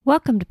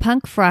Welcome to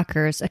Punk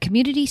Frockers, a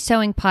community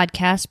sewing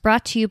podcast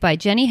brought to you by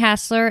Jenny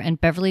Hassler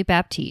and Beverly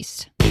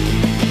Baptiste.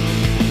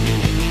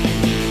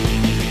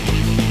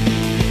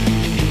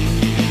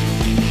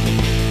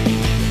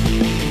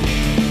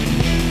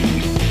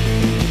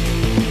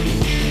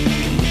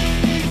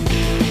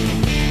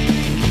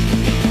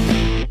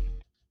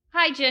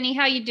 Hi, Jenny.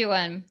 How you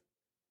doing?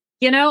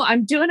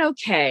 I'm doing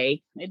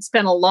okay. It's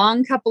been a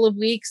long couple of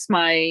weeks.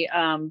 My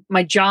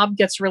job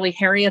gets really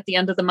hairy at the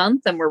end of the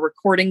month, and we're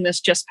recording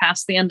this just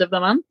past the end of the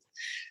month.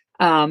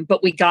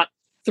 But we got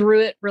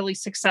through it really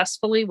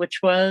successfully, which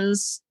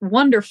was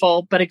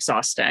wonderful, but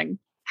exhausting.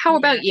 How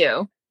about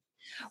you?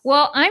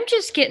 Well, I'm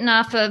just getting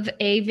off of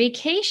a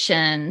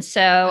vacation.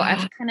 So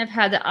I've kind of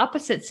had the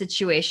opposite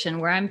situation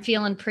where I'm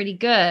feeling pretty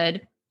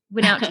good.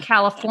 Went out to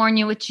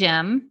California with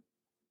Jim.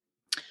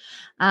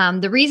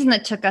 The reason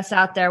that took us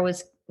out there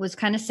was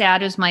kind of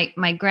sad. It was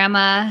my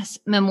grandma's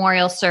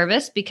memorial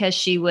service because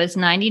she was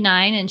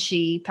 99 and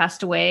she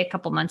passed away a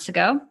couple months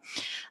ago.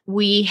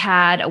 We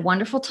had a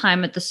wonderful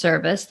time at the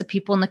service. The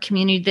people in the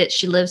community that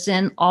she lives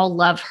in all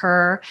love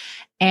her.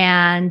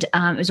 And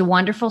it was a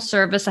wonderful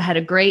service. I had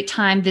a great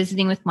time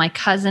visiting with my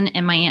cousin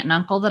and my aunt and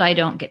uncle that I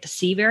don't get to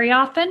see very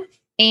often.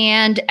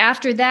 And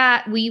after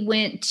that, we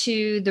went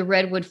to the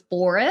Redwood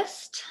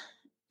Forest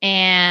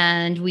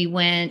and we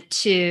went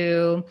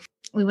to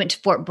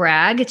Fort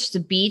Bragg. It's just a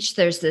beach.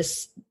 There's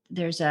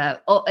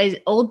a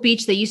old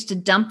beach. They used to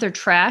dump their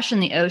trash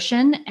in the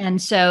ocean.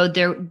 And so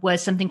there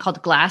was something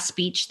called Glass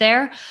Beach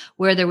there,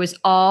 where there was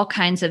all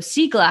kinds of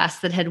sea glass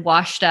that had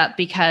washed up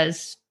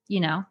because,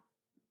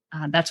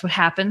 that's what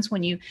happens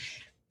when you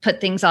put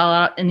things all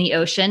out in the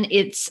ocean.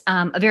 It's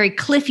a very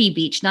cliffy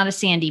beach, not a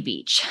sandy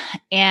beach.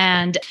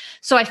 And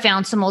so I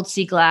found some old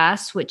sea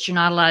glass, which you're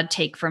not allowed to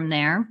take from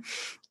there,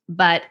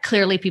 but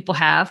clearly people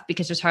have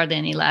because there's hardly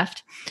any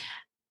left.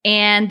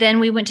 And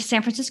then we went to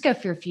San Francisco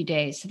for a few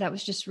days. So that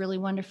was just really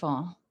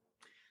wonderful.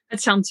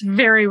 It sounds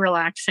very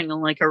relaxing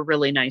and like a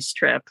really nice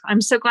trip. I'm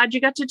so glad you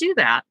got to do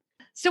that.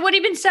 So what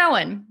have you been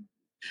sewing?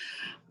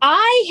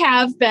 I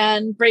have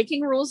been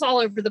breaking rules all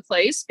over the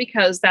place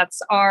because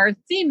that's our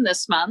theme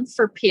this month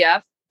for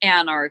PF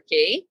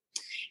Anarchy.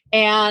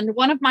 And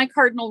one of my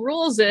cardinal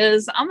rules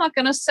is I'm not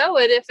going to sew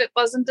it if it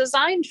wasn't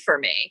designed for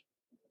me.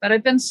 But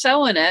I've been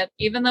sewing it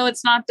even though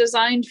it's not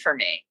designed for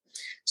me.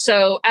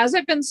 So as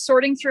I've been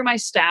sorting through my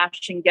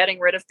stash and getting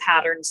rid of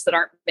patterns that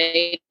aren't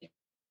made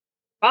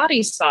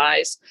body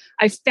size,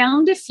 I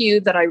found a few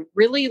that I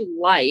really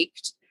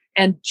liked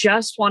and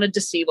just wanted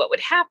to see what would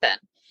happen.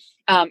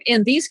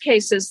 In these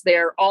cases,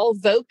 they're all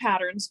Vogue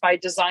patterns by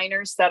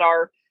designers that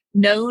are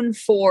known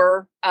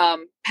for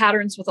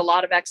patterns with a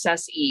lot of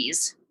excess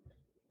ease,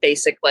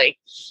 basically.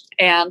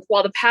 And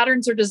while the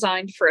patterns are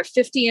designed for a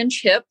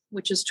 50-inch hip,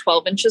 which is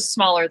 12 inches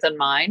smaller than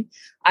mine,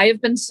 I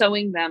have been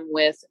sewing them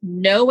with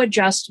no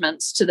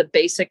adjustments to the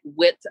basic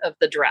width of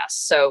the dress.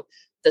 So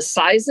the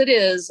size it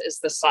is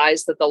the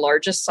size that the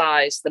largest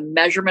size, the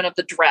measurement of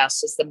the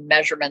dress is the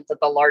measurement that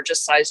the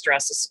largest size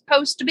dress is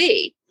supposed to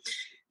be.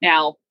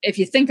 Now, if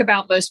you think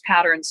about most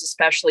patterns,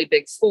 especially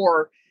Big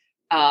Four,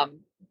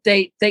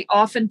 they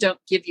often don't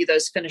give you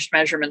those finished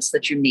measurements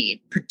that you need,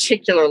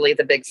 particularly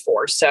the Big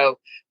Four. So,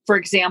 for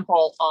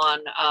example, on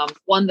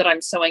one that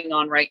I'm sewing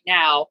on right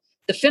now,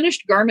 the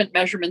finished garment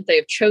measurement they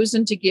have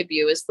chosen to give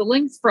you is the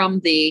length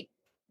from the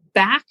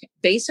back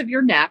base of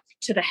your neck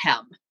to the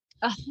hem,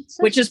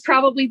 which is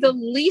probably the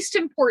least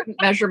important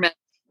measurement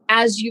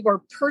as you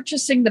are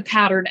purchasing the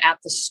pattern at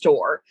the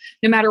store.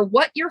 No matter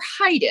what your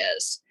height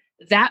is,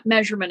 that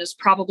measurement is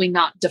probably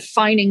not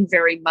defining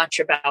very much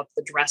about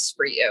the dress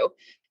for you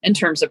in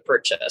terms of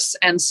purchase.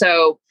 And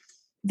so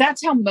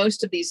that's how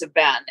most of these have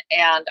been.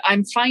 And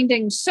I'm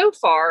finding so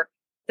far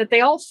that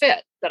they all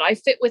fit, that I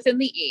fit within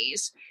the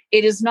ease.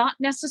 It is not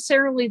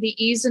necessarily the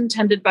ease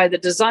intended by the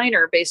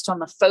designer based on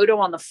the photo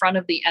on the front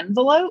of the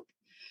envelope.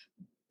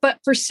 But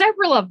for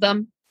several of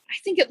them, I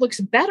think it looks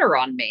better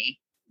on me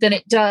than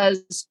it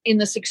does in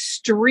this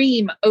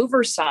extreme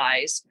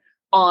oversize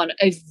on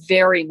a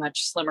very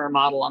much slimmer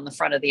model on the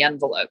front of the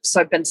envelope. So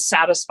I've been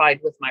satisfied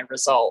with my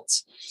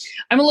results.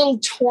 I'm a little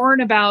torn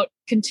about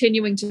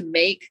continuing to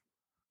make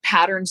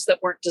patterns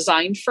that weren't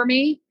designed for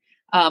me.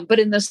 But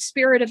in the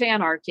spirit of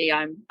anarchy,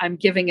 I'm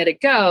giving it a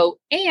go.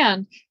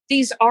 And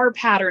these are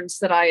patterns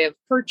that I have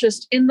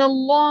purchased in the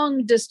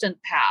long distant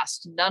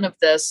past. None of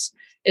this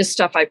is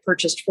stuff I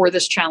purchased for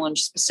this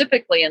challenge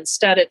specifically.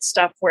 Instead, it's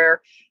stuff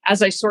where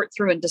as I sort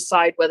through and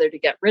decide whether to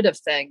get rid of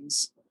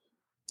things,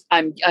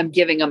 I'm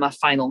giving them a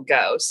final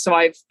go. So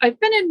I've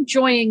been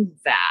enjoying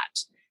that.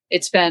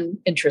 It's been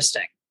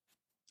interesting.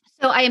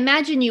 So I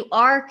imagine you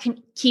are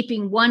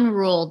keeping one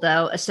rule,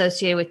 though,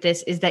 associated with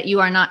this is that you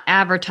are not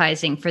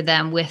advertising for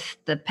them with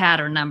the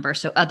pattern number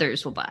so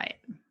others will buy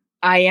it.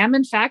 I am,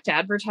 in fact,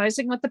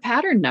 advertising with the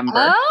pattern number.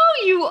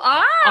 Oh, you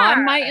are?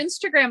 On my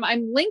Instagram,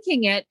 I'm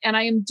linking it, and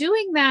I am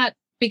doing that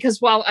because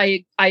while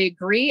I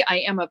agree, I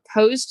am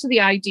opposed to the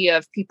idea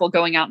of people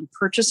going out and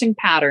purchasing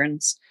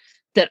patterns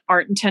that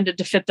aren't intended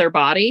to fit their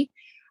body.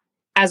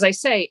 As I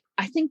say,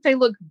 I think they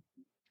look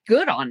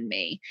good on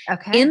me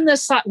Okay. in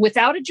the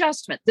without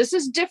adjustment. This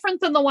is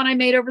different than the one I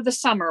made over the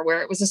summer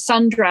where it was a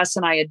sundress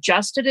and I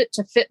adjusted it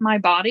to fit my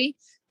body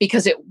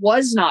because it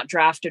was not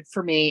drafted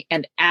for me.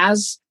 And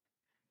as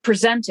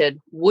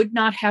presented would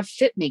not have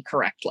fit me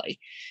correctly.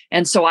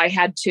 And so I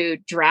had to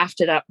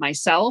draft it up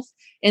myself.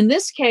 In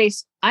this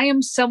case, I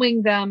am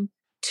sewing them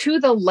to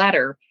the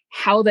letter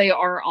how they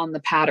are on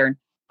the pattern.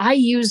 I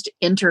used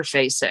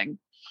interfacing.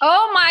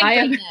 Oh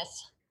my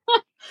goodness.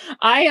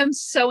 I am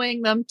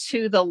sewing them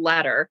to the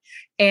letter.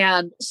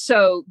 And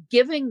so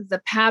giving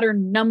the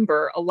pattern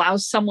number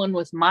allows someone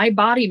with my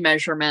body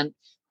measurement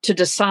to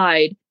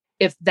decide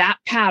if that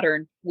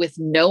pattern with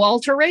no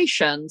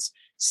alterations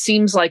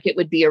seems like it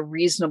would be a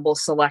reasonable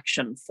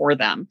selection for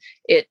them.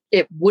 It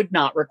would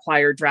not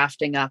require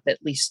drafting up,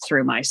 at least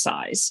through my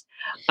size.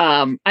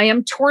 I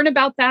am torn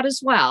about that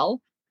as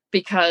well,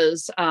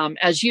 because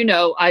as you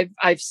know,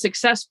 I've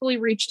successfully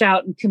reached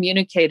out and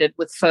communicated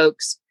with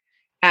folks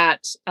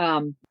at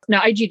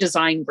now IG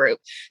Design Group,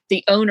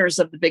 the owners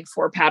of the big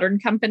four pattern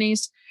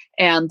companies,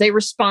 and they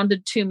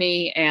responded to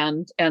me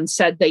and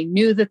said they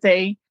knew that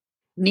they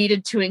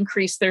needed to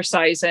increase their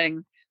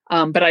sizing.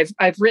 But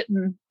I've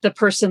written the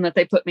person that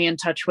they put me in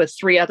touch with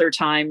 3 other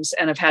times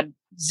and have had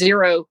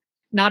zero,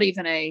 not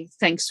even a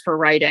thanks for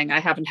writing. I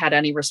haven't had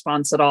any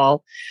response at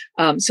all.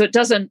 So it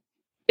doesn't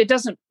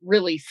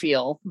really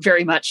feel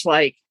very much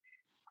like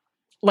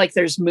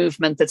there's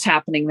movement that's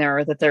happening there,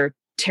 or that they're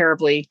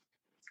terribly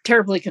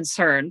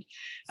concerned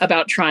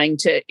about trying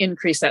to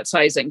increase that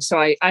sizing.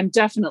 So I'm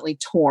definitely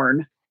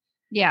torn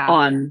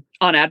on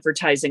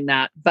advertising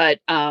that. But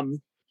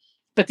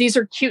these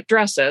are cute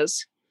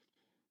dresses.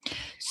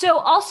 So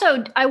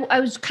also, I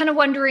was kind of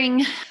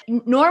wondering,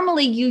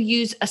 normally you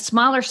use a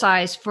smaller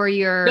size for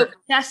your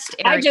chest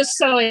area. I'm just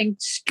sewing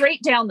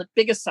straight down the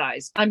biggest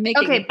size. I'm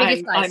making,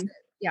 biggest size.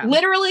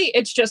 Literally,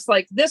 it's just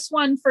like this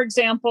one, for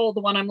example, the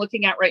one I'm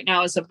looking at right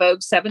now is a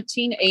Vogue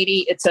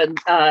 1780. It's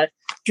a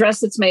dress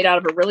that's made out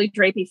of a really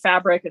drapey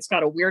fabric. It's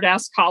got a weird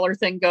ass collar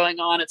thing going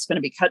on. It's going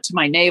to be cut to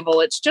my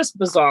navel. It's just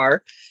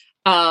bizarre.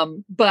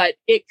 But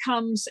it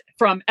comes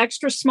from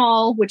extra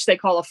small, which they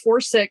call a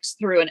 4-6,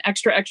 through an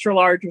extra, extra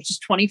large, which is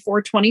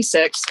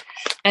 24-26,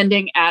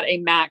 ending at a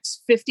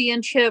max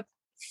 50-inch hip,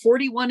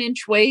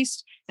 41-inch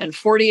waist, and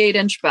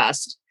 48-inch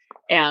bust.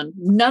 And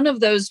none of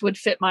those would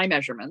fit my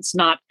measurements,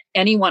 not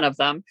any one of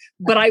them.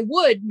 But I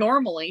would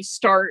normally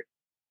start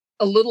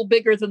a little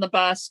bigger than the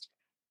bust,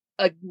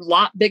 a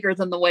lot bigger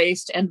than the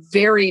waist, and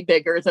very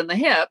bigger than the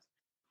hip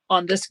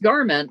on this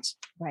garment.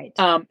 Right.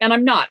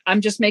 And I'm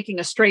just making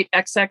a straight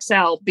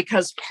XXL,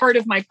 because part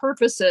of my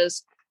purpose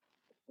is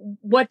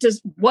what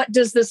does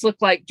this look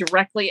like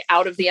directly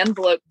out of the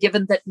envelope,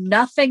 given that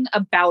nothing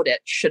about it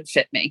should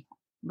fit me.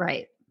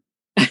 Right.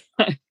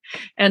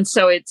 And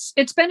so it's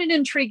been an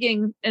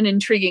intriguing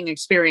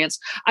experience.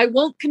 I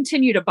won't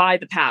continue to buy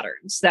the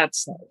patterns.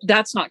 That's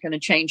not going to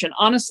change. And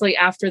honestly,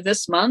 after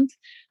this month,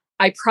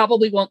 I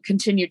probably won't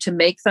continue to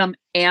make them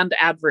and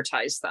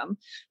advertise them.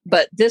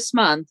 But this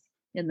month,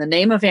 in the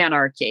name of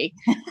anarchy,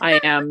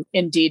 I am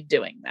indeed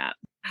doing that.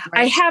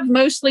 Right. I have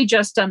mostly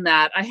just done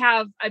that. I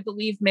have, I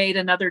believe, made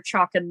another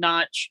chalk and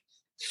notch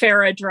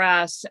Farrah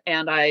dress,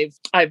 and I've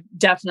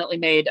definitely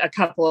made a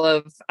couple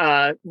of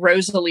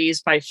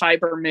Rosalie's by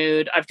Fiber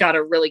Mood. I've got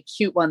a really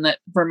cute one that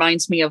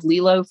reminds me of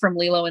Lilo from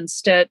Lilo and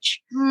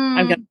Stitch.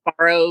 I'm going to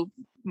borrow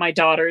my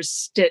daughter's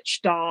Stitch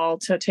doll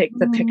to take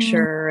the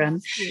picture,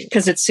 and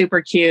because it's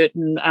super cute.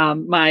 And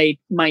my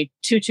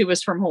tutu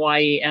was from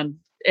Hawaii, and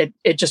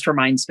it just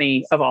reminds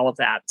me of all of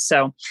that.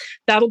 So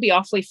that'll be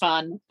awfully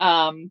fun.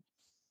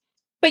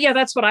 But yeah,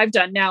 that's what I've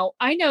done. Now,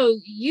 I know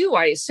you,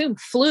 I assume,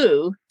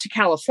 flew to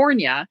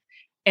California,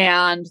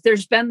 and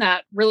there's been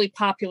that really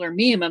popular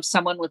meme of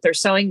someone with their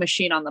sewing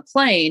machine on the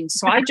plane.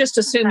 So I just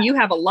assume you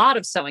have a lot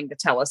of sewing to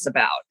tell us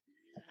about.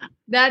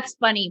 That's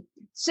funny.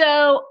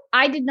 So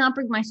I did not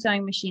bring my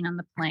sewing machine on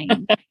the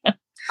plane.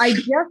 I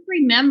just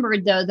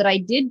remembered, though, that I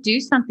did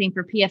do something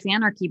for PF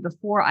Anarchy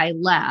before I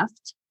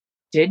left.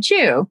 Did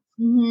you?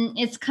 Mm-hmm.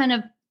 It's kind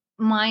of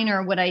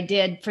minor what I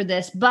did for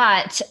this,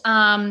 but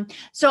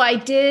so I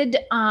did.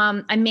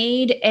 I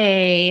made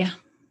a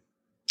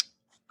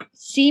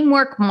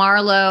Seamwork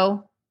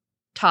Marlowe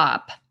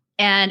top,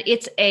 and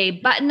it's a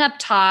button-up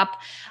top.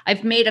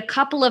 I've made a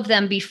couple of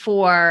them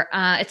before.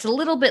 It's a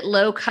little bit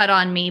low cut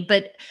on me,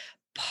 but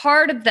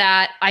part of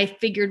that I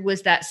figured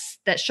was that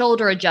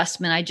shoulder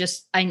adjustment.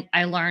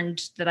 I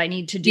learned that I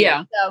need to do.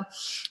 Yeah.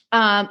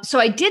 So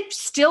I did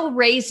still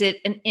raise it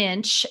an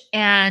inch,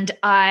 and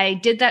I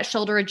did that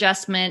shoulder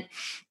adjustment,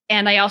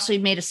 and I also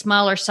made a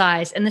smaller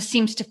size, and this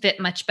seems to fit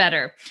much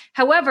better.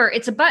 However,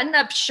 it's a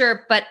button-up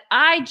shirt, but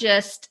I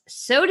just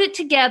sewed it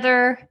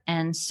together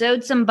and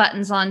sewed some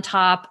buttons on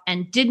top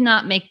and did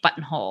not make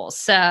buttonholes.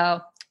 So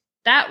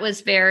that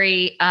was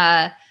very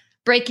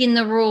breaking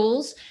the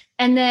rules.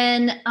 And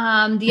then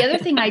the other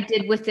thing I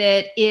did with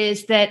it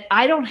is that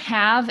I don't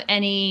have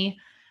any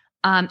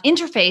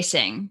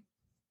interfacing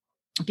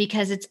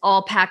because it's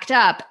all packed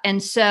up.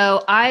 And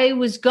so I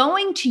was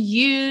going to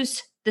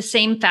use the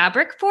same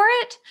fabric for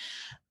it,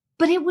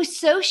 but it was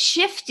so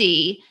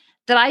shifty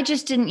that I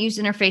just didn't use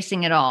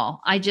interfacing at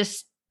all. I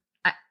didn't.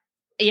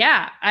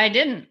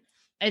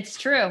 It's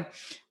true.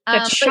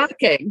 That's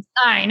shocking.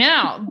 I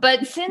know.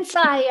 But since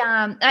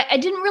I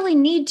didn't really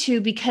need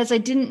to because I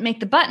didn't make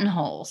the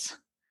buttonholes.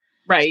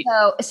 Right.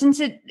 So since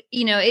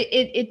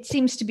it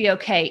seems to be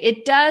okay.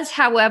 It does,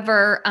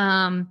 however,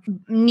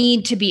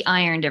 need to be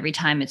ironed every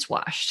time it's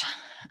washed.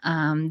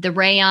 The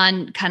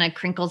rayon kind of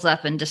crinkles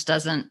up and just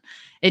doesn't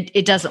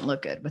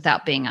look good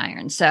without being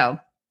ironed. So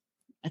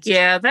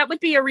that would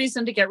be a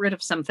reason to get rid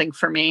of something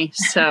for me.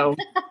 So,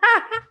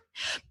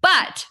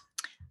 but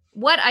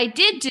what I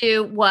did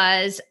do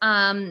was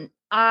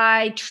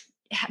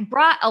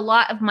brought a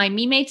lot of my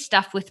Me-Made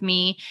stuff with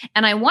me,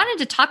 and I wanted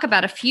to talk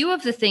about a few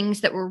of the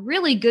things that were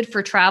really good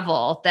for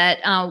travel.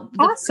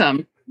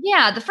 Awesome.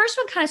 The first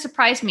one kind of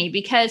surprised me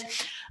because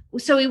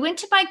so we went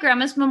to my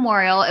grandma's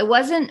memorial.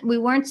 We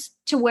weren't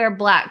to wear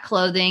black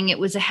clothing. It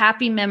was a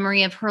happy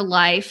memory of her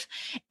life.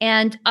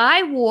 And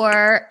I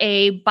wore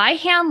a by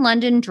hand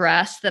London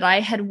dress that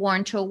I had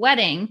worn to a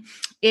wedding.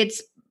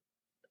 It's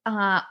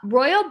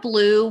royal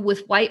blue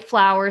with white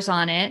flowers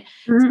on it.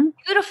 Mm-hmm. It's a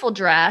beautiful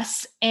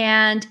dress,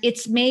 and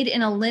it's made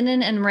in a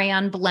linen and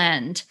rayon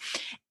blend.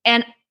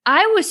 And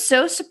I was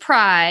so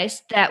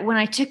surprised that when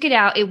I took it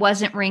out, it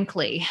wasn't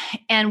wrinkly.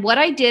 And what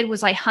I did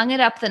was I hung it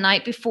up the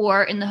night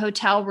before in the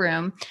hotel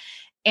room,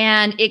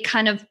 and it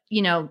kind of,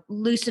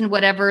 loosened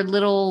whatever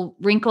little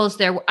wrinkles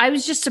there were. I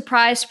was just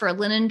surprised for a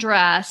linen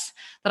dress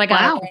that I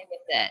got away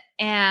with it.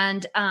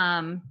 And,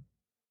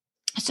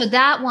 so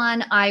that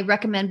one I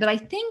recommend, but I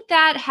think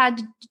that had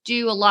to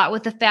do a lot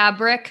with the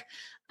fabric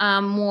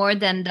more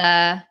than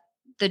the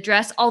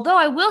dress. Although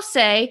I will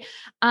say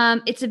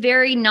it's a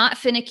very not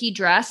finicky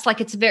dress. Like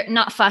it's very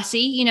not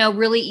fussy,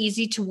 really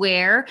easy to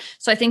wear.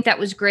 So I think that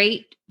was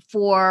great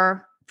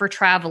for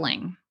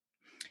traveling.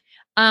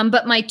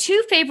 But my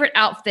two favorite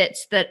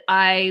outfits that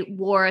I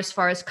wore as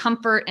far as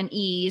comfort and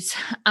ease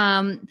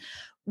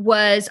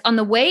was on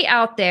the way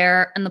out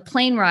there on the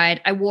plane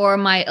ride. I wore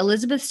my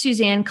Elizabeth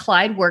Suzanne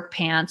Clyde work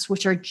pants,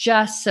 which are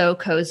just so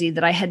cozy,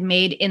 that I had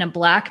made in a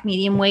black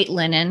medium weight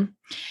linen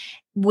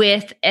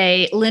with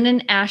a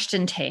linen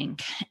Ashton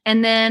tank.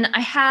 And then I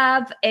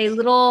have a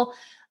little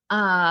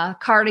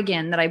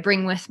cardigan that I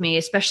bring with me,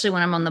 especially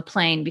when I'm on the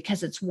plane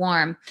because it's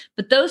warm.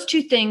 But those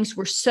two things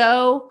were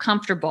so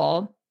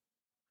comfortable.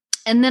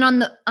 And then on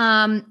the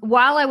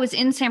while I was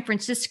in San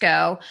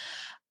Francisco,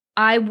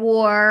 I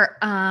wore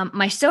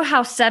my Soho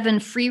House 7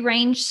 free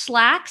range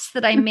slacks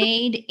that I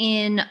made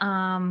in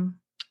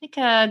like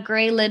a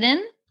gray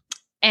linen.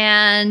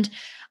 And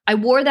I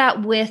wore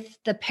that with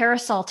the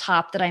parasol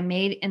top that I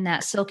made in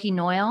that silky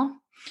noil.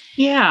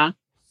 Yeah.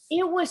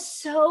 It was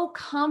so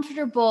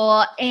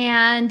comfortable.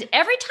 And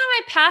every time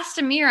I passed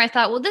a mirror, I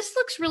thought, well, this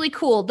looks really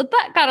cool. The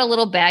butt got a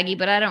little baggy,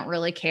 but I don't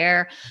really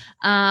care.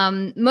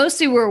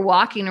 Mostly we were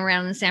walking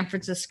around in San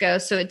Francisco,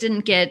 so it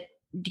didn't get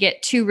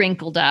too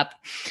wrinkled up.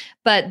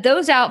 But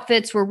those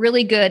outfits were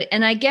really good.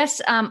 And I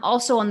guess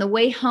also on the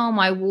way home,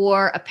 I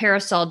wore a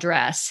parasol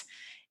dress.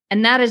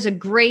 And that is a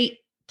great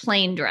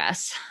plane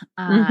dress.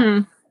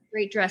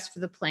 Great dress for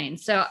the plane.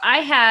 So I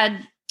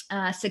had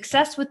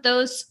success with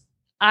those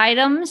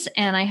items,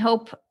 and I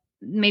hope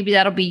maybe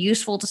that'll be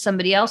useful to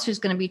somebody else who's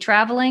going to be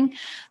traveling.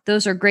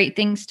 Those are great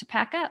things to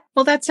pack up.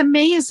 Well, that's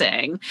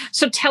amazing.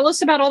 So tell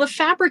us about all the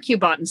fabric you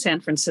bought in San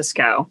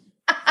Francisco.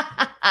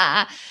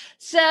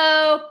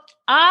 So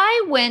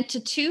I went to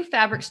 2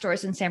 fabric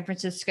stores in San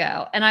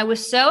Francisco, and I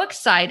was so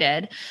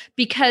excited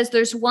because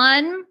there's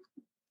one,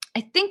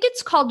 I think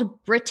it's called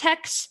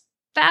Britex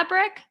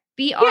fabric,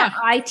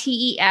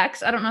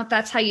 Britex. I don't know if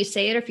that's how you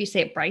say it or if you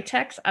say it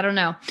Britex. I don't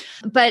know.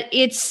 But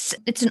it's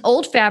an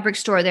old fabric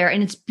store there,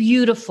 and it's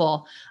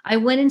beautiful. I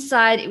went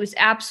inside. It was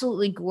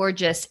absolutely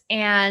gorgeous.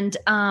 And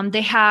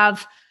they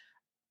have,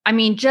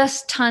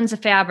 just tons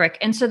of fabric.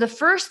 And so the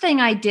first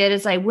thing I did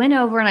is I went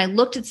over and I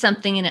looked at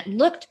something, and it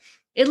looked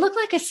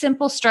like a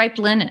simple striped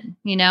linen,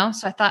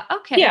 So I thought,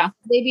 okay,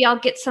 maybe I'll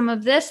get some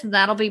of this, and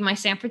that'll be my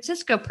San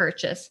Francisco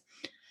purchase.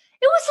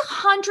 It was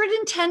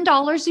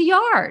 $110 a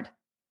yard.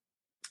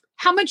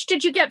 How much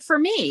did you get for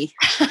me?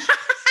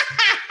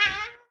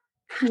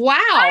 Wow.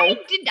 I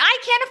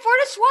can't afford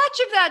a swatch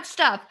of that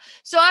stuff.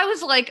 So I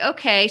was like,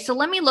 okay, so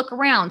let me look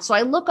around. So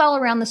I look all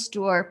around the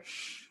store,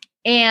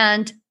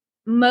 and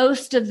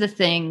most of the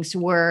things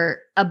were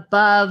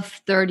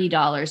above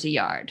 $30 a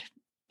yard.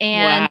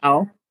 And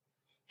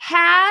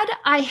had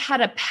I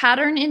had a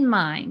pattern in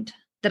mind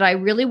that I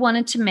really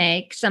wanted to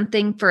make,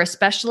 something for a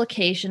special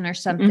occasion or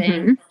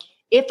something,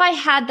 if I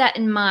had that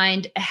in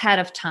mind ahead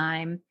of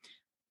time,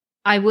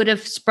 I would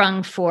have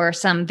sprung for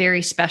some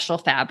very special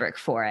fabric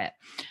for it.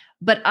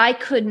 But I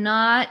couldn't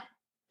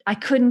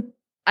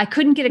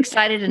get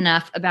excited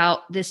enough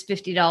about this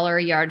 $50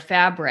 a yard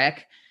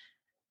fabric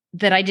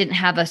that I didn't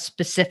have a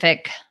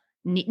specific,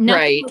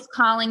 nothing was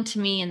calling to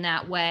me in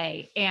that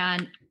way.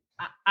 And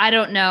I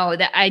don't know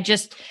that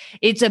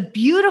it's a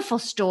beautiful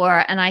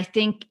store. And I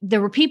think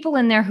there were people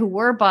in there who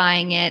were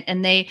buying it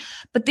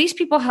but these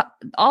people,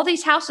 all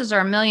these houses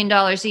are $1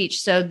 million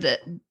each. So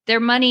their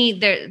money,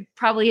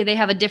 they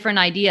have a different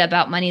idea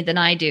about money than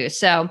I do.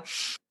 So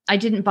I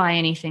didn't buy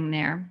anything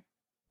there.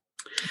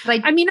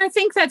 But I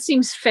think that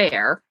seems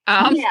fair.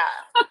 Yeah.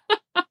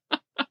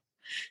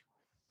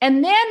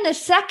 And then the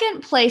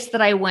second place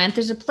that I went,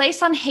 there's a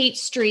place on Haight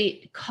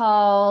Street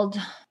called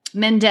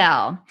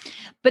Mendel,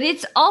 but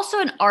it's also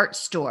an art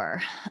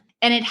store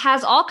and it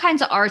has all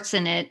kinds of arts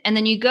in it. And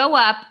then you go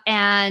up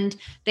and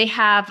they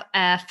have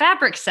a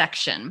fabric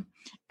section,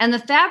 and the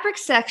fabric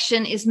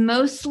section is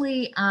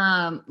mostly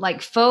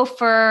like faux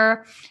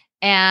fur,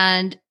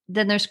 and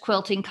then there's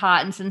quilting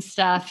cottons and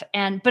stuff.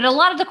 But a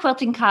lot of the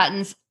quilting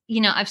cottons,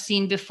 I've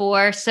seen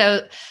before.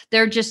 So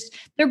they're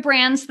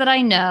brands that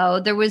I know.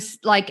 There was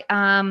like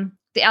the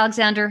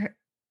Alexander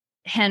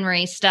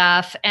Henry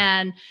stuff.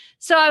 And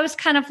so I was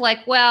kind of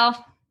like,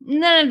 well,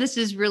 none of this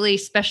is really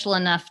special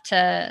enough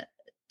to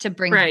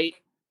bring. Right.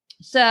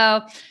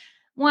 So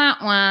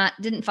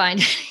didn't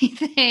find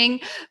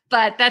anything,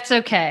 but that's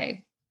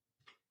okay.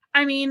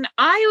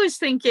 I was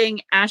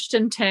thinking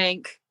Ashton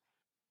Tank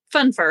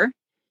Fun Fur.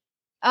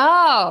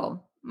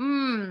 Oh,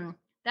 No,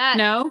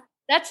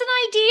 that's an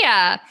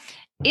idea.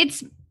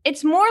 It's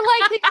more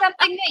likely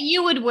something that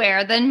you would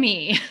wear than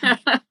me.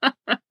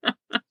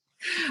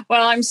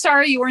 Well, I'm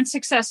sorry you weren't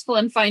successful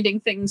in finding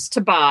things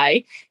to buy.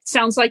 It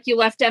sounds like you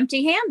left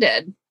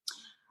empty-handed.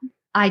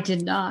 I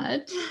did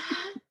not.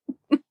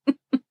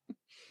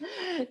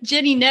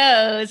 Jenny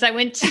knows. I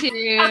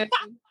actually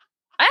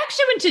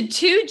went to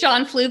 2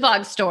 John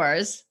Fluvog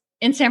stores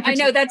in San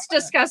Francisco. I know that's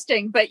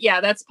disgusting, but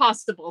yeah, that's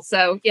possible.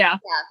 So yeah.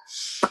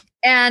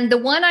 And the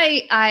one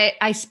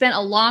I spent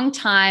a long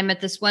time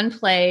at this one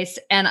place,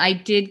 and I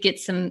did get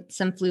some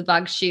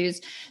Fluvog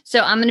shoes.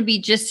 So I'm going to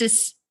be just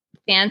as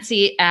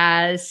fancy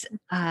as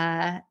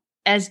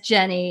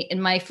Jenny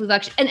in my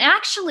Fluvog. And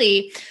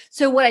actually,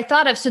 so what I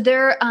thought of, so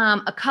they're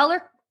a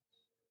color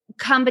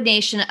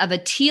combination of a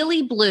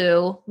tealy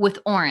blue with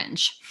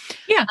orange.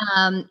 Yeah.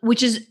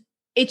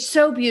 It's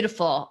so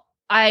beautiful.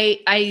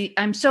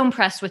 I'm so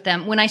impressed with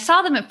them. When I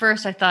saw them at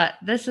first, I thought,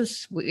 this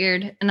is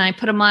weird. And I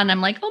put them on. And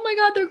I'm like, oh my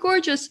God, they're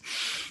gorgeous.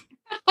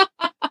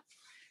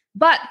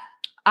 But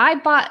I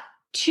bought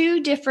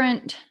 2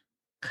 different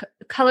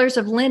colors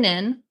of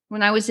linen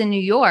when I was in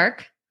New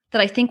York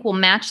that I think will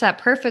match that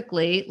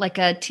perfectly, like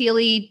a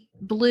tealy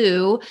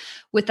blue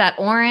with that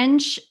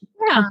orange.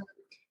 Yeah.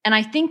 And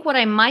I think what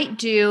I might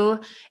do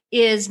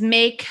is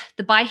make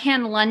the By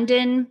Hand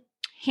London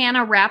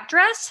Hannah wrap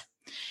dress.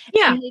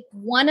 Yeah. And make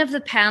one of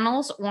the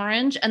panels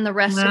orange and the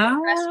rest of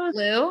the dress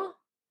blue.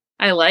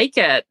 I like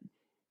it.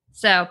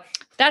 So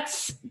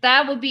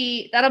that'll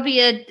be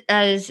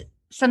a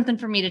something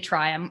for me to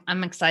try.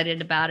 I'm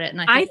excited about it.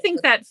 And I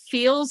think that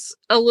feels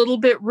a little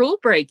bit rule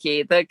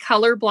breaky. The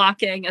color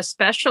blocking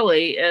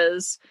especially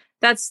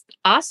that's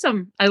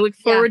awesome. I look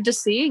forward to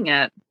seeing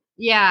it.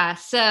 Yeah.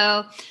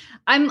 So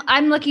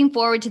I'm looking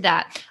forward to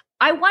that.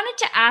 I wanted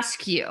to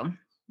ask you,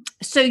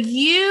 so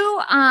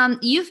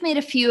you've made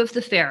a few of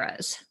the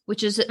Farrows,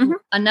 which is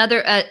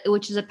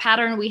which is a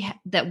pattern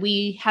that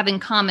we have in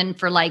common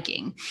for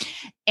liking.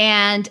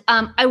 And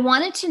I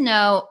wanted to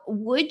know,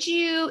 would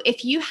you,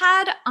 if you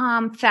had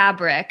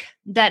fabric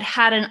that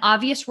had an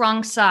obvious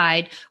wrong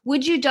side,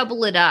 would you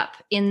double it up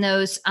in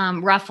those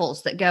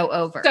ruffles that go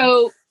over?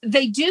 So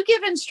they do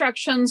give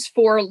instructions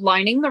for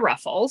lining the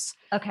ruffles.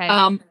 Okay.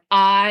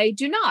 I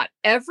do not.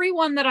 Every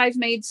one that I've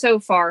made so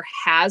far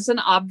has an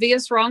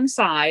obvious wrong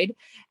side.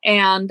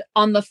 And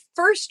on the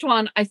first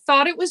one, I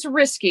thought it was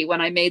risky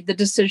when I made the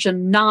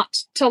decision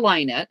not to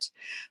line it.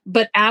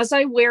 But as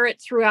I wear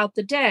it throughout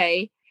the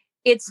day,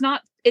 it's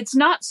not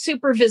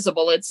super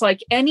visible. It's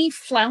like any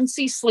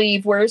flouncy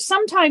sleeve where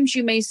sometimes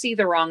you may see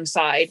the wrong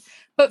side,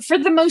 but for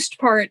the most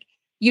part,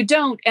 you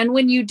don't. And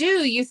when you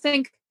do, you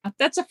think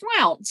that's a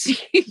flounce.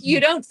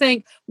 You don't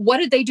think, what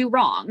did they do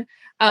wrong?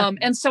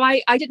 And so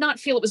I did not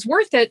feel it was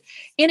worth it.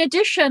 In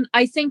addition,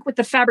 I think with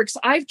the fabrics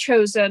I've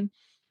chosen,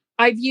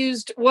 I've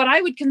used what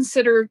I would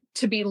consider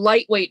to be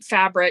lightweight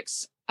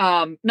fabrics,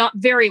 not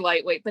very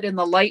lightweight, but in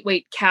the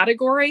lightweight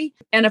category.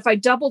 And if I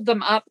doubled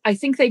them up, I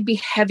think they'd be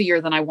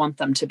heavier than I want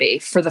them to be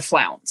for the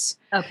flounce.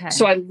 Okay.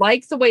 So I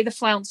like the way the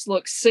flounce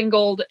looks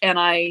singled, and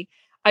I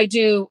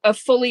do a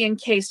fully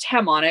encased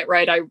hem on it,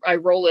 right? I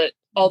roll it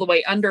all the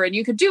way under, and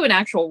you could do an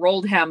actual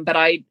rolled hem, but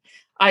I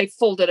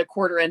folded a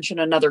 1/4 inch and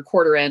another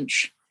 1/4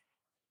 inch,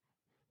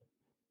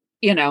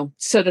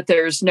 so that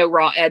there's no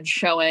raw edge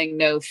showing,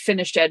 no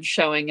finished edge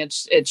showing.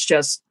 It's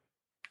just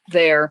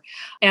there.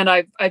 And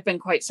I've been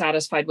quite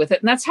satisfied with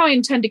it. And that's how I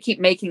intend to keep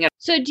making it.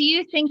 So do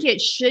you think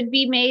it should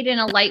be made in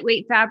a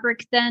lightweight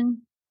fabric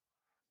then?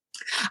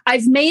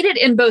 I've made it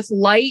in both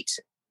light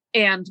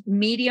and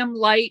medium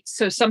light.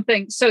 So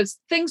it's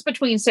things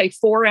between, say,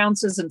 4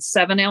 ounces and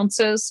 7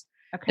 ounces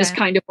is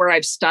kind of where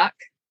I've stuck.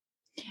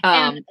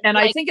 And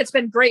I think it's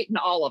been great in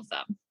all of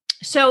them.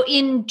 So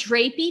in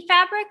drapey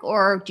fabric,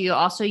 or do you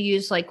also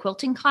use like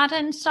quilting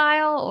cotton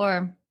style,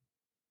 or?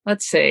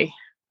 let's see.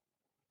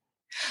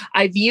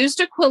 I've used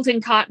a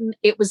quilting cotton.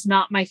 It was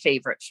not my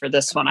favorite for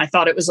this one. I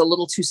thought it was a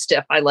little too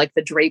stiff. I like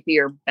the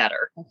Drapier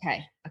better.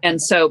 Okay. And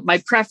so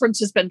my preference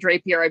has been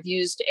Drapier. I've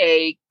used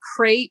a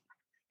crepe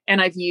and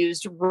I've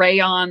used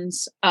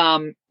rayons,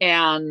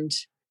 and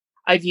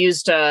I've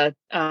used a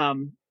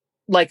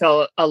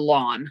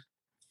lawn.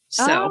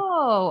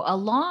 So a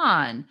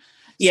lawn.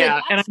 Yeah,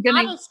 so and that's I'm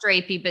gonna not as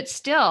drapey, but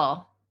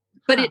still.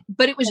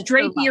 but it was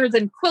drapier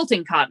than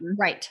quilting cotton.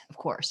 Right, of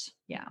course.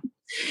 Yeah.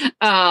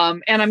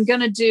 And I'm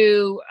gonna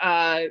do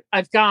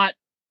I've got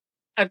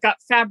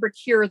fabric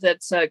here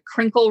that's a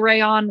crinkle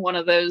rayon, one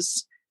of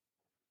those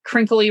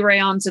crinkly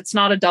rayons. It's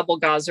not a double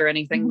gauze or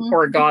anything,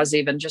 or a gauze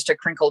even, just a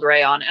crinkled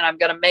rayon. And I'm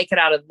gonna make it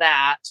out of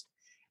that.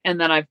 And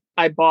then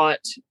I bought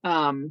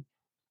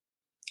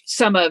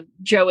some of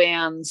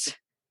Joann's,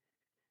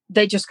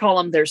 they just call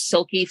them their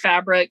silky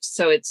fabrics.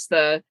 So it's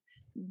the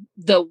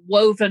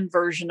woven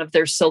version of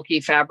their silky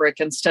fabric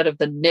instead of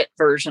the knit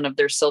version of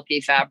their silky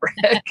fabric.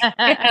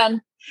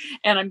 and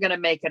I'm going to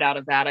make it out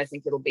of that. I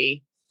think it'll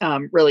be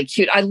really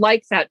cute. I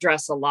like that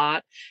dress a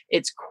lot.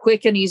 It's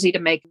quick and easy to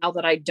make. Now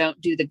that I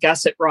don't do the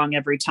gusset wrong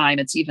every time,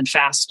 it's even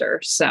faster.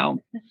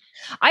 So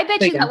I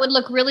bet you that would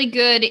look really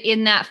good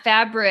in that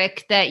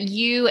fabric that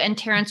you and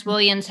Terrence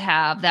Williams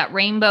have, that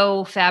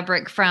rainbow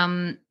fabric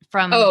from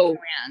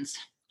brands.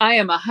 I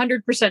am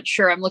 100%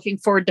 sure. I'm looking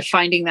forward to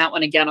finding that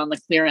one again on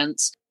the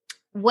clearance.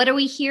 What are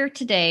we here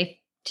today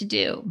to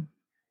do?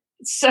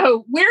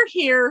 So we're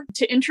here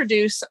to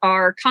introduce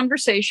our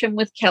conversation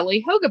with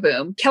Kelly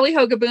Hogaboom. Kelly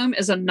Hogaboom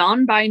is a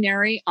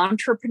non-binary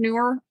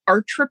entrepreneur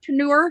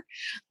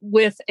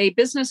with a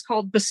business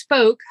called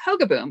Bespoke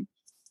Hogaboom.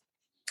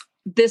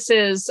 This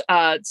is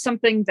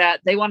something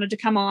that they wanted to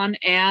come on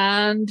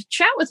and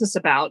chat with us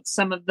about,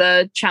 some of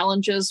the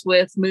challenges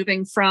with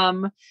moving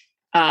from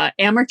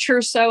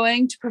amateur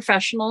sewing to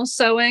professional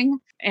sewing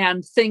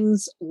and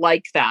things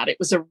like that. It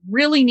was a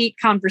really neat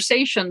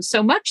conversation,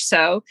 so much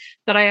so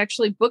that I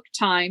actually booked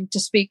time to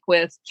speak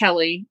with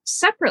Kelly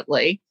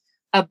separately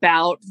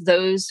about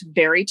those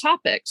very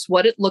topics.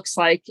 What it looks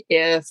like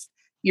if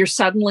you're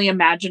suddenly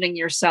imagining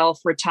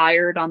yourself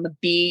retired on the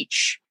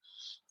beach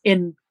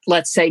in,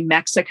 let's say,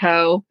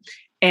 Mexico,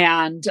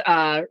 and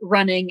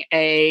running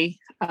a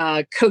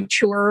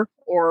couture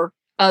or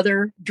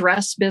other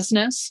dress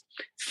business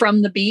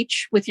from the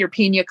beach with your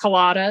pina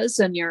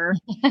coladas and your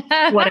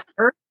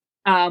whatever,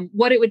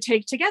 what it would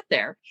take to get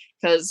there.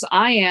 Because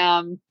I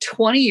am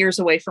 20 years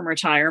away from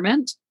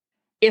retirement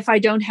if I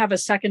don't have a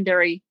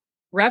secondary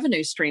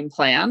revenue stream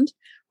planned,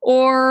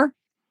 or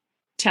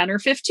 10 or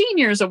 15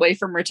 years away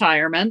from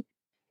retirement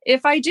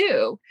if I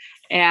do.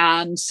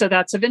 And so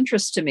that's of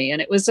interest to me.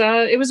 And it was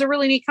a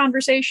really neat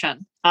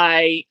conversation.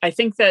 I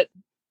think that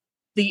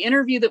the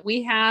interview that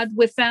we had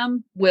with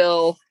them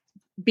will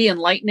be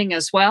enlightening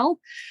as well.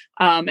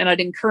 And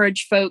I'd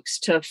encourage folks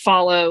to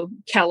follow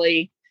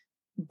Kelly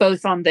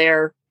both on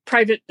their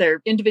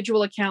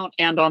individual account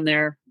and on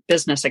their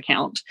business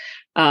account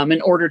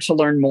in order to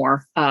learn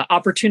more.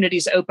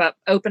 Opportunities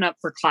open up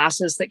for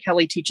classes that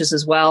Kelly teaches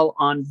as well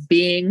on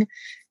being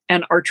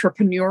an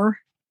entrepreneur.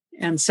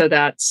 And so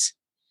that's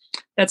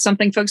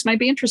something folks might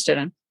be interested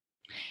in.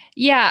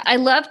 Yeah, I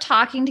love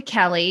talking to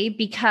Kelly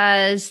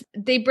because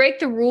they break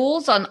the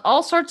rules on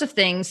all sorts of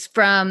things,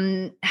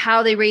 from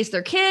how they raise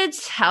their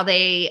kids, how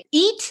they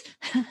eat,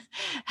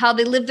 how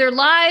they live their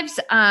lives.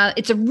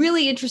 It's a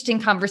really interesting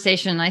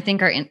conversation. I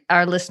think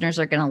our listeners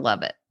are going to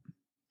love it.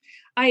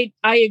 I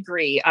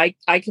agree.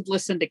 I could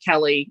listen to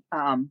Kelly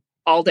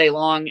all day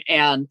long.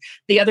 And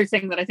the other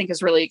thing that I think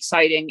is really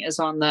exciting is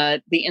on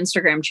the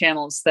Instagram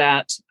channels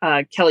that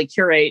Kelly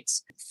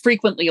curates.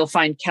 Frequently, you'll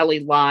find Kelly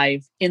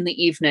live in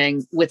the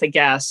evening with a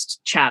guest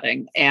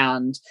chatting.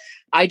 And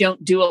I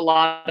don't do a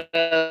lot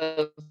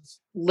of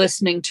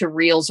listening to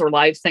reels or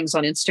live things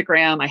on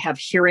Instagram. I have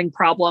hearing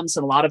problems,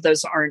 and a lot of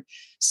those aren't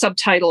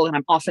subtitled, and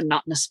I'm often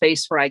not in a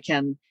space where I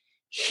can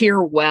hear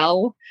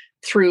well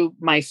through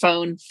my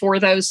phone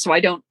for those. So I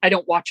don't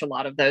watch a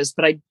lot of those,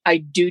 but I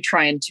do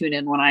try and tune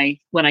in when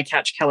I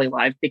catch Kelly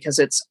live, because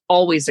it's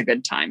always a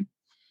good time.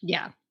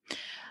 Yeah.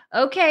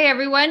 Okay,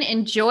 everyone,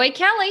 enjoy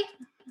Kelly.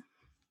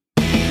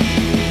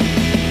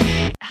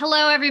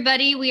 Hello,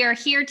 everybody. We are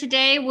here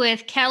today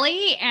with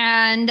Kelly.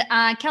 And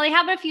Kelly,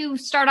 how about if you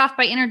start off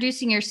by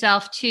introducing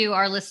yourself to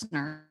our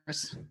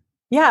listeners?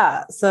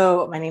 Yeah.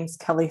 So my name's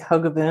Kelly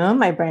Hogaboom.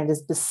 My brand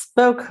is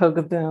Bespoke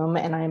Hogaboom,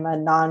 and I'm a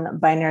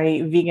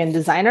non-binary vegan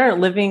designer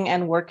living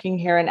and working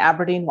here in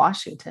Aberdeen,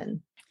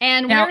 Washington.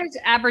 And where is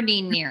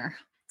Aberdeen near?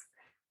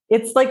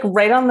 It's like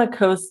right on the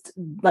coast,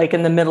 like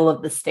in the middle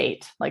of the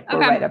state. Like we're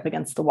right up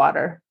against the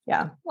water.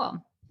 Yeah.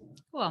 Cool.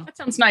 That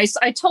sounds nice.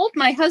 I told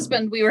my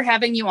husband we were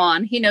having you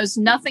on. He knows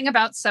nothing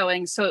about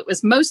sewing, so it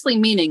was mostly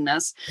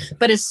meaningless.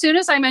 But as soon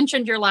as I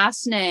mentioned your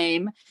last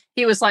name,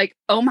 he was like,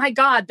 "Oh my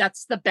God,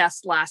 that's the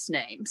best last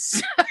name."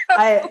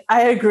 I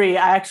agree.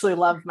 I actually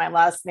love my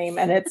last name,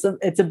 and it's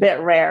a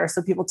bit rare,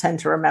 so people tend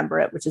to remember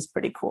it, which is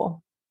pretty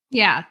cool.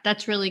 Yeah,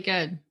 that's really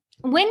good.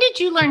 When did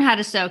you learn how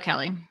to sew,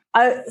 Kelly?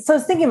 So I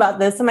was thinking about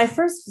this, and my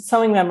first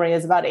sewing memory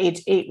is about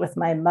age 8 with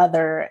my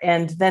mother.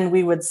 And then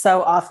we would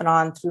sew off and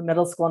on through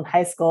middle school and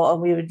high school,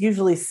 and we would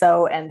usually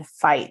sew and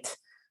fight.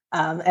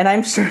 And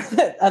I'm sure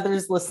that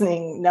others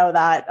listening know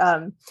that.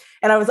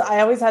 And I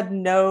always had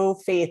no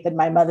faith in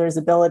my mother's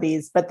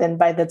abilities, but then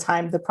by the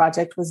time the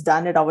project was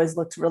done, it always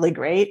looked really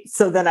great.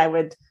 So then I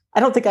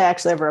don't think I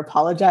actually ever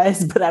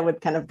apologized, but I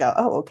would kind of go,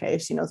 oh, okay,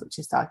 she knows what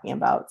she's talking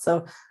about.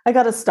 So I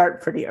got to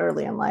start pretty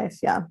early in life.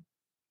 Yeah.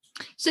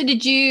 So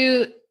did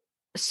you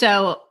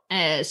sew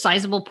a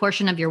sizable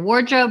portion of your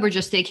wardrobe or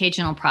just the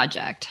occasional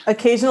project?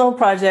 Occasional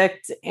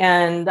project.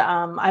 And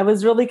I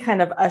was really kind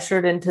of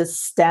ushered into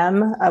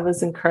STEM. I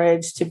was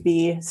encouraged to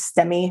be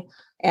STEMmy.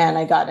 And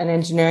I got an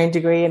engineering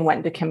degree and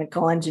went into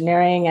chemical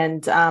engineering.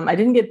 And I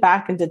didn't get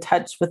back into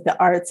touch with the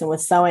arts and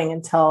with sewing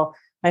until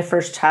my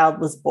first child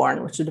was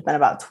born, which would have been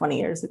about 20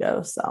 years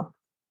ago. So.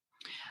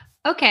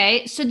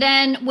 Okay. So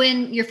then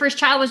when your first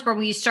child was born,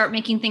 will you start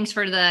making things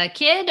for the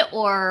kid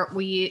or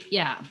were you,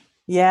 yeah.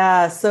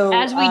 Yeah. So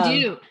as we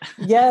do.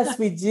 Yes,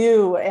 we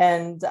do.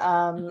 And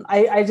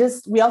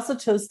we also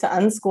chose to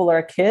unschool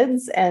our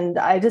kids. And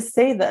I just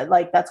say that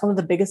like, that's one of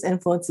the biggest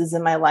influences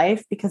in my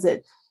life because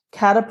it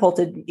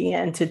catapulted me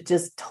into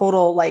just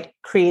total like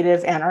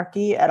creative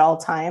anarchy at all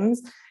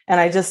times. And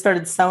I just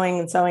started sewing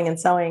and sewing and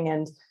sewing.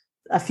 And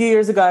a few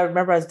years ago, I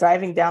remember I was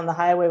driving down the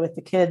highway with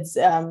the kids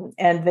and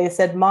they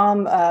said,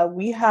 Mom,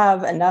 we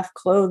have enough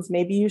clothes.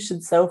 Maybe you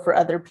should sew for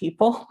other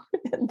people.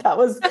 And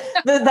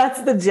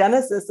that's the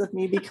genesis of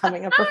me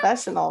becoming a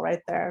professional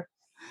right there.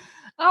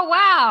 Oh,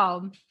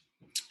 wow.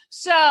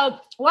 So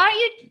why don't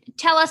you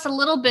tell us a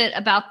little bit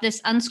about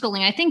this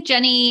unschooling? I think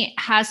Jenny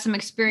has some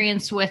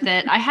experience with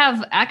it. I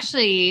have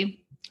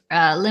actually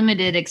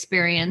limited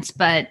experience,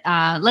 but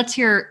let's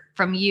hear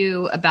from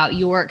you about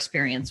your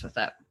experience with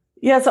it.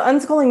 Yeah, so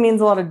unschooling means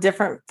a lot of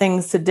different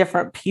things to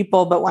different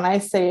people. But when I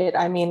say it,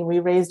 I mean, we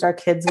raised our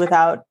kids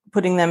without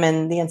putting them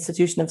in the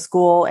institution of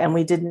school, and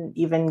we didn't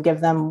even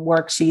give them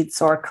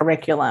worksheets or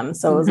curriculum.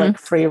 So it was like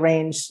free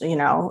range,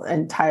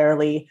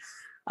 entirely.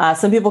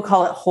 Some people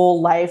call it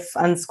whole life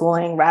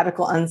unschooling,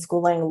 radical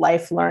unschooling,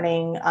 life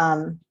learning.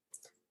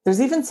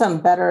 There's even some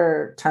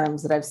better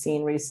terms that I've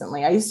seen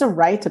recently. I used to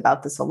write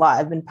about this a lot.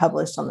 I've been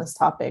published on this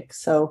topic.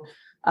 So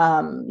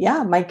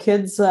my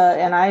kids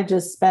and I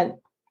just spent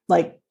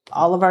like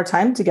all of our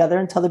time together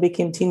until they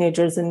became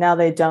teenagers. And now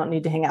they don't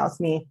need to hang out with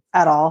me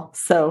at all.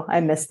 So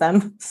I miss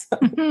them.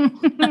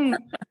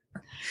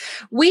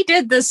 We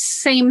did the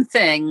same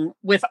thing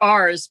with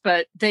ours,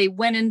 but they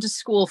went into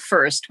school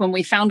first when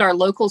we found our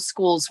local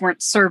schools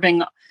weren't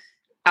serving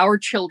our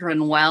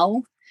children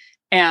well.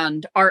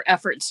 And our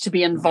efforts to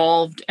be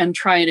involved and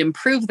try and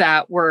improve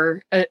that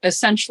were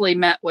essentially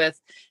met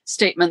with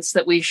statements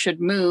that we should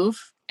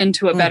move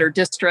into a better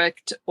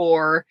district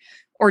or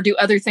do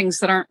other things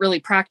that aren't really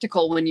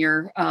practical when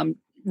you're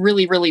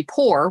really, really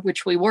poor,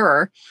 which we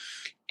were.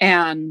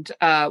 And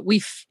we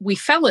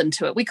fell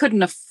into it. We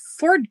couldn't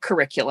afford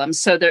curriculum.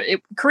 So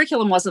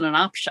curriculum wasn't an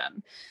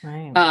option.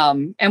 Right.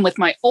 And with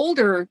my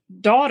older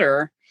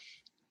daughter,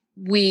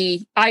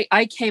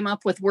 I came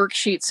up with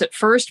worksheets at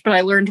first, but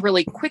I learned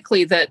really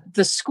quickly that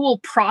the school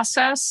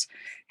process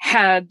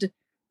had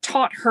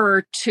taught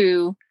her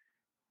to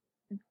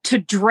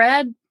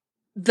dread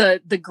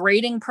the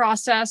grading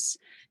process.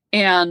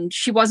 And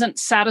she wasn't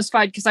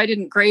satisfied because I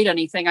didn't grade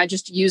anything. I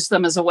just used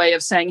them as a way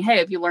of saying, hey,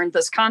 have you learned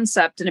this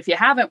concept? And if you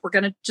haven't, we're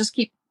going to just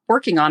keep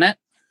working on it.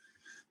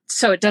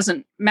 So it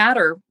doesn't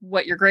matter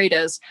what your grade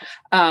is.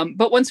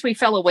 But once we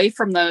fell away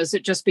from those,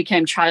 it just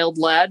became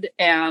child-led.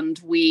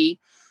 And we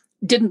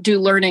didn't do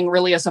learning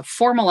really as a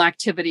formal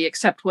activity,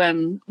 except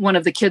when one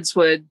of the kids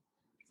would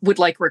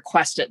like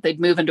request it. They'd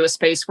move into a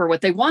space where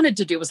what they wanted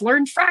to do was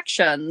learn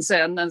fractions.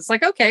 And it's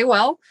like, okay,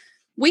 well,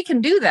 we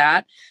can do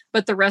that.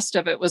 But the rest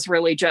of it was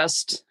really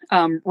just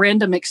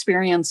random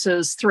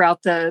experiences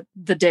throughout the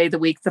day, the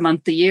week, the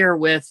month, the year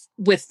with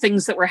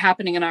things that were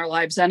happening in our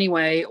lives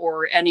anyway,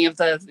 or any of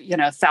the,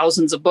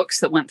 thousands of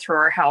books that went through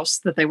our house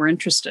that they were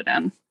interested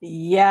in.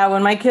 Yeah.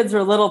 When my kids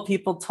were little,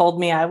 people told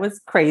me I was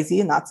crazy,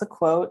 and that's a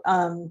quote.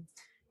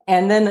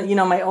 And then,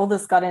 my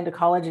oldest got into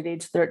college at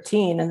age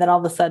 13. And then all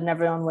of a sudden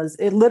everyone was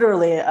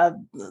literally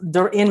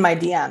in my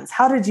DMs.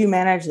 How did you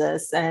manage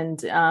this? And,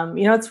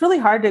 it's really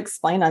hard to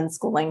explain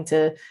unschooling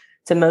to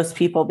most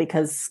people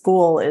because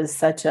school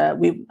is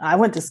I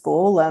went to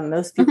school.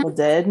 Most people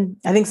did.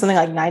 I think something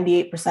like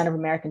 98% of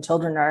American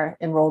children are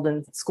enrolled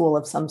in school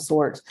of some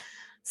sort.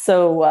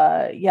 So,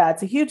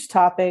 it's a huge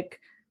topic.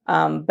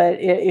 But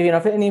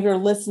if any of your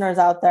listeners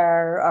out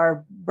there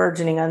are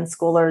burgeoning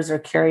unschoolers or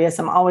curious,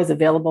 I'm always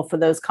available for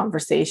those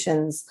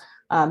conversations,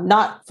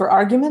 not for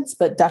arguments,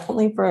 but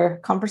definitely for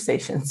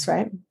conversations.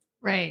 Right.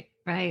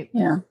 Right.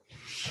 Yeah.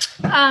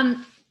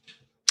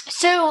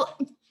 So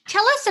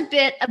tell us a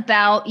bit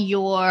about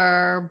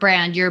your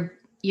brand,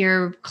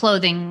 your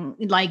clothing.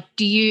 Like,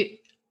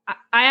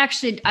 I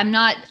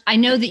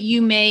know that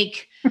you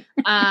make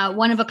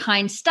one of a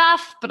kind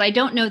stuff, but I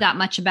don't know that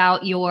much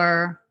about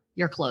your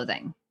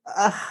clothing.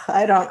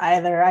 I don't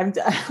either. I'm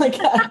like,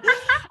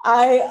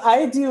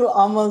 I do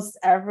almost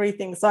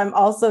everything. So I'm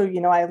also,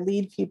 I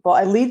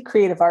lead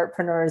creative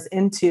artpreneurs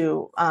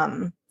into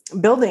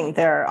building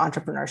their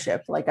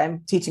entrepreneurship. Like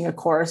I'm teaching a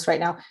course right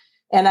now.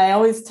 And I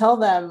always tell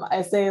them,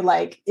 I say,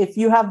 like, if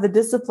you have the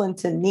discipline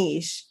to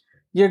niche,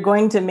 you're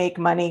going to make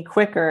money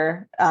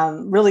quicker,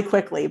 really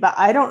quickly. But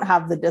I don't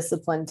have the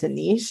discipline to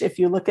niche. If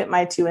you look at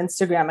my 2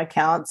 Instagram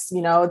accounts,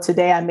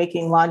 today I'm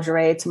making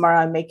lingerie,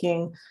 tomorrow I'm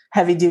making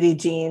heavy duty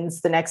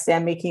jeans, the next day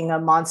I'm making a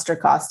monster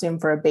costume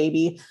for a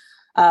baby.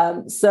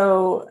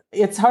 So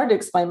it's hard to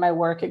explain my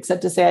work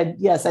except to say,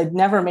 I'd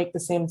never make the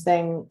same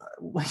thing,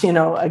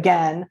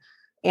 again.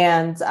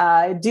 And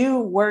I do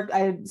work.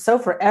 I sew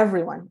for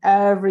everyone,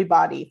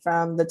 everybody,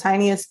 from the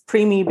tiniest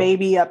preemie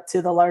baby up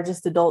to the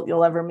largest adult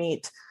you'll ever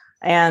meet.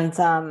 And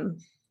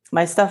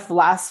my stuff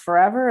lasts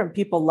forever and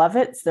people love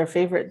it. It's their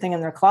favorite thing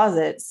in their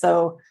closet.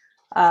 So,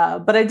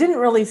 but I didn't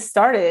really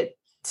start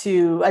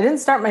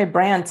my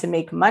brand to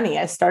make money.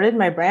 I started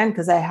my brand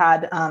because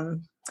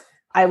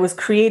I was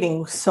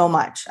creating so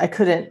much. I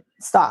couldn't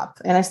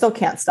stop, and I still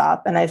can't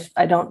stop. And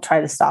I don't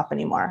try to stop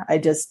anymore. I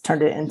just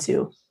turned it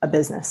into a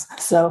business.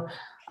 So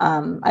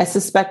I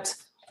suspect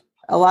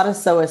a lot of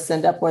sewists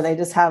end up where they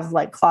just have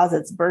like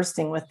closets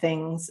bursting with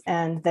things,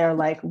 and they're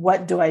like,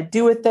 what do I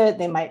do with it?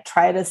 They might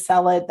try to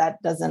sell it.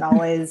 That doesn't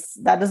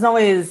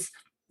always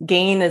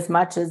gain as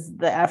much as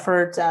the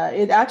effort.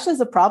 It actually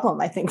is a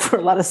problem, I think, for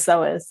a lot of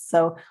sewists.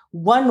 So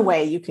one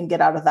way you can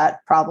get out of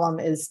that problem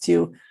is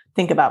to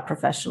think about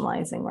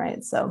professionalizing,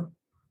 right? So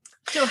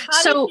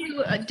how did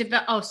you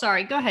develop? Oh,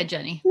 sorry. Go ahead,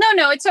 Jenny.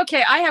 No, it's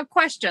okay. I have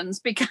questions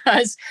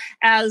because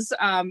as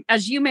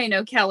you may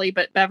know, Kelly,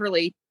 but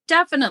Beverly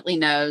definitely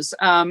knows.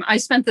 I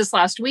spent this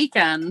last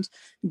weekend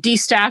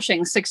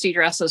destashing 60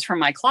 dresses from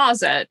my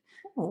closet,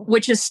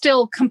 which is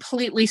still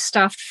completely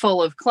stuffed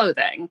full of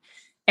clothing.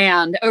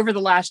 And over the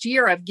last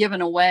year, I've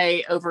given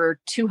away over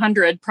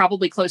 200,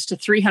 probably close to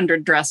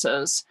 300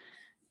 dresses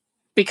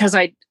because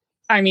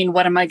I mean,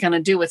 what am I going to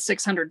do with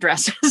 600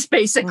 dresses,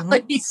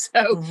 basically?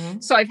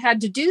 Mm-hmm. So I've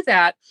had to do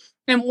that.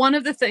 And one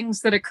of the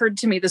things that occurred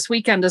to me this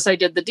weekend as I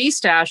did the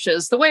destash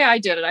is the way I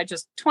did it. I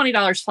just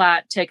 $20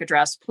 flat, take a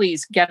dress,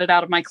 please get it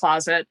out of my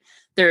closet.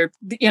 They're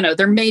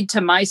made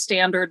to my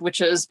standard,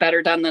 which is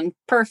better done than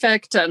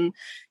perfect. And,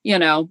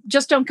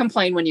 just don't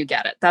complain when you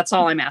get it. That's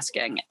all I'm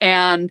asking.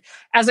 And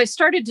as I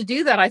started to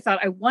do that, I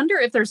thought, I wonder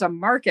if there's a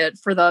market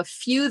for the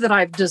few that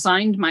I've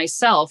designed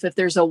myself, if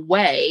there's a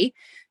way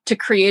to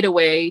create a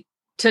way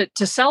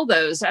to sell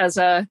those as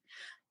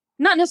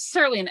not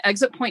necessarily an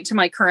exit point to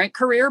my current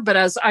career, but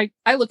as I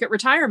look at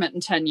retirement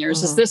in 10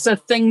 years, is this a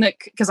thing that,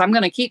 because I'm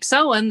going to keep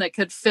sewing, that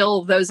could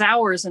fill those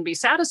hours and be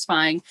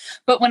satisfying?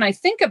 But when I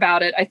think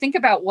about it, I think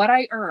about what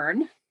I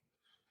earn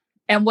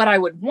and what I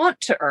would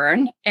want to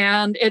earn,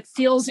 and it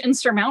feels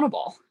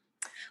insurmountable.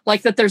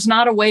 Like that there's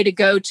not a way to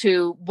go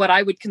to what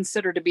I would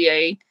consider to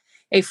be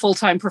a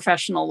full-time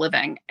professional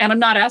living. And I'm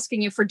not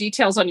asking you for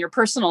details on your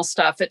personal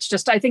stuff. It's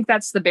just, I think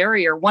that's the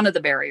barrier, one of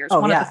the barriers,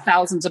 of the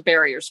thousands of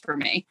barriers for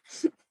me.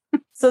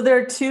 So there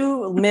are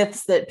 2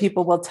 myths that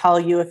people will tell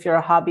you if you're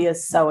a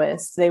hobbyist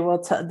sewist. They will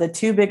the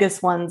 2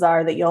 biggest ones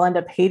are that you'll end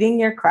up hating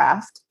your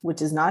craft,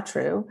 which is not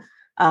true.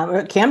 Or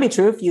it can be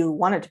true if you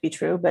want it to be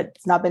true, but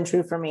it's not been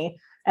true for me.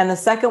 And the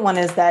second one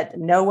is that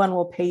no one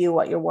will pay you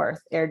what you're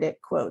worth, Air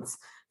Dick quotes.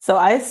 So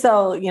I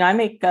sell, I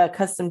make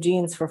custom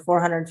jeans for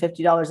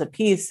 $450 a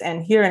piece.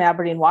 And here in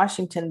Aberdeen,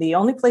 Washington, the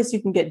only place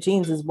you can get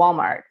jeans is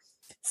Walmart.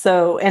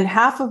 So, and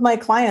half of my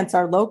clients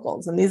are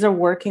locals, and these are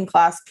working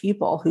class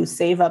people who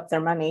save up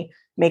their money,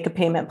 make a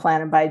payment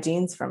plan, and buy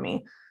jeans from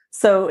me.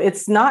 So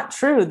it's not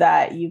true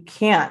that you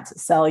can't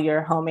sell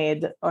your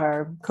homemade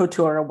or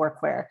couture or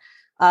workwear.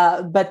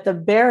 But the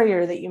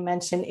barrier that you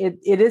mentioned,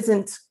 it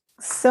isn't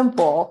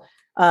simple.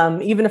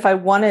 Even if I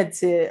wanted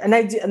to,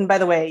 and by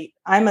the way,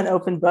 I'm an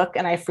open book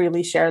and I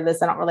freely share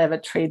this. I don't really have a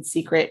trade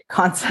secret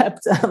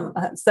concept.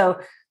 So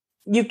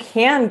you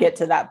can get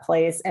to that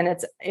place, and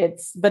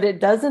but it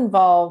does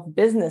involve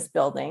business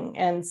building.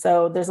 And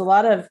so there's a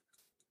lot of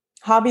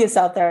hobbyists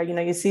out there,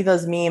 you see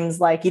those memes,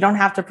 like, you don't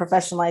have to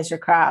professionalize your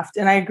craft.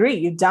 And I agree,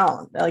 you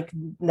don't, like,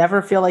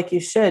 never feel like you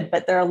should,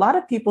 but there are a lot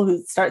of people who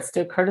it starts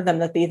to occur to them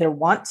that they either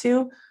want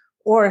to,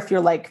 or if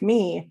you're like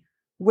me,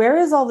 where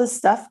is all this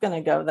stuff going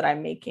to go that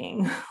I'm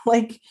making?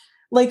 like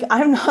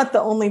I'm not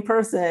the only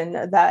person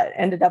that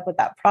ended up with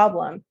that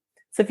problem.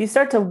 So if you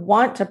start to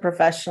want to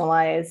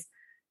professionalize,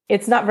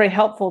 it's not very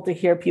helpful to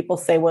hear people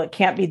say, well, it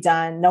can't be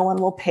done. No one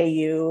will pay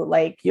you.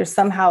 Like, you're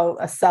somehow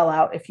a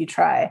sellout if you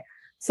try.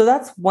 So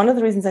that's one of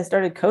the reasons I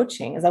started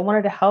coaching, is I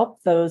wanted to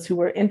help those who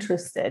were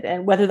interested,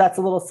 and whether that's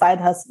a little side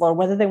hustle or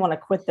whether they want to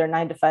quit their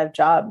 9-to-5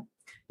 job.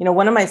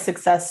 One of my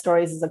success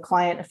stories is a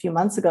client a few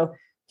months ago.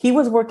 He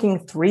was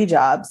working 3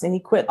 jobs and he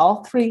quit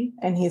all 3,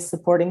 and he's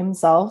supporting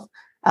himself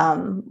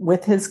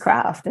with his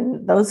craft.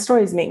 And those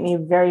stories make me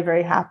very,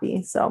 very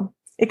happy. So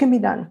it can be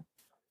done.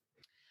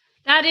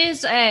 That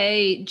is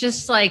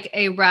just like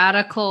a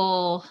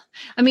radical,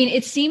 I mean,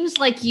 it seems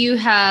like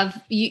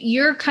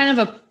you're kind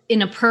of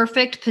in a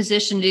perfect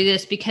position to do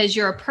this because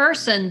you're a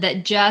person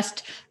that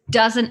just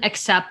doesn't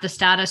accept the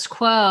status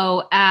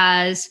quo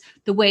as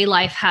the way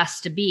life has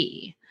to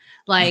be.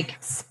 Like,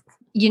 so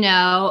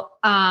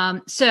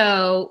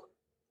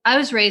I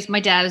was raised, my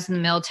dad was in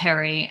the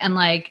military and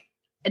I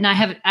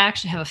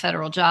actually have a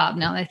federal job.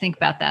 Now that I think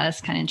about that, it's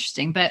kind of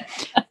interesting, but,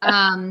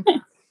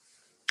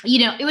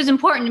 it was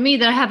important to me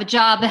that I have a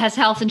job that has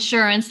health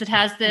insurance, that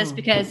has this,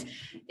 because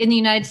in the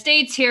United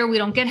States here, we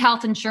don't get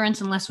health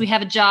insurance unless we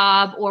have a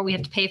job or we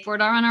have to pay for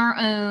it on our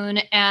own.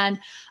 And,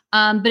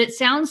 but it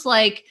sounds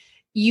like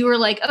you were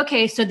like,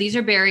 okay, so these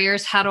are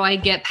barriers. How do I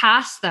get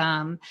past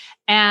them?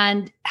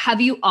 And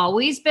have you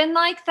always been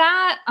like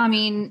that? I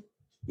mean,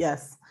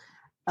 yes.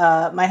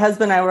 My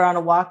husband and I were on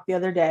a walk the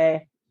other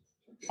day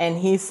and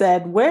he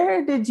said,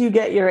 "Where did you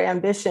get your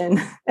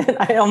ambition?" And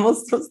I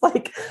almost was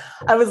like,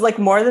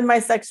 more than my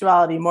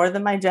sexuality, more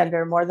than my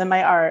gender, more than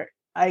my art.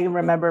 I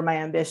remember my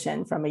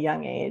ambition from a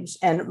young age.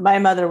 And my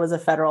mother was a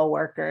federal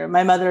worker.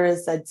 My mother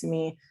has said to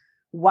me,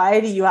 "Why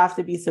do you have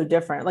to be so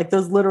different?" Like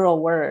those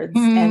literal words.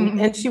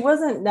 And she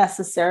wasn't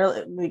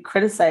necessarily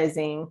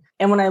criticizing.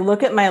 And when I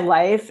look at my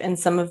life and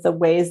some of the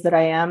ways that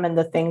I am and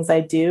the things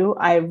I do,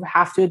 I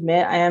have to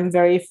admit I am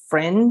very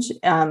fringe.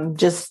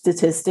 Just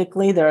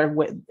statistically, there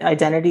are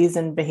identities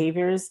and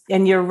behaviors.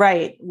 And you're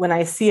right. When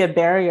I see a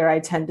barrier, I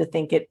tend to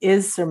think it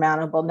is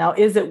surmountable. Now,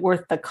 is it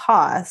worth the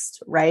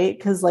cost? Right?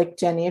 Because like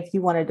Jenny, if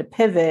you wanted to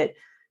pivot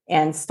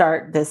and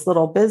start this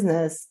little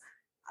business,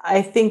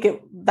 I think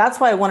that's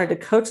why I wanted to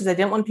coach, is I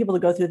didn't want people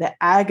to go through the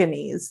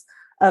agonies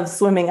of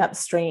swimming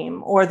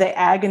upstream or the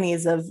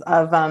agonies of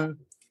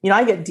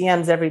I get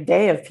DMs every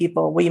day of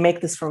people, "Will you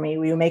make this for me?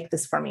 Will you make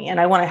this for me?" And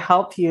I want to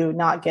help you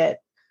not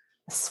get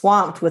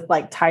swamped with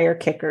like tire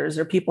kickers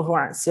or people who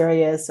aren't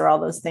serious or all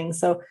those things.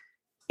 So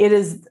it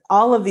is,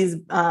 all of these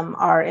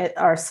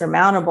are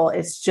surmountable.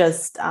 It's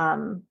just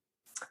I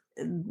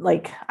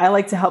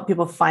like to help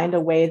people find a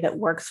way that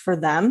works for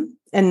them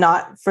and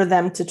not for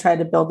them to try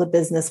to build a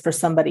business for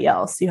somebody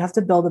else. You have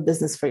to build a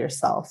business for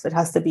yourself. It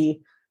has to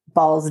be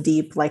balls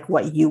deep, like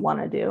what you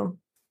want to do.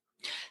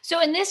 So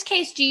in this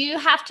case, do you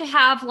have to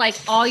have like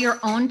all your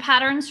own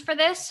patterns for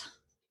this?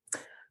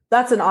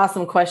 That's an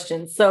awesome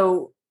question.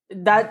 So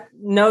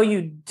no,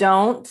 you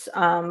don't.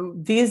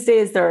 These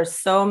days, there are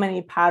so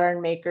many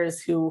pattern makers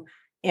who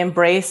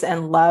embrace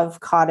and love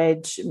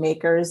cottage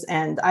makers.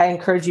 And I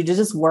encourage you to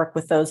just work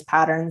with those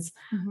patterns.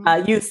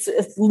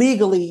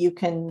 Legally, you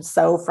can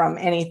sew from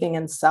anything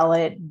and sell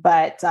it,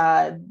 but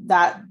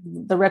that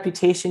the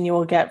reputation you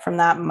will get from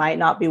that might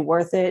not be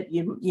worth it.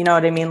 You know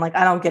what I mean? Like,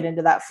 I don't get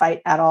into that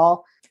fight at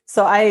all.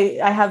 So I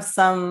have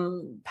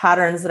some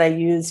patterns that I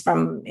use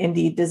from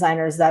indie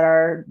designers that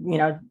are,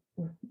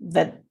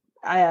 that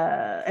I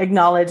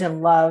acknowledge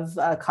and love,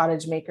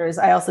 cottage makers.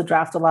 I also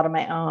draft a lot of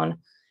my own.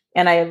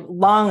 And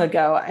long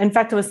ago, in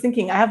fact, I was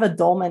thinking, I have a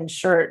Dolman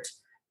shirt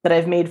that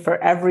I've made for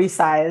every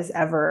size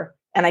ever.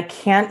 And I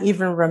can't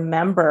even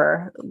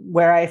remember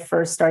where I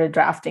first started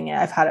drafting it.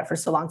 I've had it for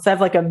so long. So I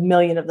have like a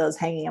million of those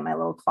hanging in my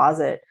little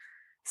closet.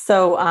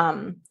 So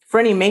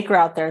for any maker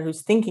out there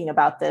who's thinking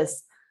about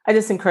this, I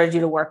just encourage you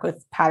to work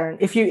with pattern.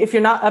 If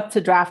you're not up to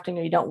drafting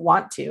or you don't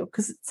want to,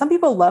 because some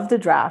people love to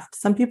draft,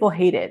 some people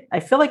hate it. I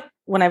feel like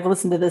when I've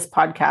listened to this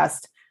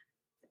podcast,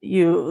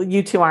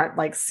 you two aren't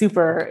like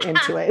super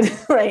into it,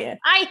 right?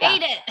 I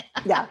hate it.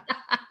 Yeah.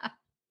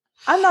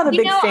 I'm not a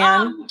big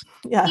fan.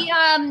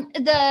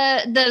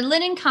 The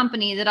linen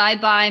company that I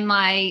buy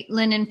my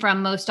linen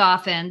from most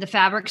often, the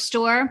fabric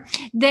store,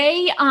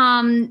 they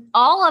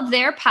all of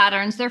their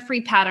patterns, they're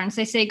free patterns.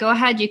 They say, go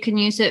ahead, you can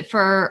use it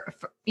for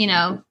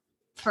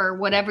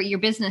whatever your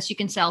business, you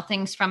can sell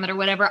things from it or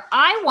whatever.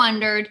 I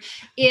wondered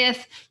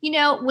if,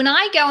 when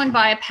I go and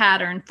buy a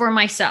pattern for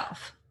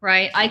myself,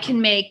 right, I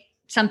can make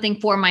something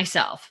for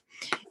myself.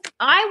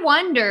 I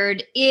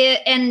wondered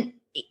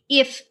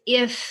if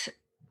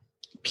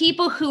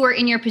people who are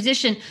in your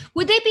position,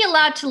 would they be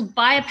allowed to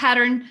buy a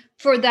pattern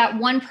for that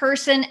one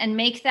person and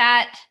make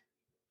that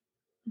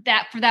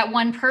for that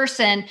one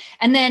person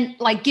and then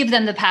like give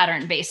them the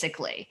pattern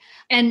basically?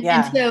 And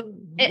so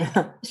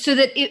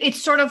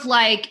it's sort of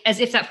like as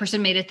if that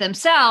person made it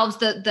themselves,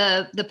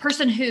 the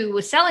person who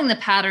was selling the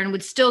pattern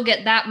would still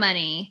get that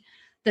money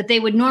that they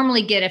would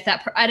normally get if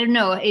I don't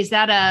know, is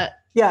that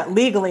yeah,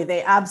 legally,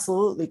 they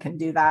absolutely can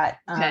do that.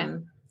 Okay.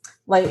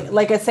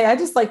 Like I say, I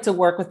just like to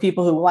work with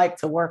people who like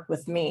to work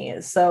with me.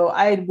 So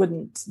I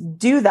wouldn't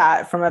do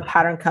that from a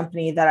pattern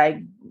company that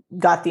I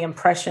got the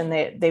impression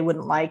that they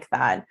wouldn't like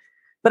that.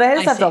 But I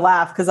just have to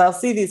laugh because I'll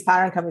see these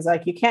pattern companies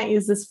like, you can't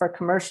use this for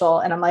commercial.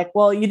 And I'm like,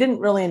 well, you didn't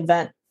really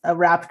invent a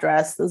wrap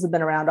dress. Those have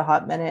been around a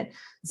hot minute.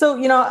 So,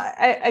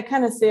 I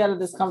kind of stay out of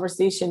this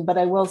conversation, but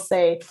I will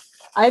say,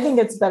 I think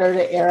it's better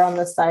to err on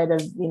the side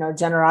of,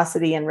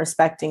 generosity and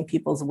respecting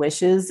people's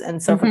wishes.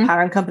 And so if a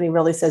pattern company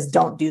really says,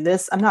 don't do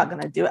this, I'm not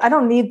going to do it. I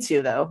don't need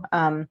to though.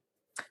 And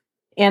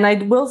I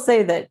will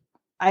say that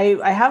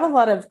I have a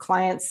lot of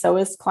clients,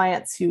 sewist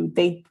clients who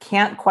they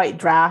can't quite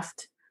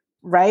draft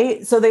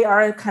right? So they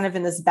are kind of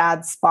in this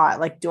bad spot.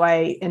 Like, do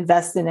I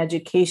invest in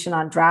education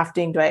on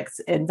drafting? Do I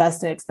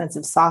invest in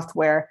expensive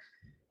software?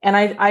 And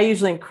I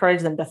usually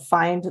encourage them to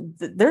find,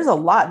 there's a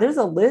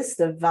list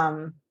of,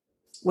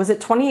 was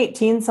it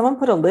 2018? Someone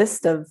put a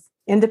list of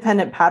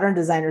independent pattern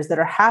designers that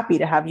are happy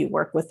to have you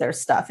work with their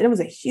stuff. And it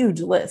was a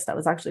huge list. I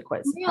was actually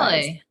quite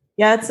surprised. Really?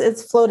 Yeah,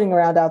 it's floating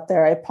around out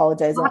there. I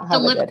apologize. I'll have to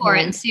look for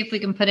it and see if we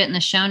can put it in the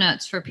show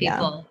notes for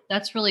people. Yeah.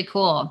 That's really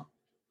cool.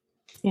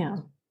 Yeah.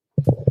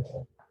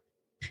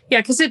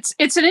 Yeah, because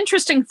it's an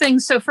interesting thing.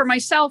 So for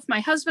myself, my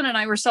husband and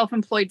I were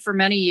self-employed for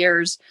many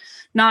years,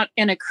 not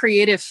in a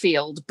creative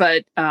field,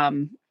 but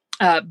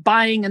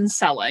buying and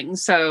selling.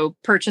 So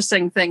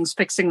purchasing things,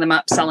 fixing them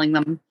up, selling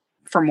them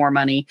for more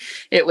money.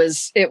 It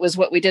was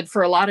what we did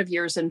for a lot of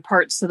years, in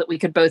part so that we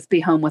could both be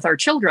home with our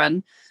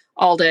children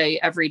all day,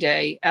 every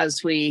day,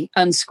 as we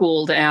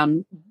unschooled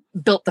and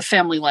built the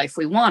family life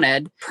we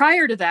wanted.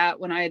 Prior to that,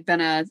 when I had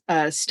been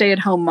a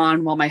stay-at-home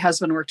mom while my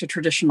husband worked a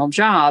traditional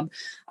job,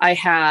 I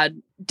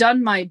had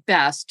done my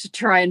best to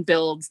try and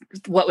build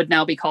what would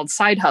now be called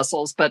side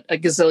hustles, but a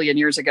gazillion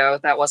years ago,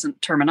 that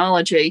wasn't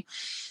terminology,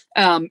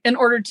 in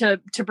order to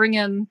bring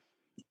in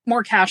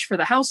more cash for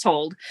the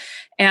household.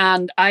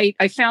 And I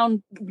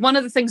found one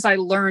of the things I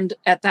learned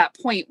at that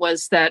point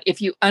was that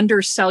if you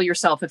undersell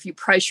yourself, if you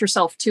price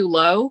yourself too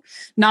low,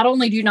 not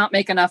only do you not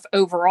make enough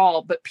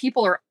overall, but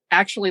people are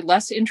actually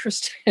less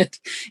interested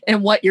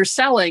in what you're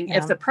selling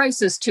if the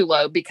price is too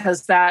low,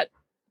 because that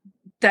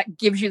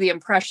gives you the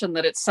impression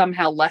that it's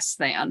somehow less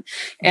than.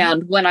 Mm-hmm.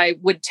 And when I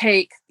would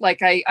take,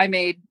 like I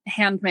made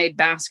handmade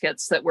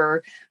baskets that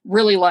were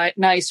really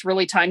nice,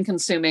 really time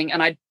consuming,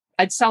 and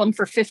I'd sell them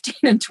for $15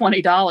 and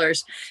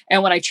 $20.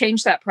 And when I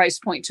changed that price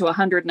point to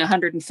 $100 and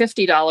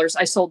 $150,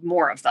 I sold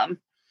more of them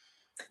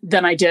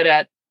than I did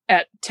at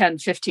 $10,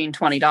 $15,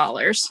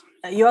 $20.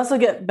 You also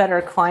get better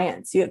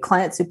clients. You get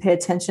clients who pay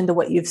attention to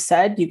what you've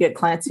said. You get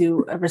clients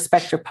who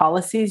respect your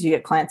policies. You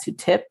get clients who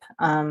tip.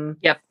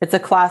 Yep. It's a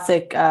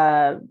classic,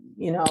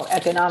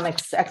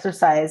 economics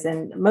exercise.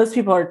 And most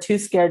people are too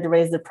scared to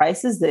raise the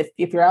prices.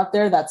 If you're out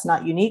there, that's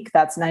not unique.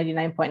 That's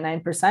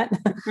 99.9%.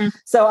 Mm-hmm.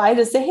 So I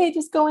just say, hey,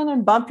 just go in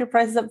and bump your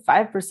prices up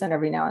 5%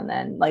 every now and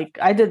then. Like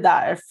I did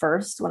that at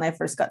first. When I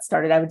first got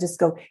started, I would just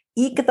go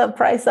eke the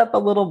price up a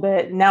little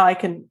bit. Now I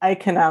can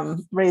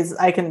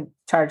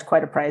charge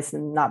quite a price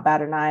and not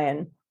bat an eye.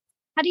 And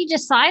how do you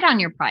decide on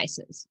your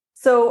prices?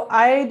 So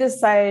I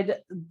decide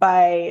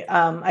by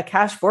a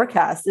cash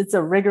forecast. It's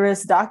a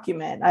rigorous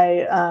document.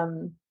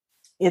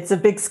 It's a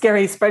big,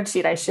 scary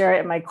spreadsheet. I share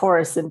it in my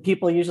course, and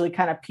people usually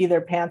kind of pee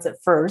their pants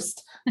at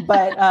first.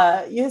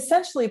 But you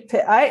essentially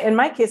in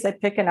my case, I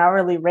pick an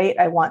hourly rate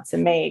I want to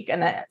make.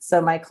 And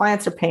so my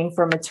clients are paying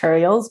for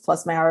materials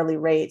plus my hourly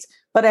rate,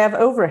 but I have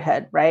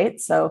overhead,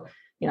 right? So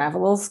I have a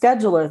little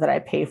scheduler that I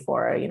pay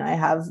for. I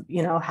have,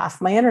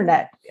 half my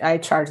internet. I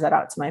charge that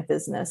out to my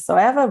business. So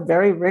I have a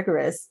very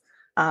rigorous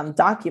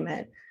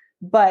document.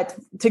 But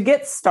to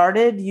get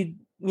started, you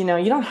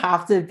don't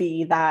have to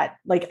be that,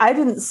 like, I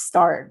didn't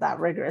start that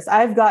rigorous.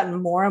 I've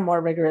gotten more and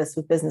more rigorous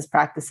with business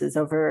practices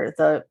over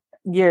the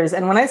years.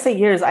 And when I say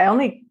years, I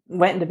only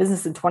went into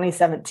business in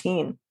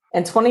 2017.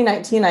 In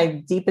 2019, I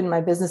deepened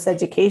my business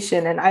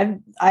education, and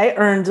I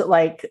earned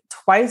like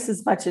twice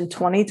as much in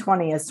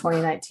 2020 as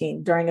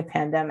 2019 during a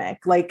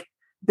pandemic. Like,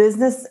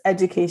 business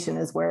education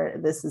is where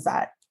this is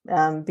at,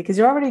 because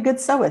you're already a good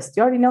sewist.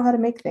 You already know how to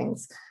make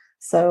things.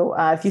 So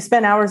if you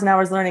spend hours and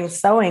hours learning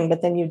sewing,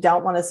 but then you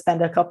don't want to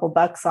spend a couple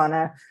bucks on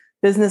a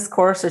business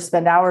course or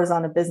spend hours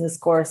on a business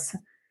course,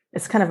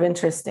 it's kind of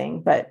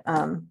interesting. But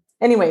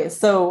anyway,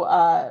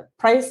 so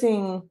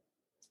pricing.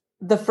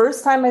 The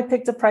first time I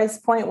picked a price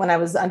point, when I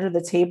was under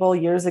the table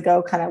years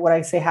ago, kind of what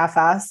I say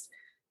half-assed,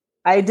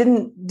 I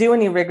didn't do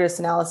any rigorous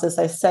analysis.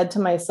 I said to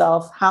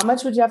myself, how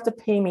much would you have to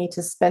pay me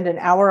to spend an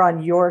hour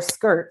on your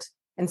skirt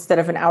instead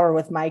of an hour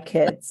with my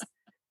kids?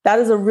 That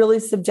is a really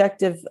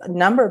subjective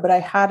number, but I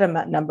had a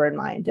number in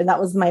mind, and that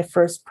was my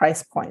first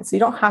price point. So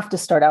you don't have to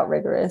start out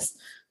rigorous,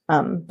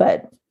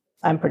 but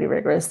I'm pretty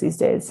rigorous these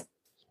days.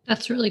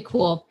 That's really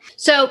cool.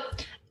 So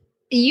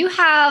you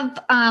have,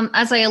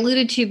 as I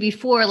alluded to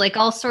before, like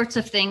all sorts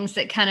of things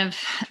that kind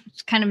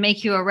of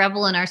make you a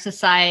rebel in our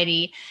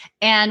society.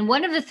 And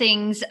one of the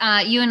things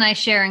you and I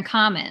share in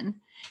common,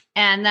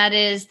 and that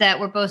is that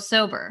we're both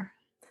sober.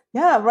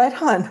 Yeah, right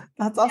on.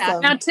 That's awesome. Yeah.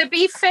 Now, to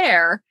be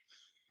fair,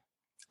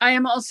 I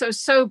am also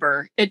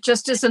sober. It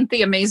just isn't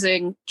the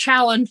amazing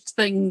challenge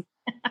thing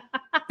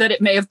that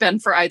it may have been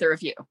for either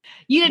of you.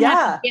 You didn't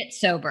have to get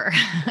sober.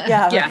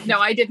 Yeah. No,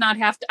 I did not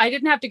have to. I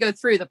didn't have to go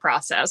through the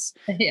process.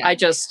 Yeah. I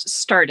just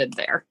started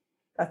there.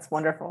 That's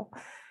wonderful.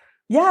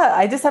 Yeah.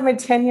 I just had my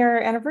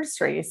 10-year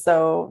anniversary.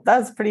 So that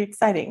was pretty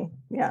exciting.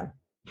 Yeah.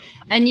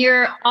 And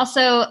you're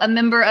also a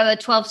member of a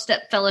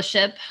 12-step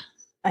fellowship.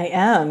 I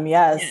am.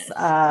 Yes.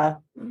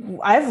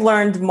 I've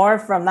learned more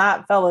from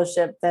that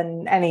fellowship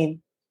than any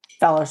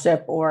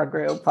fellowship or a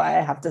group, I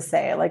have to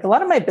say. Like a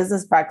lot of my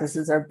business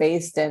practices are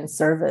based in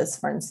service,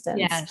 for instance.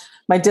 Yes.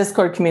 My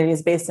Discord community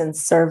is based in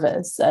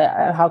service.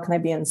 How can I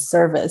be in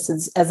service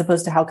as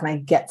opposed to how can I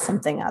get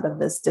something out of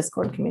this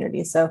Discord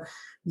community? So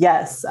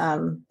yes.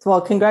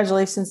 Well,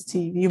 congratulations to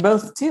you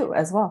both too,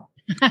 as well.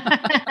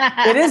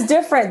 It is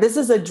different. This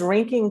is a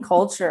drinking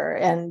culture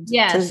and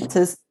yes.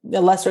 to a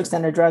lesser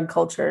extent, a drug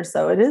culture.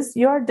 So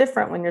you are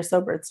different when you're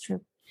sober. It's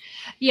true.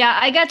 Yeah,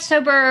 I got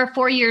sober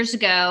 4 years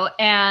ago,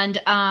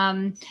 and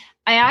I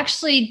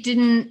actually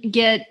didn't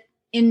get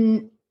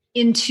into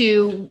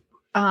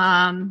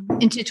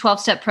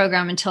 12-step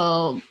program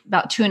until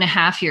about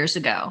 2.5 years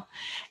ago.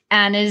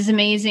 And it is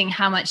amazing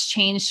how much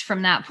changed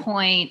from that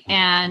point,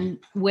 and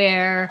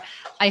where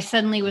I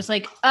suddenly was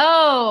like,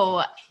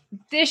 oh,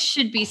 this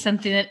should be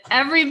something that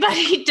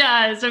everybody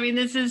does. I mean,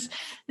 this has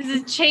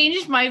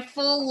changed my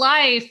full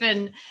life,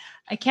 and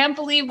I can't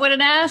believe what an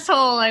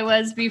asshole I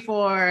was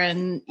before.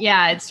 And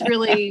yeah, it's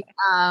really,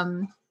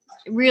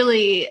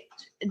 really,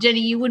 Jenny,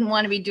 you wouldn't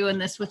want to be doing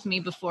this with me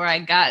before I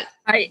got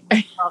a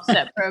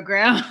 12-step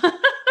program.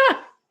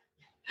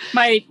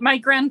 My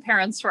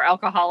grandparents were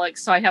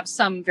alcoholics, so I have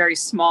some very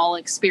small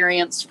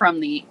experience from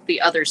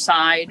the other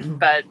side,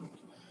 but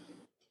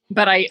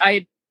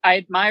I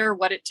admire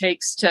what it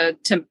takes to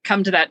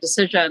come to that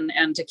decision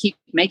and to keep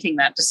making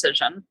that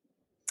decision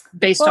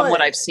based on what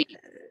I've seen.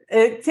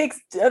 It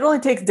only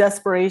takes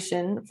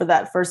desperation for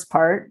that first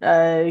part.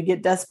 You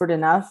get desperate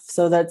enough.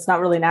 So that's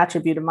not really an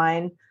attribute of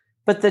mine,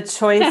 but the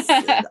choice,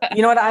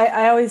 you know what?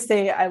 I always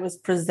say I was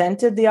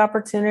presented the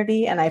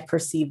opportunity and I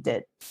perceived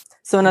it.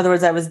 So in other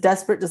words, I was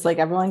desperate, just like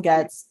everyone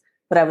gets,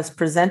 but I was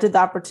presented the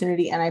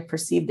opportunity and I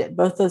perceived it.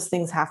 Both those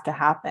things have to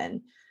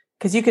happen,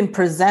 because you can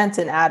present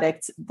an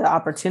addict the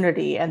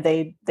opportunity and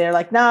they're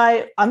like,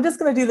 no, I'm just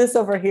going to do this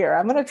over here.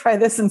 I'm going to try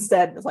this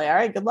instead. It's like, all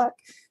right, good luck.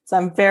 So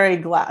I'm very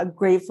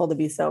grateful to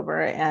be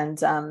sober. And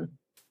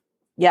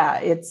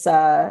it's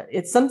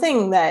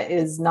something that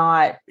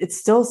it's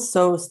still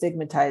so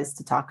stigmatized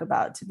to talk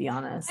about, to be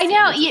honest. I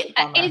know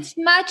it's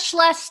much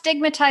less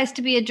stigmatized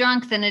to be a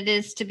drunk than it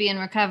is to be in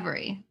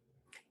recovery.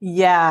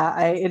 Yeah,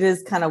 it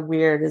is kind of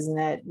weird, isn't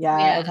it?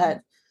 Yeah.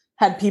 I've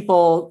had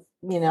people,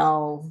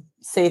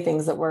 say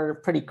things that were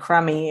pretty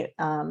crummy.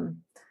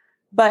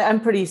 But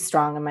I'm pretty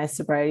strong in my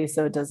sobriety,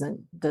 so it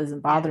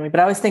doesn't bother me. But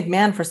I always think,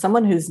 man, for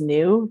someone who's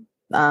new,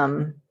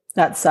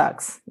 that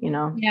sucks,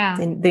 Yeah.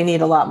 They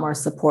need a lot more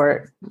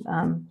support.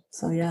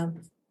 So yeah.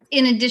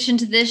 In addition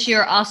to this,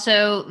 you're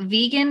also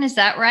vegan. Is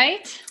that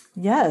right?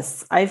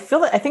 Yes. I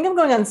think I'm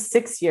going on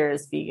 6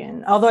 years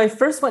vegan. Although I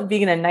first went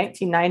vegan in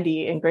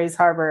 1990 in Grays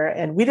Harbor,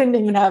 and we didn't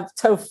even have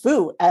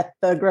tofu at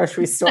the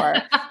grocery store.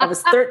 I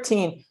was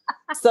 13.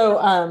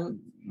 So,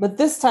 but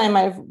this time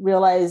I've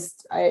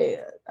realized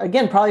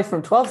again, probably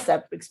from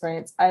 12-step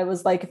experience, I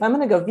was like, if I'm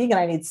going to go vegan,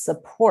 I need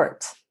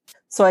support.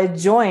 So I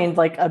joined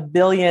like a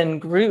billion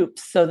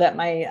groups so that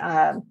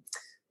my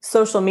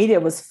social media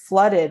was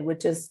flooded,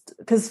 which is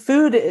because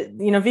food,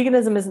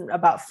 veganism isn't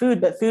about food,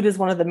 but food is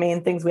one of the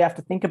main things we have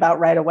to think about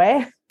right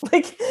away.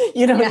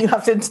 You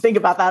have to think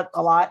about that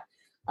a lot.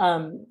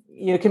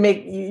 You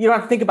don't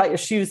have to think about your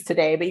shoes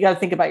today, but you got to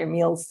think about your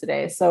meals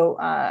today. So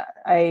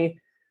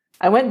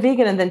I went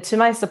vegan, and then to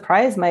my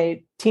surprise,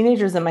 my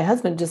teenagers and my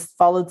husband just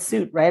followed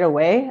suit right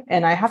away.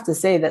 And I have to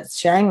say that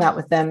sharing that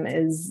with them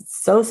is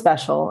so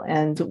special.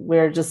 And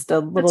we're just a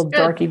little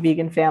dorky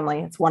vegan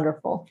family. It's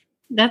wonderful.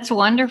 That's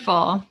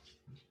wonderful.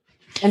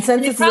 And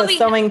since this is a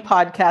sewing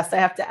podcast, I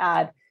have to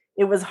add,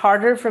 it was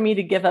harder for me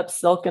to give up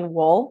silk and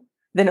wool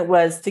than it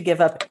was to give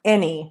up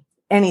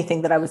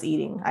anything that I was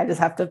eating. I just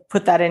have to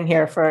put that in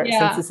here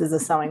since this is a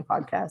sewing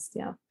podcast.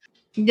 Yeah.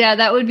 Yeah,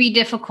 that would be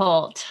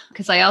difficult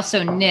because I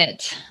also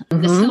knit.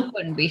 Mm-hmm. The silk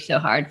wouldn't be so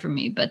hard for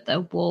me, but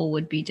the wool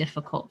would be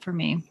difficult for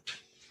me.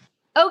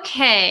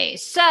 Okay,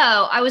 so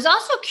I was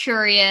also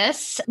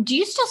curious, do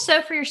you still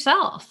sew for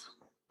yourself?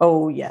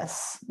 Oh,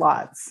 yes,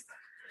 lots.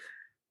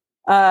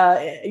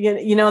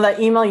 That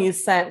email you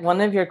sent,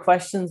 one of your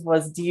questions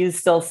was, do you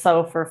still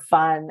sew for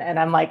fun? And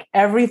I'm like,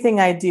 everything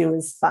I do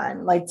is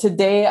fun. Like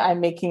today I'm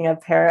making a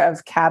pair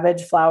of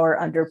cabbage flower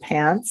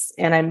underpants,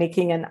 and I'm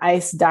making an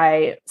ice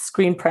dye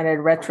screen printed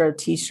retro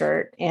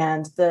t-shirt.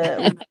 And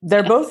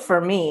they're both for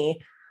me.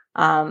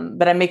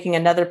 But I'm making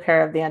another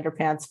pair of the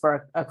underpants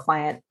for a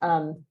client.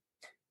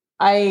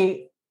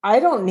 I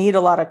don't need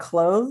a lot of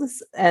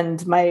clothes,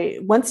 and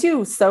once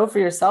you sew for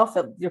yourself,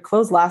 your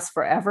clothes last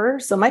forever.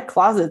 So my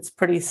closet's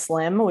pretty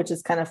slim, which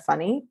is kind of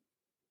funny.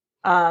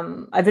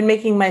 I've been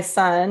making my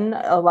son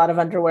a lot of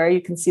underwear. You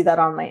can see that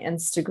on my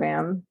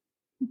Instagram.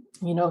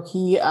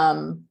 He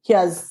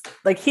has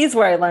he's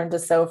where I learned to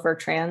sew for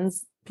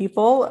trans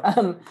people.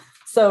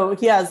 So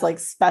he has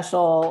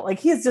special,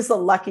 he's just a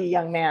lucky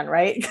young man,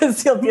 right?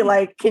 Because he'll be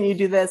like, can you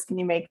do this? Can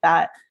you make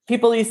that?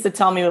 People used to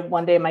tell me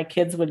one day my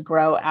kids would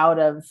grow out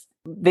of,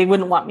 they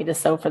wouldn't want me to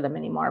sew for them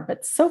anymore.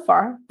 But so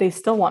far, they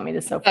still want me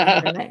to sew for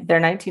them. They're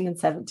 19 and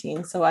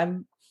 17. So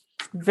I'm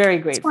very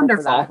grateful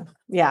for that.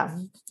 Yeah.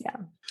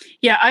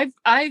 Yeah.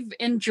 I've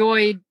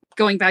enjoyed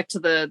going back to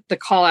the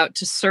call out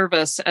to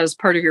service as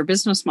part of your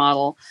business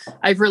model,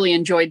 I've really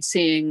enjoyed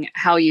seeing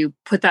how you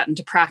put that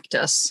into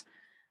practice.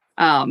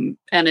 And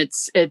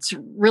it's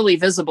really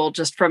visible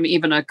just from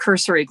even a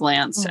cursory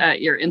glance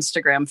at your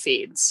Instagram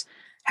feeds,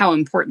 how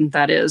important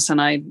that is.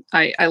 And I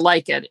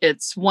like it.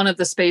 It's one of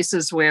the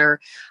spaces where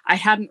I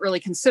hadn't really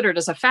considered.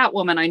 As a fat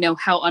woman, I know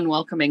how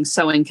unwelcoming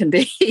sewing can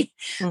be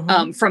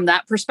from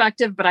that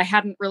perspective, but I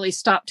hadn't really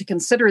stopped to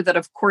consider that,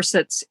 of course,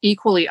 it's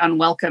equally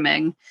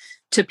unwelcoming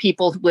to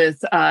people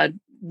with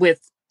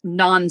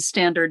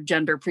non-standard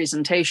gender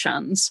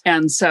presentations.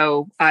 And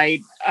so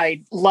I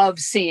love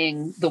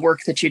seeing the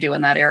work that you do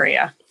in that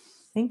area.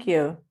 Thank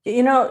you.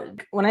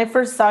 When I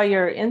first saw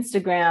your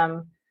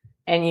Instagram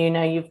and,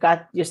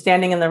 you're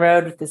standing in the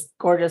road with this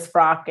gorgeous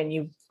frock and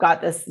you've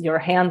got this, your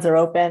hands are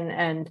open.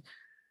 And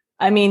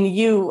I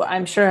mean,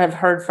 I'm sure have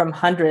heard from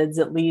hundreds,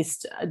 at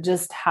least,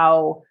 just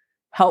how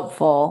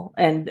helpful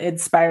and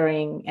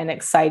inspiring and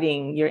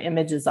exciting your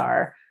images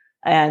are.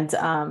 And,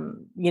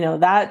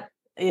 that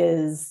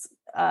is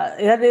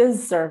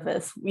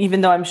service,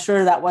 even though I'm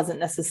sure that wasn't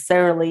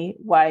necessarily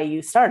why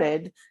you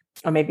started,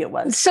 or maybe it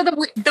was. So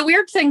the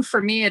weird thing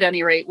for me, at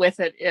any rate, with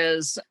it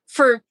is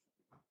for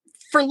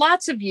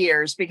lots of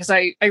years, because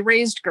I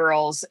raised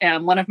girls,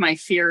 and one of my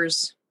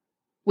fears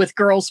with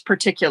girls,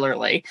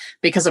 particularly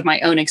because of my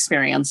own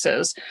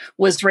experiences,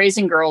 was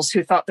raising girls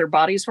who thought their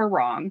bodies were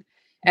wrong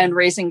and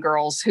raising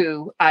girls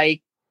who I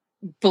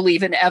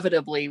believe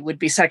inevitably would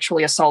be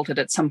sexually assaulted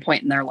at some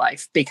point in their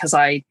life, because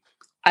I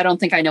don't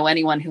think I know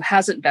anyone who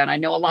hasn't been. I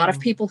know a lot of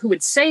people who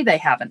would say they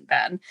haven't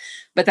been,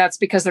 but that's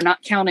because they're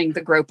not counting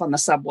the grope on the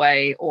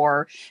subway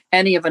or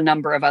any of a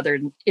number of other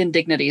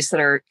indignities that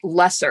are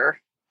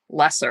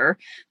lesser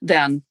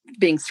than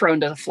being thrown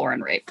to the floor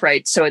and raped,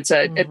 right? So it's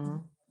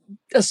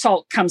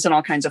assault comes in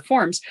all kinds of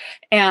forms.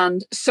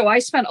 And so I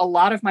spent a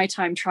lot of my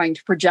time trying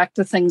to project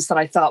the things that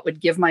I thought would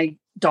give my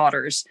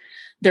daughters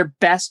their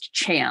best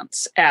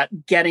chance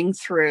at getting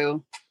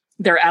through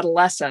their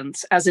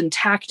adolescence as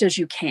intact as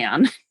you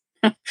can.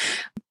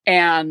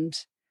 And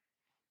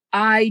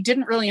I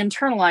didn't really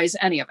internalize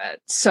any of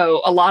it.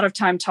 So a lot of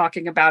time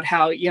talking about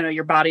how,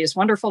 your body is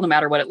wonderful, no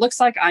matter what it looks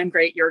like. I'm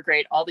great. You're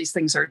great. All these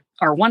things are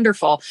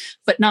wonderful,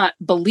 but not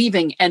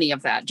believing any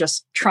of that,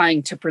 just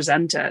trying to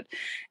present it.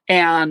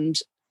 And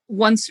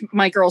once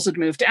my girls had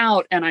moved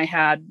out and I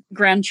had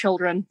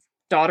grandchildren,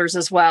 daughters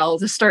as well,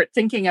 to start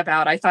thinking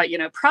about, I thought,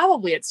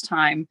 probably it's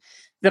time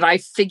that I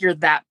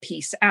figured that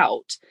piece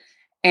out.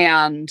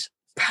 And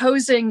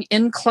posing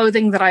in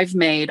clothing that I've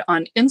made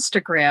on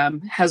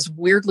Instagram has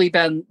weirdly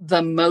been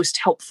the most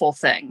helpful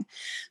thing.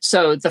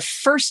 So the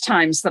first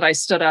times that I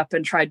stood up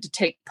and tried to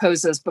take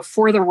poses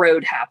before the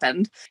road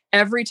happened,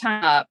 every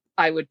time up,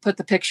 I would put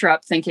the picture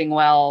up thinking,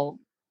 well,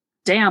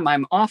 damn,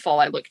 I'm awful.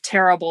 I look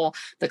terrible.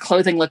 The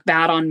clothing looked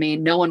bad on me.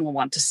 No one will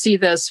want to see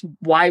this.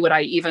 Why would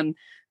I even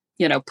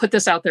put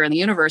this out there in the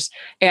universe?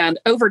 And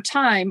over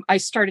time, I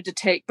started to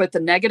take both the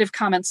negative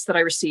comments that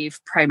I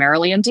receive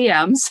primarily in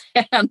DMs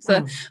and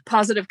the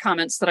positive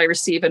comments that I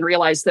receive, and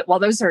realize that while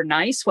those are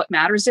nice, what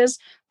matters is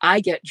I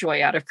get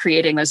joy out of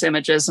creating those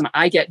images, and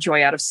I get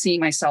joy out of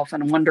seeing myself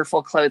in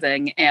wonderful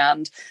clothing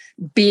and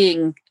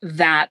being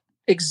that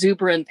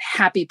exuberant,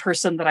 happy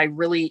person that I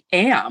really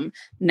am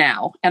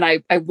now. And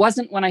I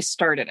wasn't when I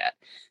started it.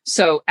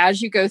 So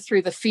as you go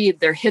through the feed,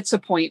 there hits a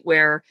point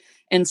where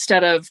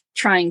instead of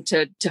trying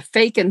to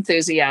fake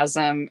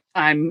enthusiasm,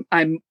 I'm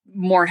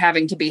more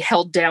having to be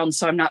held down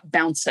so I'm not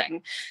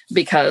bouncing,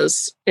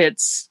 because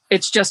it's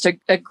just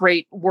a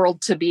great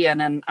world to be in,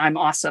 and I'm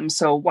awesome.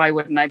 So why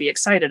wouldn't I be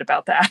excited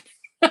about that?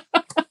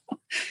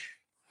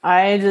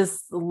 I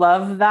just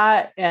love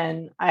that.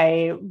 And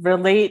I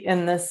relate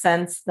in the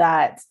sense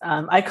that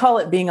I call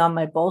it being on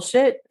my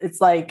bullshit.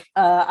 It's like,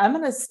 I'm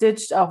going to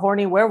stitch a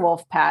horny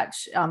werewolf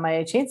patch on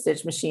my chain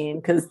stitch machine,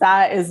 because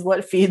that is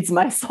what feeds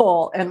my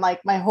soul. And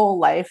like my whole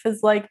life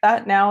is like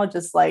that now.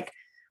 Just like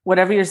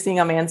whatever you're seeing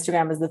on my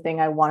Instagram is the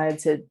thing I wanted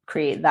to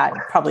create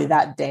probably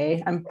that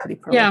day. I'm pretty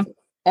prolific. Yeah.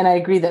 And I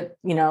agree that,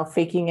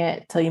 faking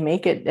it till you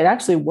make it, it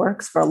actually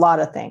works for a lot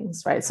of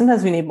things, right?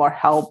 Sometimes we need more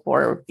help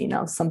or,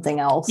 something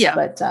else. Yeah.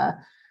 But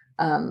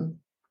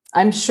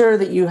I'm sure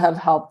that you have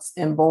helped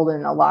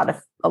embolden a lot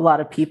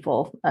of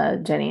people,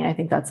 Jenny. I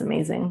think that's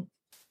amazing.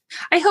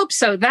 I hope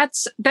so.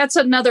 That's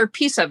another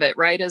piece of it,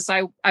 right? Is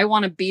I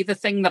want to be the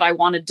thing that I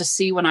wanted to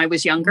see when I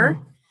was younger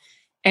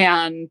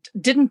and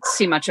didn't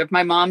see much of.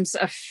 My mom's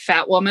a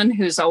fat woman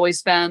who's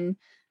always been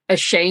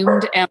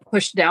ashamed and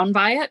pushed down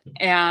by it,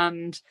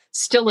 and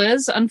still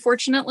is,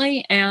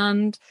 unfortunately.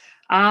 And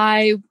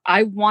I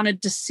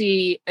wanted to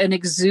see an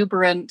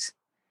exuberant,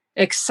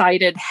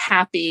 excited,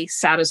 happy,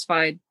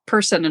 satisfied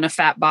person in a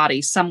fat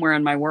body somewhere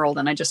in my world,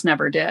 and I just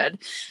never did.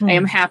 I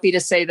am happy to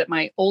say that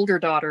my older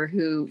daughter,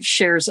 who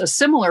shares a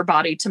similar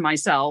body to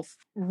myself,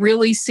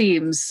 really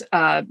seems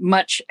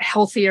much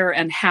healthier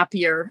and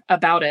happier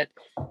about it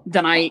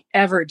than I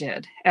ever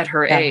did at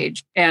her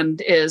age,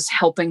 and is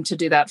helping to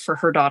do that for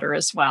her daughter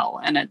as well.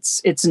 And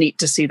it's neat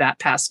to see that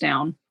passed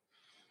down.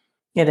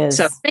 It is.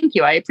 So thank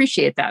you. I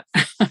appreciate that.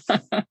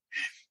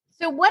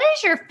 So what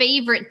is your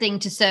favorite thing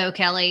to sew,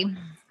 Kelly?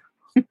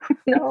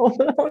 No,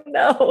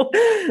 no,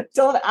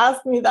 don't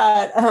ask me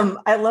that.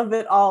 I love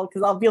it all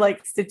because I'll be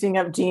like stitching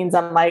up jeans.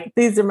 I'm like,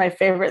 these are my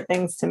favorite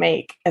things to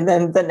make. And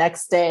then the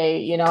next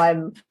day,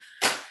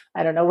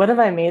 I don't know, what have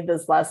I made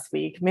this last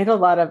week? Made a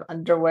lot of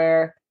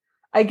underwear.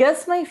 I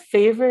guess my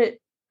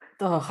favorite,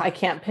 I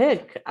can't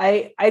pick.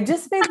 I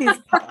just made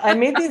I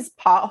made these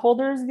pot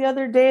holders the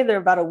other day. They're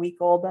about a week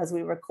old as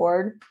we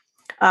record,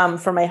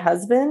 for my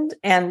husband,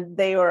 and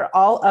they were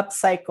all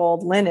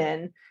upcycled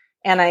linen.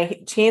 And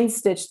I chain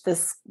stitched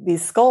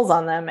these skulls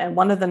on them, and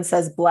one of them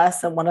says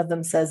bless and one of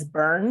them says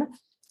burn.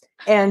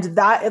 And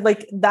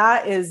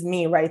that is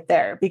me right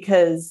there,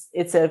 because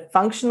it's a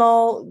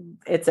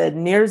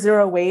near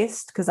zero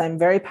waste, because I'm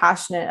very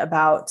passionate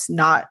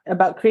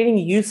about creating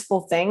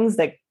useful things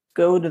that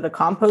go to the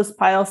compost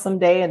pile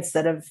someday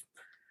instead of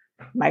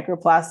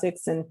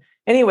microplastics. And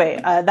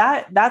anyway,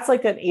 that's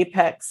like an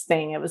apex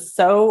thing. It was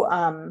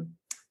so,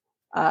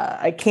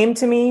 it came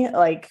to me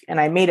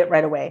and I made it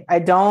right away. I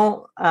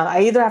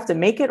either have to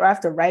make it or I have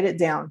to write it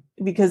down,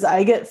 because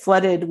I get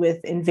flooded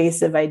with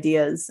invasive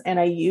ideas. And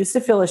I used to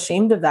feel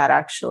ashamed of that,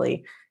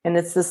 actually. And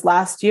it's this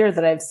last year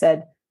that I've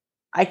said,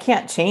 I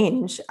can't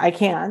change. I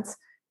can't.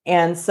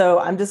 And so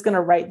I'm just going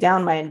to write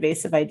down my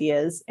invasive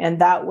ideas. And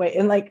that way,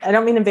 and I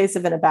don't mean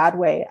invasive in a bad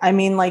way. I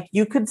mean, I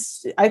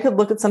could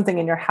look at something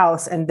in your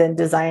house and then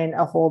design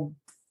a whole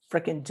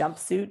freaking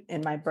jumpsuit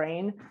in my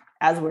brain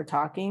as we're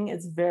talking.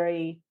 It's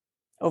very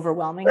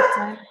overwhelming at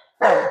times.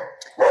 So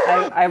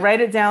I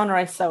write it down or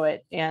I sew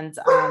it. And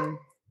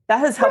that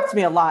has helped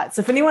me a lot.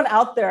 So if anyone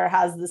out there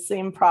has the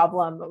same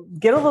problem,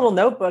 get a little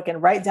notebook and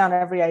write down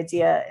every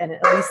idea. And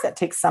at least that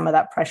takes some of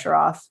that pressure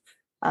off.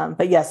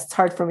 But yes, it's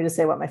hard for me to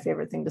say what my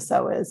favorite thing to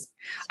sew is.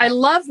 I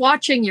love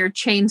watching your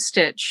chain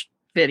stitch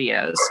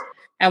videos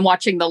and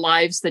watching the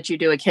lives that you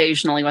do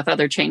occasionally with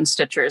other chain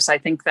stitchers. I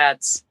think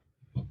that's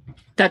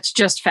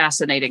just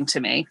fascinating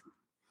to me.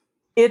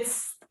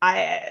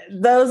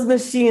 Those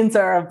machines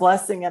are a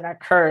blessing and a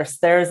curse.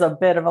 There's a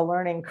bit of a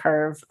learning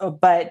curve,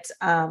 but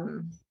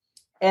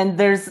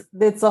and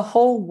it's a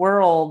whole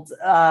world,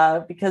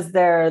 because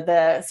they're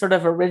the sort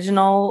of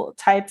original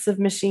types of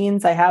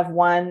machines. I have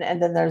one,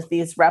 and then there's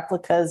these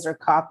replicas or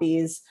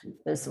copies.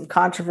 There's some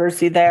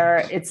controversy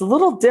there. It's a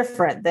little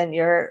different than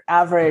your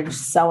average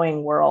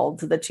sewing world.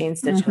 The chain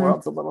stitching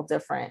world's a little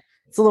different.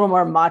 It's a little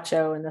more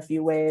macho in a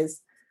few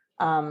ways.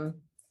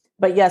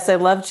 But yes, I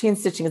love chain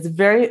stitching.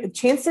 It's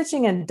chain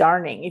stitching and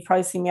darning. You've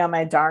probably seen me on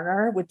my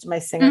darner, which my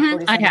Singer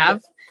 47. I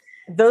have.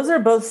 Those are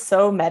both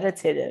so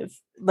meditative.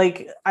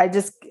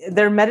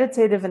 They're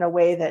meditative in a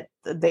way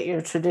that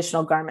your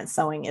traditional garment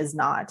sewing is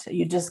not.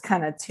 You just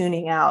kind of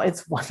tuning out.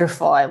 It's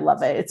wonderful. I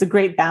love it. It's a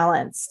great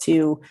balance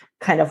to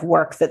kind of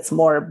work that's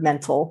more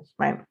mental,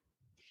 right?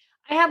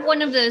 I have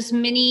one of those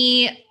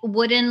mini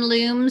wooden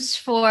looms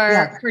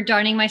for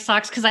darning my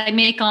socks, because I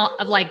make all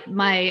of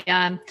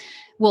my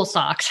wool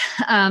socks.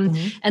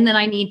 And then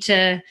I need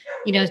to,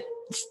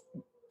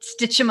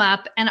 stitch them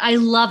up, and I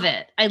love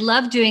it. I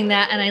love doing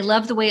that. And I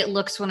love the way it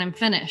looks when I'm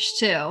finished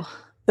too.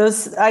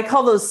 I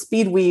call those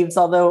speed weaves,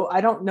 although I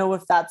don't know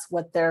if that's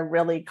what they're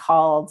really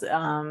called.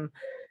 I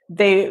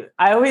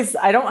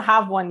don't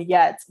have one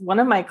yet. One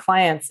of my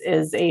clients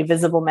is a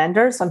visible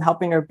mender, so I'm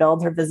helping her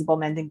build her visible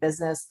mending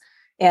business.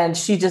 And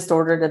she just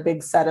ordered a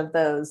big set of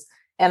those.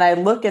 And I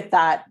look at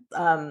that,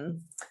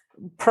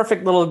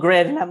 perfect little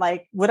grid, and I'm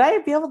like, would I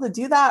be able to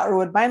do that, or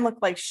would mine look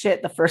like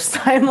shit the first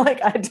time?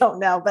 I don't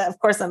know, but of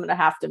course I'm going to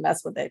have to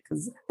mess with it,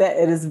 because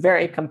it is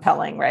very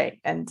compelling,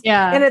 right? And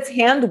it's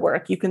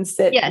handwork. You can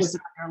sit with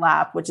it on your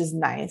lap, which is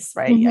nice,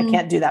 right? I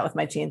can't do that with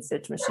my chain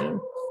stitch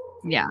machine.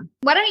 Yeah.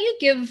 Why don't you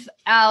give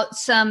out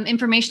some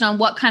information on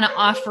what kind of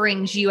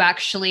offerings you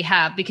actually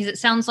have, because it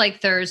sounds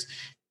like there's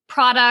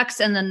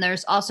products and then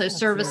there's also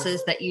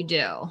services that you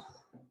do.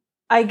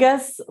 I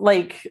guess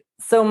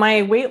so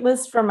my wait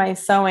list for my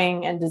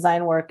sewing and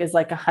design work is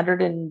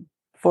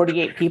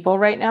 148 people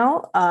right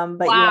now.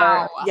 But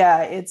wow.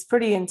 It's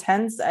pretty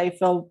intense. I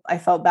felt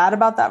bad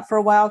about that for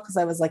a while, because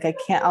I was like,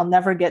 I'll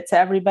never get to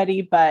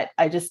everybody, but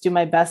I just do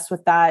my best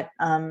with that.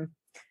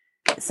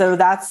 So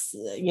that's,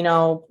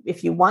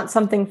 if you want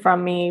something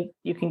from me,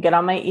 you can get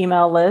on my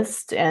email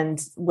list.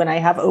 And when I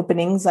have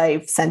openings,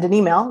 I send an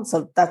email.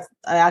 So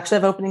I actually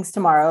have openings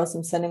tomorrow, so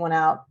I'm sending one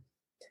out.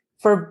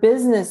 For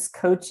business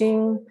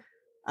coaching,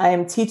 I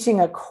am teaching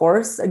a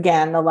course,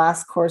 again, the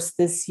last course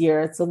this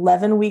year. It's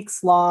 11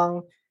 weeks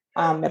long.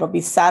 It'll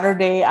be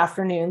Saturday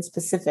afternoon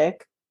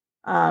Pacific.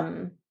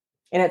 And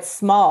it's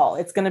small.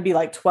 It's going to be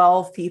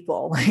 12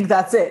 people.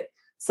 That's it.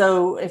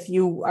 So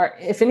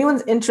if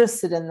anyone's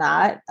interested in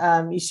that,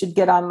 you should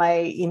get on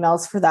my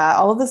emails for that.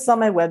 All of this is on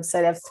my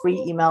website. I have 3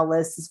 email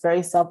lists. It's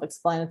very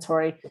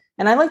self-explanatory.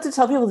 And I like to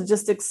tell people to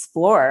just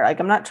explore.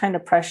 I'm not trying to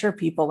pressure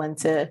people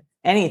into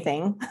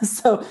anything.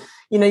 So,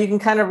 you can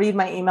kind of read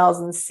my emails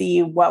and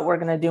see what we're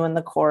going to do in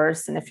the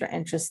course, and if you're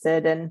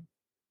interested. And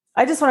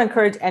I just want to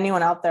encourage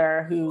anyone out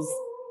there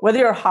whether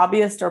you're a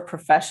hobbyist or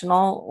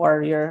professional,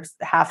 or you're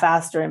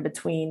half-assed or in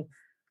between,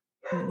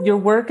 your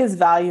work is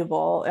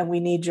valuable and we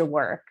need your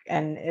work.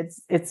 And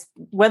it's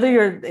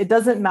whether it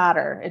doesn't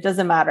matter. It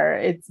doesn't matter.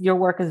 It's your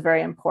work is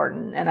very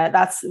important. And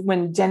that's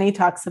when Jenny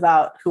talks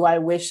about who I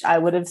wish I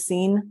would have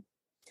seen.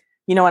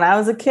 You know, when I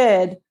was a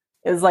kid,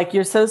 it was like,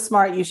 you're so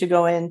smart, you should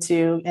go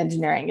into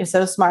engineering. You're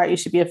so smart, you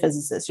should be a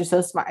physicist. You're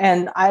so smart.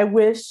 And I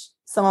wish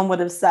someone would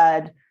have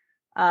said,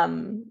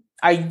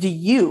 do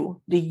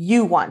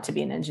you want to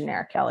be an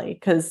engineer, Kelly?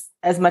 Because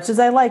as much as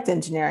I liked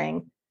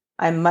engineering,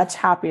 I'm much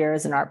happier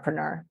as an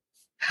artpreneur.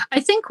 I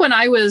think when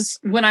I was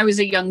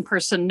a young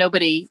person,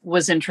 nobody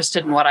was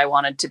interested in what I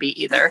wanted to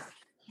be either.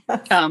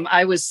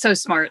 I was so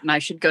smart and I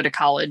should go to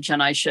college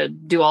and I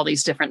should do all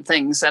these different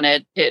things. And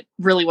it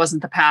really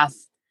wasn't the path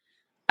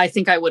I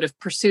think I would have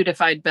pursued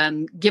if I'd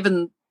been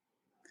given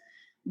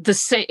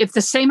if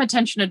the same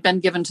attention had been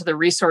given to the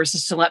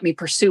resources to let me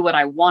pursue what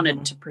I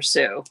wanted to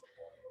pursue.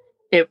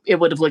 It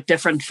would have looked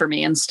different for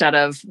me, instead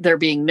of there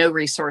being no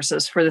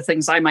resources for the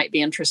things I might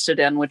be interested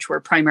in, which were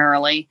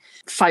primarily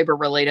fiber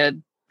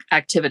related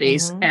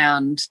activities,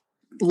 and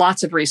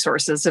lots of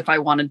resources if I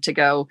wanted to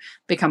go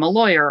become a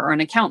lawyer or an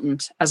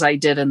accountant, as I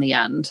did in the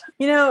end.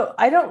 You know,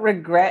 I don't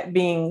regret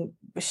being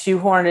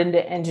shoehorned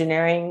into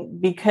engineering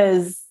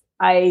because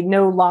I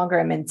no longer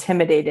am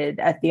intimidated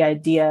at the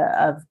idea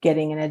of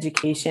getting an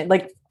education.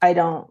 Like I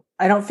don't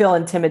feel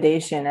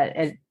intimidation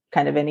at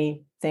kind of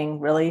anything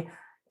really.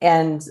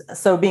 And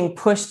so being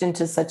pushed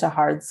into such a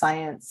hard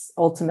science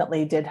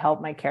ultimately did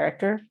help my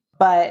character.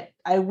 But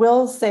I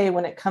will say,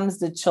 when it comes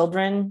to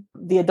children,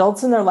 the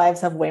adults in their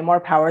lives have way more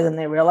power than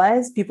they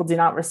realize. People do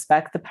not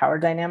respect the power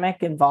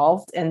dynamic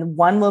involved. And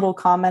one little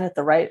comment at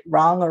the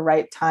wrong or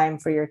right time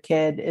for your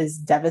kid is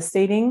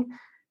devastating.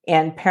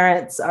 And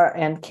parents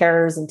and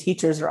carers and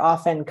teachers are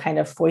often kind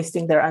of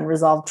foisting their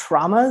unresolved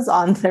traumas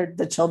on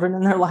the children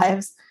in their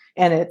lives.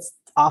 And it's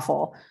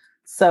awful.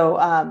 So,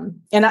 and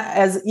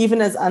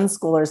even as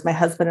unschoolers, my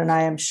husband and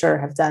I, I'm sure,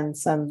 have done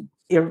some,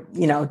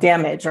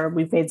 damage, or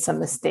we've made some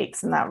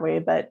mistakes in that way.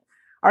 But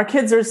our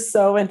kids are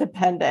so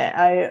independent.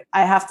 I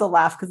have to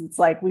laugh because it's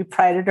like we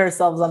prided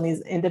ourselves on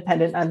these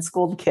independent,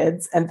 unschooled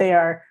kids, and they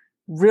are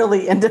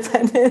really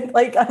independent.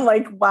 Like, I'm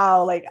like,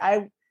 wow,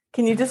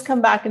 can you just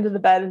come back into the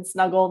bed and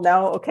snuggle?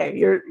 No. Okay.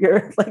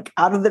 You're like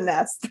out of the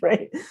nest.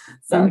 Right.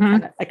 So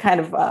I kind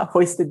of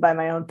hoisted by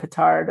my own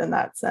petard in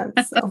that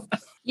sense. So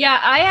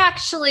yeah, I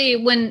actually,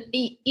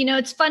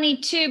 it's funny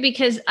too,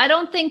 because I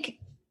don't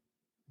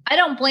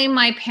blame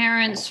my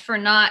parents for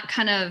not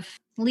kind of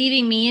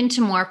leading me into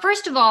more.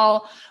 First of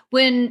all,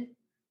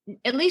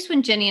 at least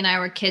when Jenny and I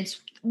were kids,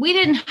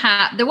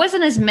 there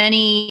wasn't as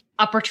many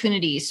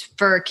opportunities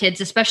for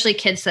kids, especially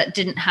kids that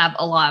didn't have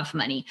a lot of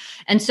money.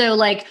 And so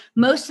like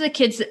most of the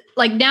kids,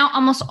 like now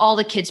almost all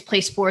the kids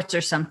play sports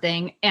or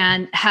something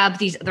and have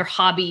these other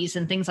hobbies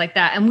and things like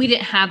that. And we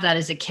didn't have that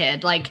as a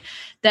kid. Like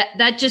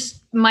that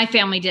just, my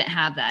family didn't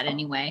have that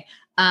anyway.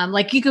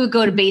 Like you could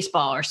go to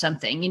baseball or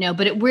something,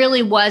 but it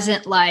really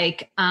wasn't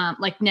like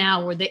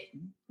now where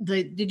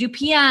they do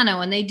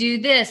piano and they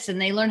do this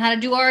and they learn how to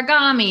do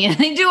origami and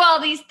they do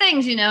all these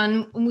things,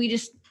 and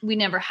we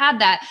never had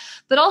that.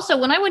 But also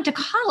when I went to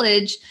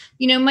college,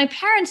 my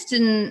parents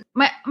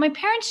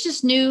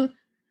just knew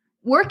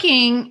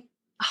working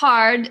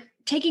hard,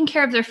 taking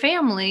care of their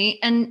family.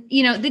 And,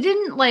 they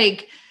didn't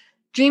like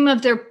dream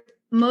of their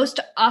most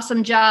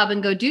awesome job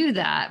and go do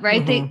that.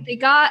 Right. They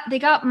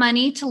got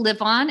money to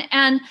live on,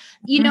 and,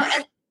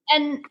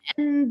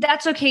 and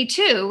that's okay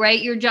too,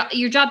 right? Your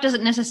job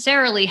doesn't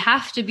necessarily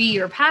have to be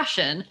your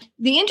passion.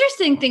 The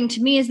interesting thing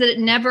to me is that it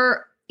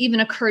never even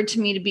occurred to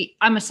me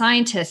I'm a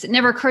scientist. It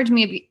never occurred to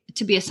me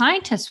to be a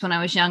scientist when I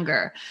was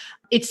younger.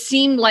 It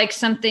seemed like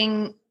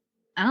something,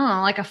 I don't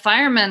know, like a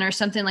fireman or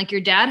something, like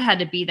your dad had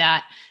to be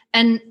that.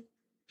 And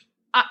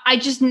I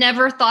just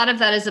never thought of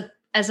that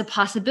as a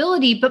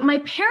possibility, but my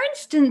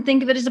parents didn't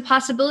think of it as a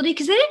possibility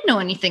because they didn't know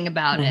anything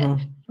about it.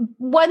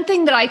 One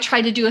thing that I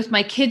try to do with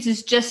my kids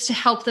is just to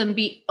help them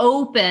be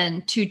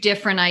open to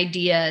different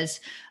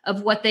ideas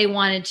of what they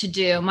wanted to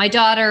do. My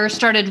daughter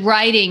started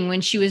writing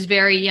when she was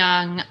very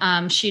young.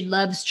 She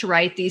loves to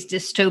write these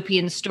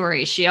dystopian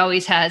stories. She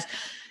always has.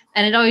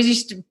 And it always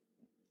used to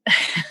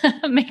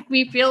make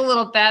me feel a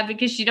little bad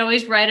because she'd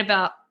always write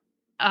about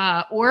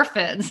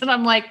orphans. And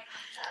I'm like,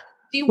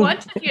 do you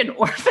want to be an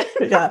orphan?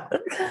 Yeah.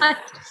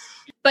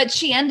 But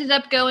she ended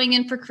up going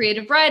in for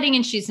creative writing,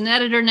 and she's an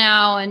editor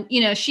now. And,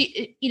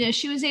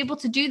 she was able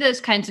to do those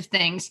kinds of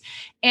things.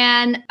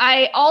 And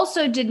I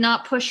also did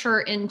not push her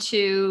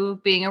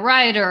into being a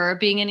writer or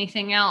being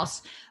anything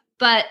else.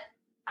 But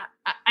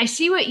I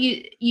see what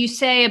you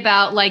say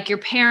about like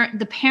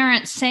the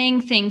parent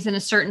saying things in a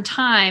certain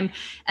time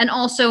and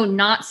also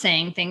not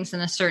saying things in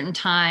a certain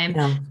time,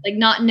 like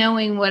not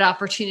knowing what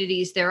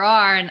opportunities there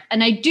are.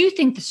 And I do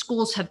think the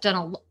schools have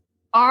done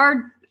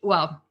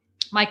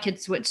my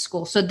kids went to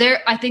school. So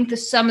I think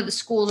some of the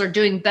schools are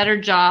doing a better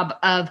job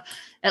of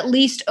at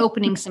least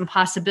opening some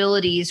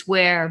possibilities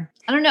where,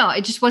 I don't know,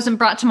 it just wasn't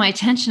brought to my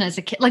attention as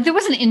a kid. Like there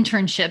wasn't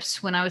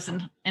internships when I was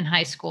in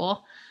high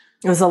school.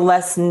 It was a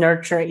less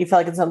nurturing, you feel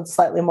like it's a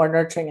slightly more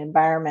nurturing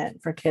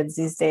environment for kids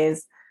these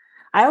days.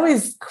 I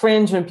always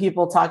cringe when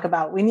people talk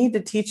about we need to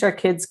teach our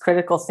kids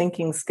critical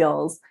thinking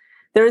skills.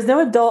 There is no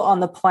adult on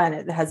the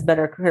planet that has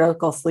better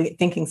critical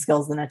thinking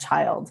skills than a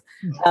child.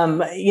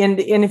 And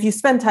if you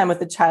spend time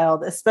with a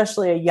child,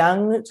 especially a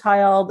young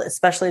child,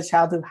 especially a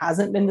child who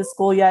hasn't been to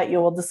school yet, you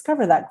will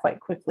discover that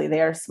quite quickly.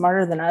 They are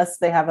smarter than us.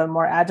 They have a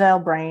more agile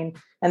brain,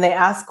 and they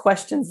ask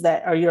questions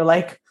that are, you're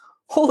like,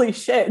 holy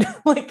shit.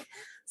 Like,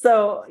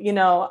 so,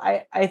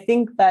 I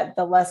think that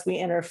the less we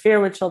interfere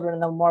with children,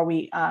 the more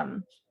we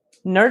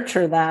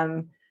nurture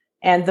them,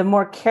 and the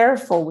more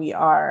careful we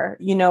are.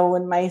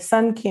 When my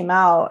son came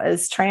out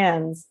as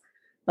trans,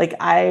 like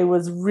I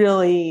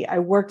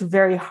worked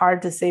very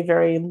hard to say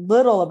very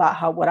little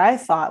about what I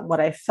thought, what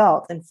I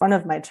felt in front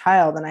of my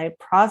child. And I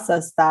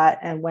processed that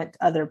and went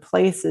to other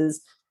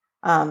places.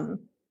 And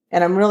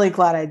I'm really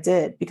glad I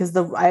did, because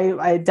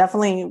I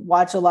definitely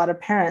watch a lot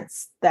of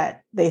parents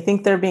that they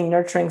think they're being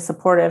nurturing,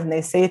 supportive, and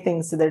they say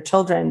things to their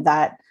children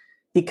that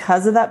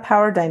because of that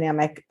power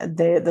dynamic,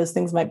 those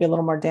things might be a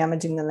little more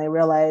damaging than they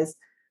realize.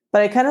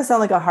 But I kind of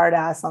sound like a hard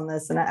ass on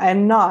this, and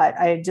I'm not.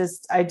 I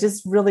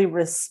just really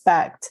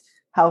respect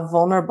how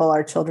vulnerable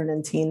our children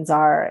and teens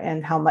are,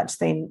 and how much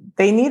they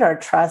need our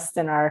trust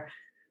and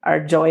our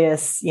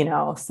joyous,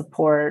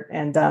 support.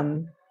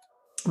 And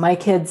my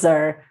kids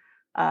are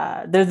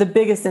they're the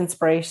biggest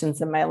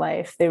inspirations in my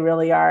life. They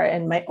really are.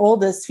 And my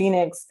oldest,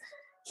 Phoenix,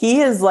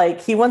 he is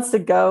like, he wants to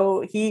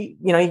go. He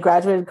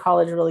graduated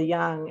college really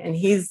young, and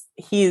he's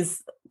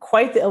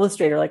quite the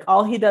illustrator. Like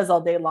all he does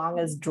all day long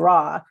is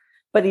draw.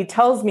 But he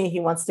tells me he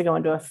wants to go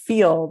into a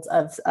field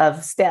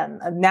of STEM,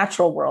 of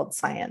natural world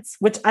science,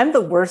 which I'm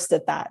the worst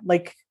at that.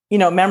 Like,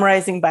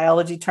 memorizing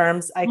biology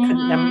terms. I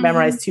couldn't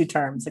memorize 2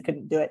 terms. I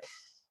couldn't do it.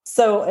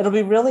 So it'll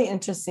be really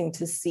interesting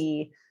to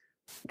see,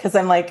 because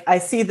I'm like, I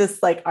see this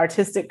like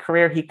artistic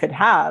career he could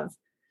have,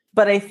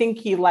 but I think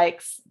he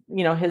likes,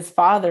 his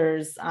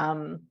father's,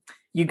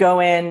 you go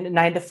in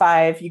 9 to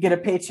 5, you get a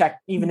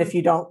paycheck, even if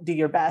you don't do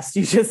your best,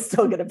 you just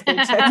still get a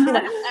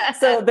paycheck.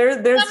 So there's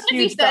something to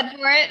be said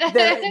for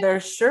it. there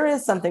sure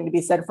is something to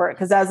be said for it.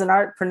 Because as an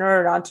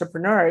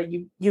entrepreneur,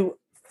 you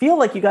feel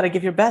like you got to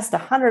give your best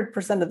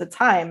 100% of the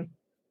time.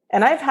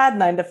 And I've had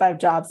 9 to 5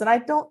 jobs, and I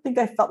don't think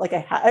I felt like I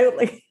had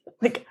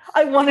like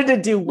I wanted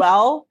to do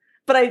well.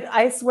 But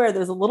I swear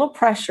there's a little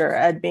pressure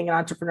at being an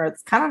entrepreneur.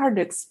 It's kind of hard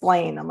to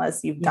explain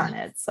unless you've done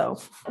it. So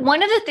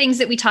one of the things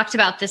that we talked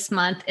about this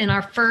month in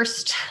our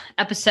first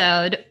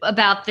episode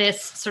about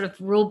this sort of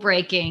rule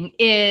breaking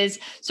is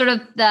sort of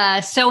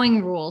the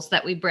sewing rules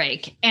that we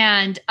break.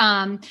 And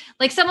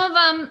like some of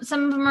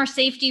them are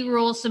safety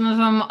rules. Some of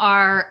them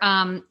are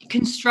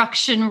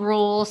construction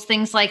rules,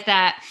 things like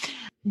that.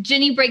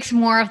 Jenny breaks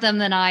more of them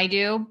than I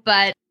do,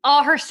 but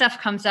all her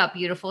stuff comes out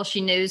beautiful. She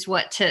knows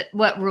what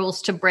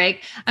rules to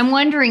break. I'm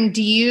wondering,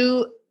 do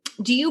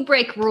you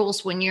break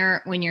rules when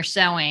you're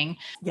sewing?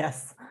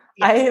 Yes.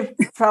 I have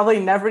probably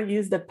never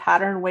used a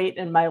pattern weight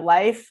in my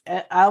life.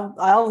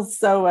 I'll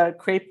sew a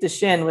crepe de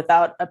chine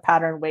without a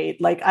pattern weight.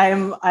 Like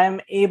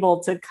I'm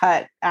able to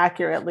cut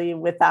accurately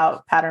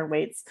without pattern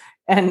weights.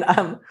 And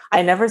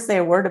I never say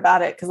a word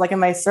about it, because like in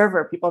my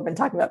server, people have been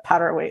talking about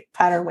pattern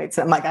weights.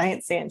 And I'm like, I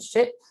ain't saying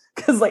shit,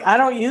 because like I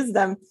don't use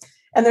them.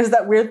 And there's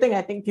that weird thing.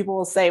 I think people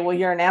will say, well,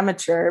 you're an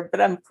amateur, but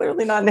I'm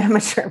clearly not an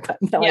amateur. But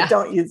no, yeah. I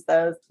don't use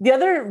those. The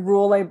other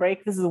rule I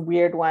break, this is a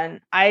weird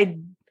one. I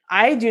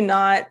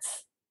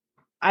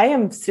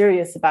am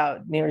serious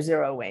about near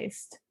zero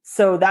waste.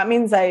 So that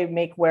means I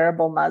make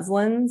wearable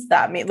muslins.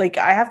 I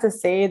have to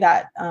say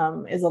that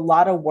is a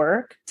lot of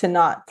work to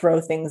not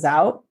throw things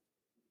out.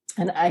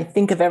 And I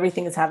think of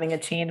everything as having a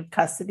chain of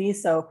custody.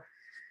 So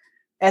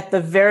at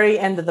the very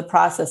end of the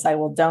process, I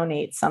will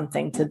donate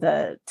something to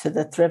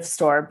the thrift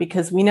store,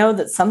 because we know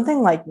that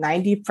something like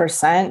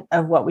 90%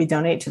 of what we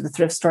donate to the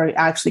thrift store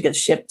actually gets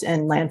shipped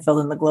and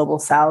landfilled in the global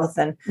south.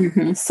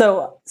 And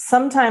so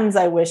sometimes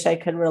I wish I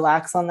could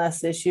relax on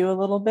this issue a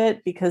little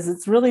bit, because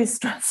it's really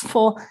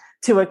stressful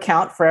to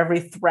account for every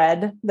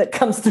thread that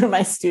comes through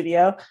my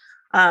studio.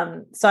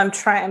 So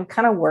I'm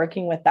kind of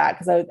working with that,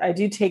 because I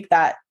do take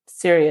that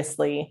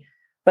seriously,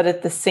 but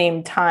at the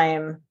same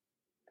time,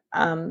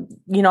 I'm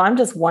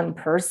just one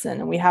person,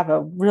 and we have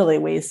a really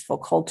wasteful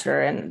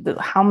culture. And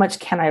how much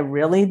can I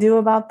really do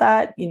about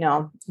that?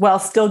 While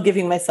still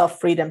giving myself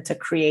freedom to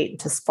create and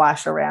to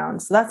splash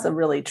around. So that's a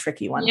really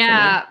tricky one.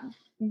 Yeah. For me.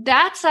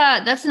 That's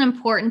an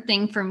important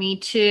thing for me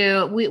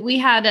too. We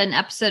had an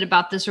episode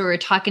about this where we were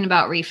talking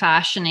about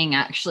refashioning,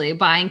 actually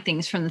buying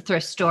things from the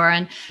thrift store,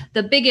 and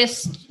the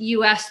biggest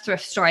US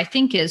thrift store I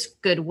think is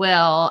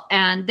Goodwill,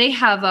 and they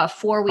have a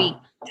 4-week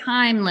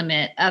time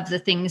limit of the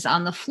things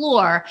on the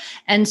floor.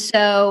 And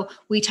so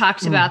we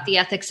talked about the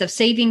ethics of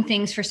saving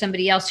things for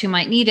somebody else who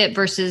might need it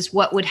versus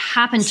what would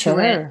happen to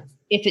it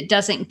if it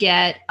doesn't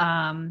get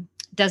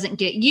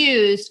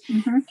used.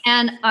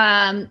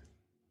 And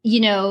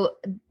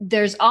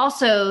there's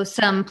also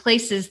some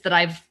places that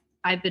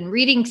I've been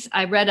reading.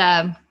 I read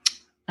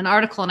an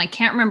article, and I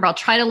can't remember. I'll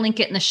try to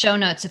link it in the show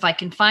notes if I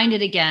can find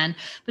it again.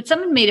 But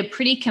someone made a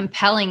pretty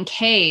compelling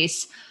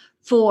case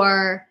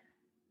for,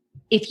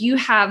 if you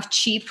have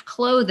cheap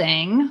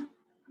clothing,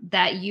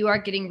 that you are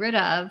getting rid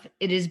of,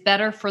 it is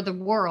better for the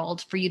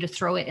world for you to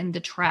throw it in the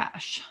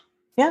trash.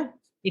 Yeah.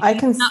 If you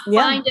cannot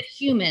find a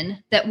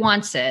human that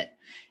wants it,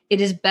 it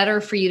is better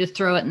for you to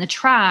throw it in the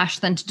trash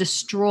than to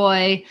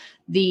destroy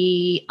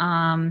the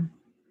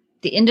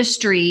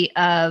industry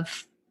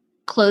of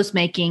clothes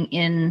making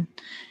in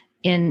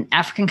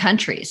African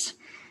countries.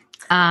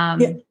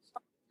 Yeah,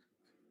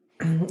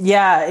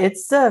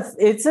 it's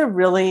a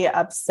really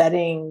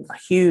upsetting,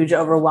 huge,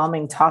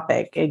 overwhelming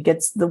topic. It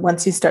gets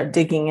once you start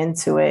digging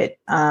into it.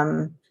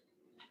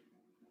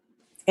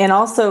 And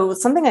also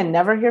something I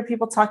never hear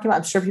people talking about,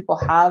 I'm sure people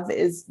have,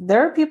 is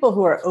there are people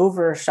who are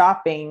over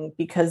shopping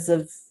because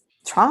of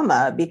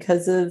trauma,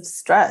 because of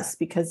stress,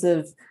 because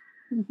of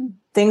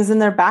things in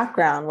their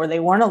background where they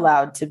weren't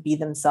allowed to be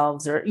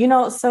themselves, or,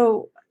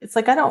 so it's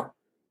like, I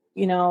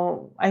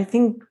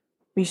think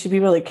we should be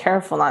really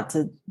careful not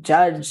to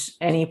judge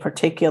any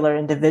particular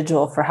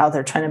individual for how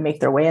they're trying to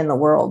make their way in the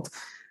world.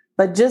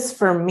 But just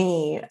for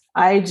me,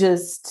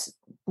 the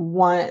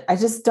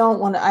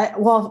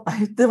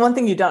one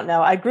thing you don't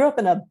know, I grew up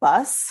in a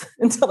bus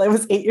until I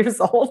was 8 years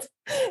old.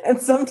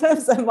 And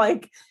sometimes I'm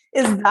like,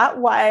 is that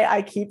why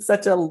I keep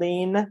such a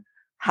lean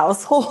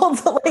household?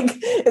 Like,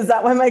 is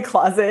that why my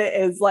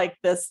closet is like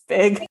this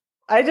big?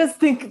 I just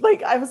think,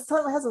 like, I was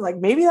telling my husband, like,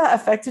 maybe that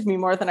affected me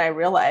more than I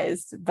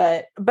realized.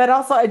 But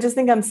also I just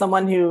think I'm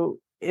someone who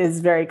is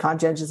very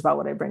conscientious about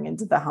what I bring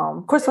into the home.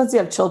 Of course, once you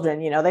have children,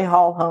 they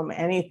haul home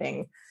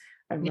anything.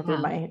 I remember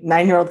my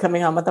 9-year-old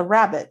coming home with a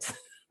rabbit.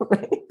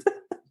 Right?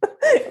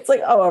 It's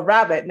like, oh, a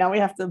rabbit. Now we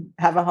have to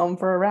have a home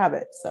for a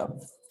rabbit. So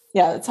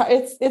yeah,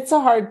 it's a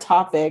hard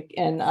topic.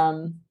 And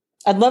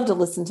I'd love to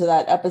listen to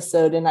that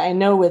episode. And I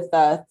know with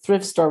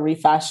thrift store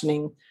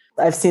refashioning,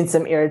 I've seen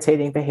some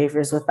irritating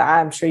behaviors with that.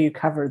 I'm sure you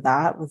covered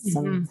that with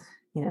some,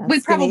 we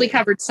probably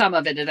covered some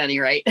of it at any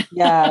rate.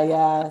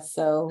 Yeah.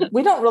 So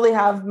we don't really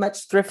have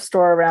much thrift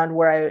store around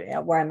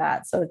where I'm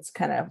at. So it's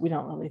we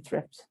don't really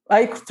thrift.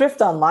 I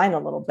thrift online a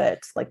little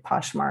bit, like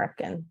Poshmark,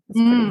 and it's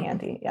pretty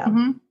handy. Yeah.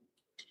 Mm-hmm.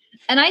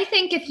 And I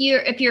think if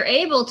you're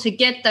able to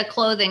get the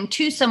clothing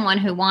to someone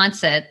who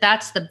wants it,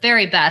 that's the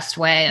very best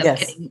way of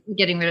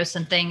getting rid of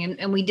something.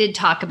 And we did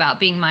talk about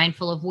being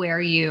mindful of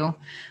where you.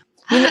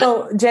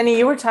 Jenny,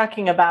 you were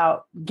talking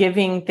about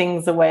giving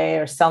things away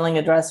or selling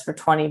a dress for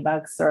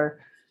 $20, or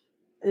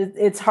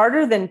it's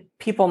harder than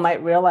people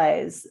might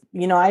realize.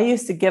 I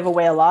used to give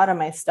away a lot of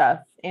my stuff.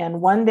 And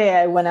one day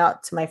I went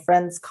out to my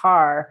friend's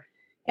car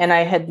and I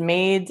had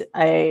made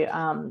a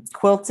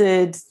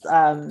quilted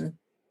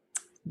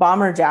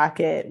bomber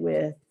jacket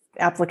with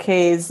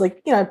appliques,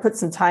 I put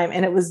some time,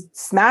 and it was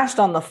smashed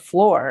on the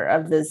floor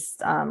of this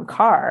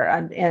car.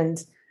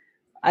 And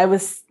I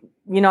was,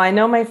 I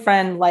know my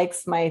friend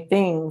likes my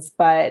things,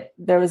 but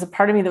there was a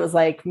part of me that was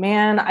like,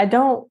 man, I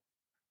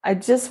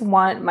just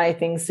want my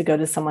things to go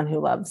to someone who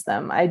loves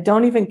them. I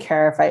don't even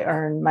care if I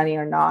earn money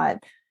or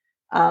not.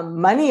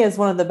 Money is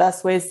one of the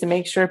best ways to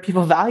make sure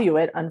people value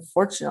it,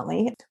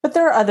 unfortunately. But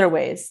there are other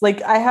ways.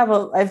 Like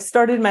I've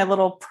started my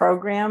little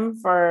program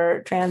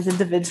for trans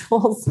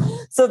individuals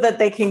so that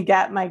they can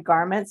get my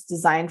garments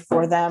designed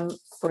for them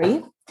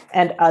free,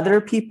 and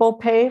other people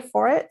pay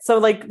for it.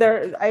 So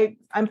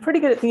I'm pretty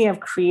good at thinking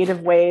of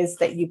creative ways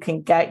that you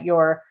can get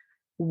your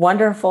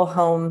wonderful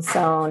home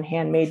sewn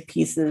handmade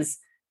pieces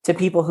to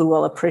people who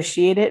will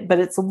appreciate it. But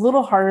it's a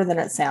little harder than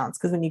it sounds,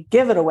 because when you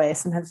give it away,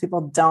 sometimes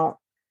people don't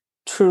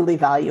truly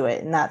value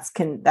it, and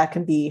that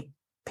can be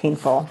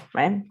painful,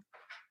 right?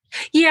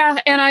 Yeah,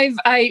 and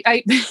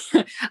I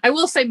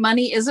will say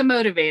money is a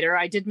motivator.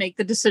 I did make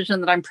the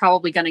decision that I'm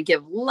probably going to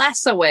give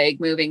less away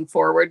moving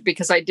forward,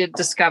 because I did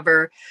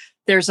discover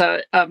there's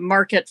a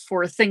market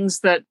for things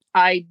that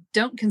I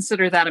don't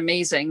consider that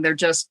amazing. They're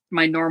just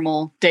my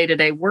normal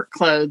day-to-day work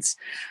clothes.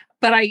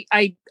 But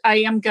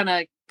I'm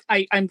gonna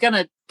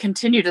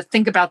continue to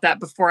think about that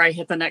before I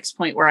hit the next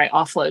point where I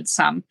offload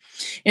some.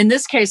 In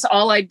this case,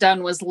 all I'd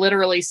done was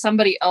literally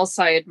somebody else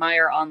I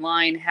admire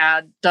online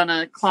had done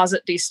a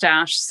closet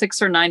destash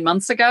 6 or 9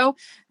 months ago.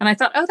 And I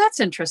thought, oh, that's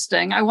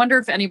interesting. I wonder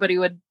if anybody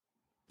would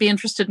be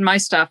interested in my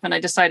stuff. And I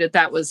decided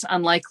that was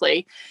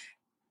unlikely.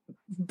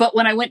 But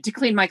when I went to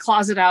clean my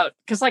closet out,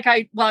 because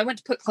I went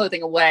to put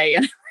clothing away,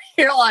 and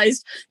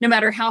realized no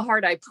matter how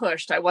hard I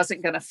pushed, I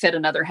wasn't going to fit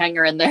another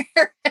hanger in there.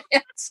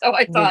 So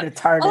I thought,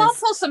 well, I'll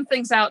pull some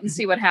things out and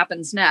see what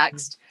happens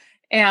next.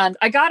 And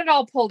I got it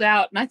all pulled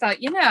out. And I thought,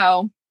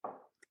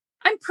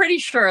 I'm pretty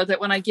sure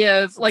that when I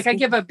give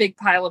a big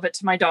pile of it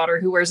to my daughter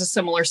who wears a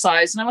similar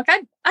size. And I'm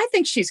like, I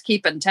think she's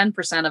keeping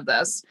 10% of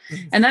this.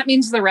 And that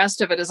means the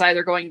rest of it is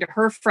either going to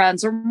her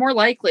friends or more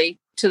likely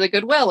to the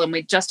Goodwill. And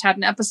we just had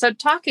an episode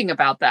talking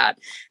about that,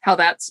 how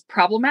that's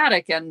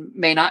problematic and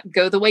may not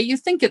go the way you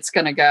think it's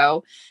going to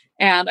go.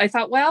 And I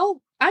thought,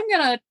 well,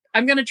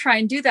 I'm going to try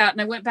and do that.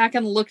 And I went back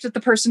and looked at the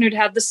person who'd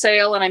had the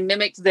sale, and I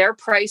mimicked their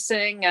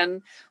pricing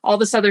and all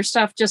this other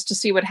stuff just to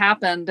see what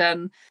happened.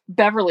 And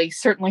Beverly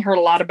certainly heard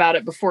a lot about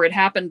it before it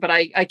happened. But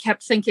I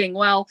kept thinking,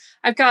 well,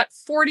 I've got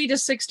 40 to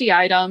 60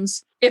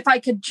 items. If I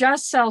could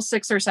just sell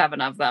 6 or 7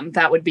 of them,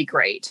 that would be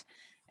great.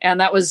 And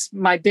that was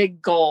my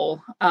big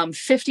goal.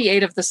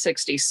 58 of the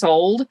 60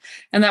 sold.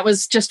 And that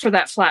was just for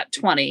that flat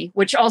 20,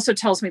 which also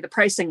tells me the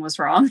pricing was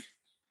wrong.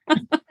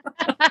 But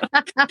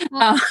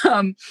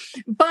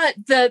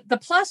the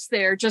plus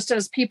there, just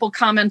as people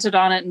commented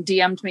on it and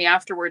DM'd me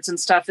afterwards and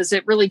stuff, is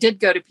it really did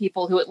go to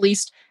people who, at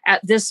least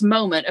at this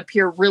moment,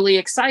 appear really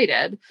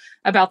excited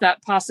about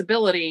that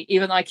possibility,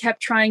 even though I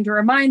kept trying to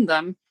remind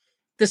them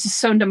this is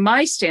sewn to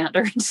my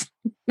standards,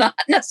 not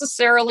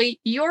necessarily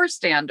your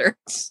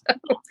standards.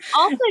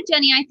 Also,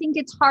 Jenny, I think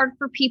it's hard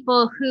for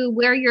people who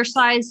wear your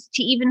size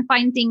to even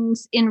find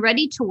things in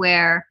ready to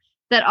wear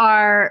that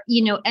are,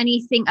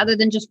 anything other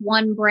than just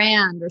one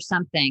brand or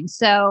something.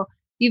 So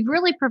you've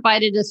really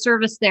provided a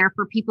service there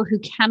for people who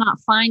cannot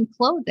find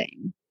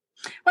clothing.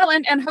 Well,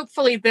 and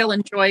hopefully they'll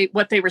enjoy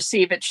what they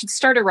receive. It should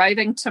start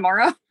arriving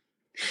tomorrow.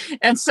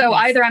 And so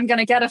either I'm going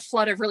to get a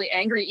flood of really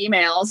angry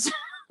emails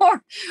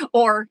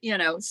or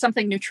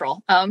something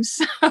neutral.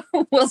 So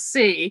we'll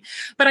see.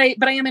 But I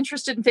am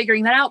interested in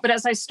figuring that out. But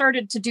as I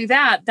started to do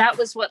that, that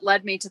was what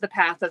led me to the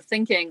path of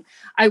thinking,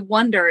 I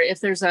wonder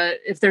if there's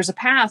a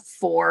path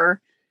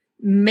for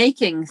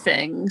making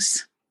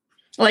things.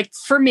 Like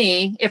for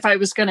me, if I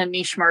was going to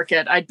niche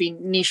market, I'd be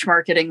niche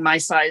marketing my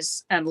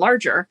size and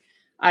larger.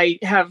 I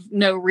have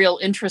no real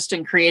interest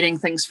in creating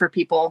things for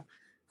people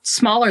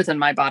smaller than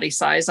my body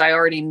size. I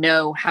already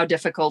know how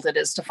difficult it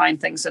is to find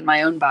things in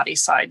my own body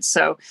size.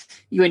 So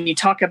when you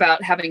talk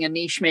about having a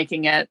niche,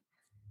 making it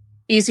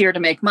easier to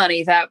make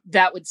money,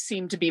 that would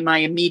seem to be my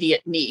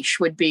immediate niche,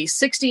 would be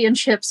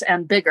 60-inch hips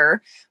and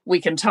bigger.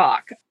 We can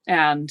talk.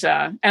 And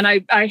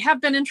I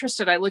have been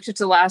interested. I looked at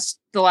the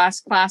last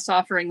class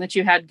offering that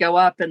you had go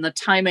up, and the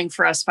timing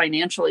for us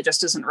financially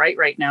just isn't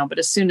right now. But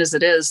as soon as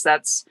it is,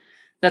 that's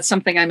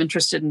something I'm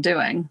interested in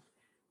doing.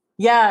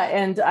 Yeah.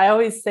 And I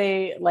always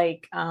say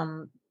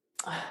and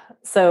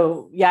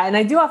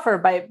I do offer,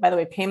 by the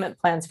way, payment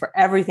plans for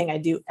everything I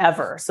do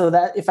ever. So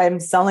that if I'm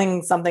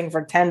selling something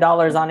for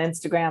 $10 on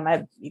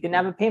Instagram, you can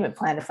have a payment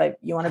plan. If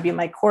you want to be in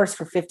my course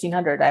for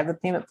 $1,500, I have a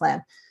payment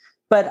plan.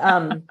 But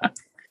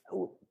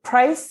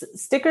price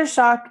sticker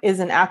shock is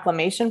an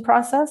acclimation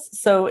process.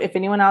 So if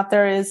anyone out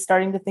there is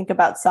starting to think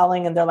about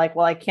selling and they're like,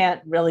 well, I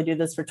can't really do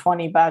this for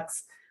 $20.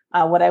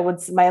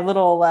 My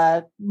little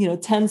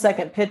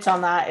 10-second pitch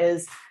on that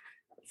is,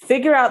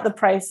 figure out the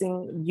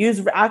pricing,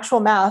 use actual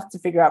math to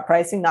figure out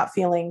pricing, not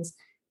feelings,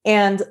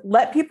 and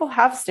let people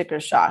have sticker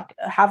shock.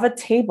 Have a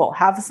table,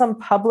 have some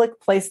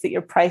public place that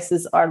your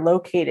prices are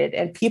located,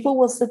 and people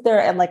will sit there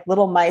and, like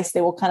little mice,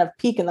 they will kind of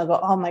peek and they'll go,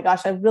 oh my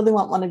gosh, I really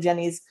want one of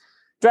Jenny's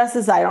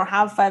dresses. I don't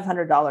have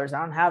 $500. I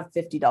don't have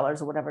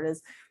 $50 or whatever it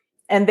is.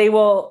 And they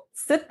will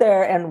sit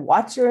there and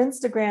watch your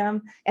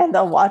Instagram, and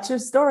they'll watch your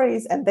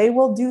stories, and they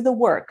will do the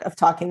work of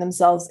talking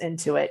themselves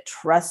into it.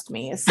 Trust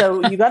me.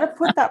 So you got to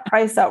put that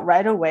price out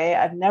right away.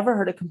 I've never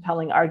heard a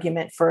compelling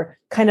argument for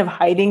kind of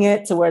hiding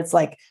it to where it's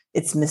like,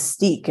 it's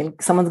mystique and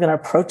someone's going to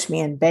approach me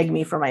and beg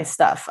me for my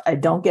stuff. I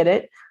don't get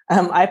it.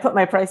 I put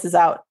my prices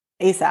out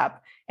ASAP,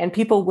 and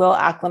people will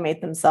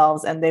acclimate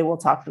themselves and they will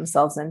talk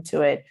themselves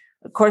into it.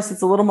 Of course,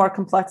 it's a little more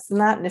complex than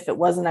that. And if it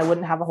wasn't, I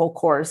wouldn't have a whole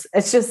course.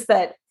 It's just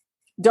that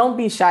don't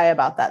be shy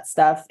about that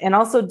stuff. And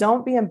also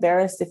don't be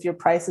embarrassed if your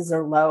prices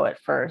are low at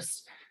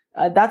first.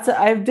 I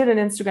did an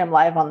Instagram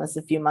live on this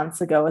a few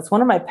months ago. It's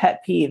one of my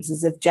pet peeves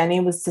is if Jenny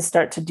was to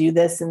start to do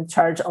this and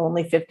charge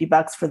only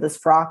 $50 for this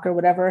frock or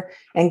whatever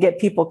and get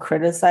people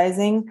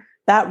criticizing,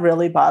 that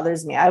really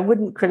bothers me. I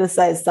wouldn't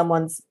criticize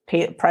someone's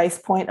price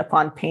point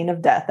upon pain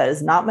of death. That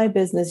is not my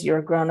business. You're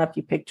a grown up.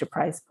 You picked your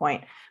price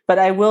point. But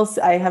I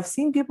have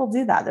seen people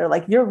do that. They're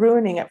like, you're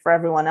ruining it for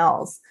everyone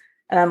else.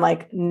 And I'm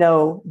like,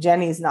 no,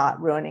 Jenny's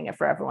not ruining it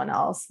for everyone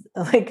else.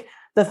 Like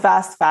the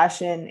fast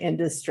fashion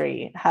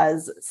industry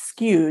has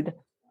skewed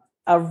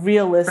a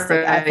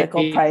realistic,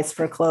 ethical price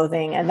for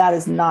clothing. And that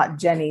is not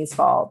Jenny's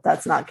fault.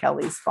 That's not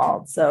Kelly's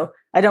fault. So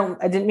I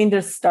didn't mean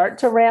to start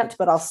to rant,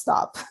 but I'll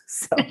stop.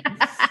 So.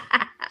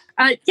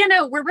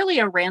 We're really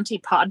a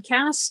ranty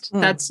podcast.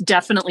 That's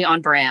definitely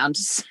on brand.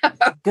 So,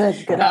 good.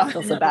 I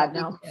feel so bad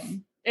now.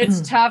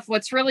 It's tough.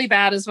 What's really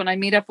bad is when I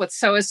meet up with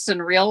sewists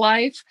in real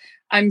life,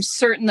 I'm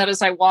certain that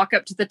as I walk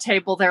up to the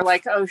table, they're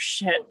like, oh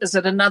shit, is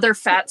it another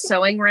fat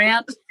sewing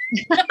rant?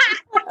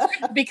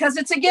 Because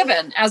it's a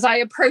given. As I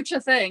approach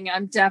a thing,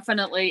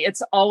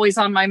 it's always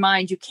on my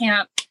mind. You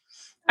can't,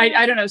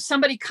 I don't know,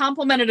 somebody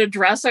complimented a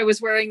dress I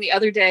was wearing the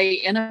other day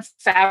in a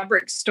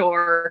fabric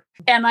store,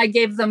 and I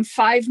gave them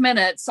 5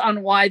 minutes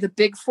on why the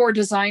Big Four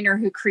designer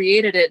who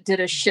created it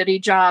did a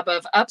shitty job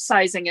of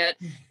upsizing it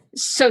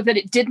so that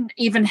it didn't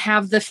even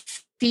have the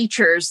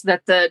features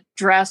that the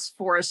dress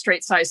for a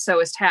straight size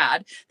sewist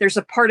had. There's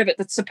a part of it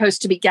that's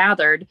supposed to be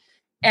gathered.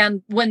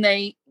 And when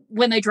they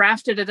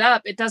drafted it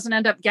up, it doesn't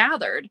end up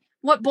gathered.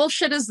 What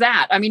bullshit is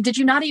that? I mean, did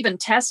you not even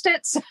test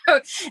it? So,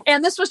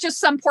 and this was just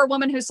some poor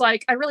woman who's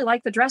like, I really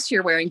like the dress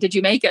you're wearing. Did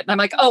you make it? And I'm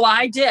like, oh,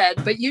 I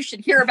did, but you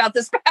should hear about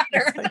this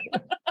pattern.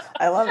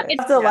 I love it. I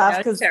have to laugh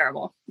because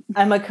terrible.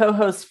 I'm a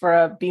co-host for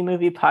a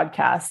B-movie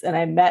podcast,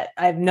 and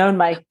I've known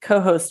my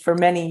co-host for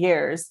many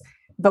years.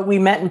 but we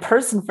met in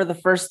person for the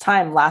first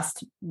time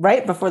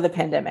right before the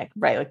pandemic,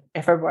 right? Like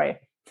in February.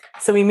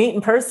 So we meet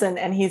in person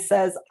and he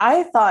says,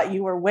 I thought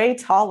you were way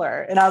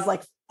taller. And I was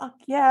like, fuck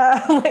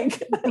yeah.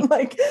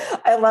 like,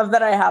 I love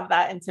that I have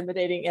that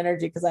intimidating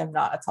energy because I'm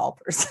not a tall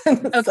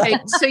person. Okay.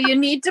 So you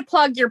need to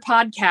plug your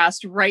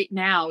podcast right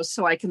now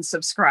so I can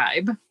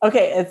subscribe.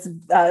 Okay. It's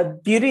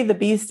Beauty, the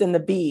Beast and the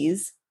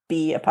Bees,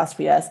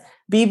 B''S,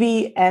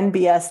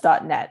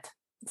 bbnbs.net.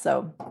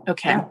 So,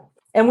 okay. Yeah.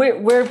 And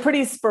we're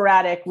pretty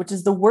sporadic, which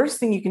is the worst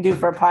thing you can do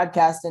for a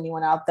podcast,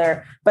 anyone out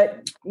there.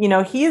 But,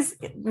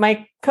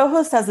 my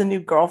co-host has a new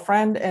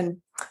girlfriend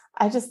and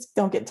I just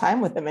don't get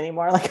time with him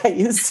anymore like I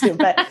used to.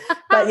 But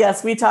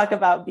yes, we talk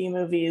about B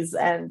movies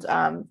and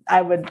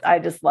I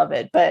just love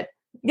it. But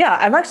yeah,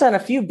 I'm actually on a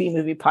few B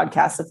movie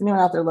podcasts. If anyone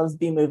out there loves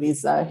B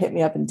movies, hit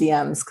me up in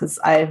DMs because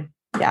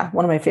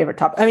one of my favorite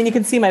topics. I mean, you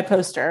can see my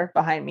poster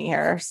behind me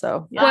here.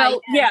 So, yeah.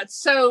 Well, yeah.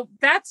 So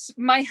that's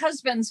my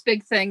husband's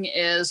big thing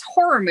is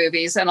horror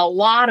movies. And a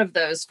lot of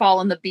those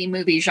fall in the B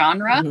movie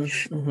genre.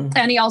 Mm-hmm, mm-hmm.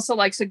 And he also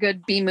likes a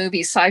good B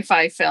movie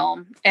sci-fi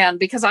film. And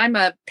because I'm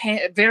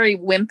very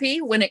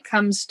wimpy when it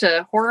comes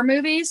to horror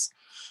movies,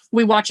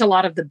 we watch a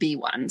lot of the B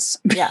ones.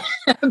 Yeah.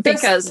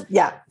 Because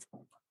yeah,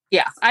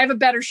 I have a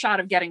better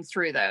shot of getting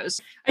through those.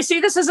 I see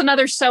this as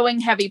another sewing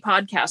heavy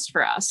podcast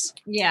for us.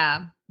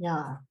 Yeah.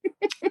 Yeah.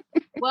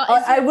 Well,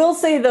 I will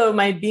say though,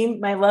 my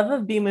love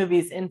of B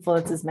movies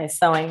influences my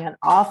sewing an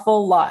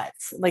awful lot.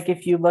 Like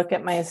if you look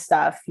at my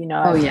stuff,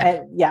 Oh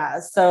yeah.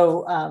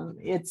 So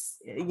it's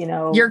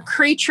your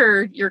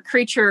creature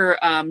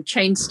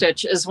chain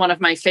stitch is one of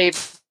my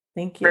favorite.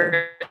 Thank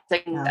you.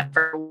 Things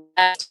ever.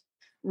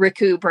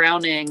 Riku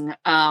Browning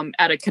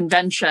at a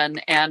convention,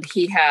 and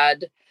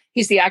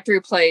he's the actor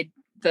who played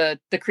the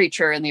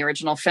creature in the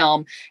original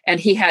film, and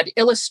he had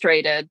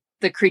illustrated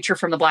the creature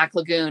from the Black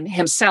Lagoon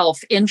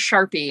himself in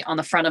Sharpie on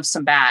the front of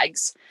some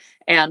bags.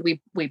 And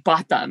we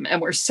bought them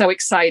and we're so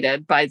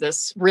excited by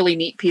this really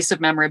neat piece of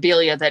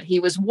memorabilia that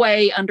he was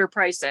way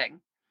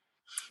underpricing.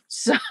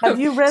 So have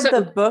you read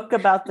the book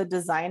about the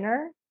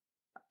designer?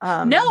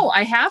 No,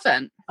 I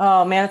haven't.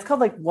 Oh man, it's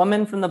called like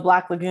Woman from the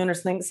Black Lagoon or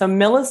something. So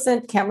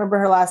Millicent, can't remember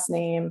her last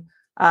name.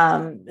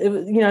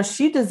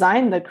 She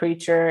designed the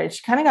creature.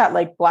 She kind of got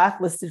like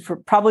blacklisted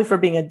for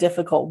being a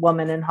difficult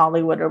woman in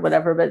Hollywood or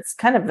whatever, but it's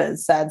kind of a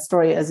sad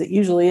story as it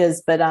usually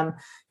is. But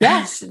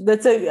that's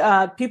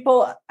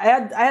people. I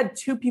had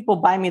two people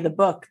buy me the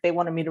book. They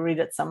wanted me to read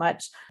it so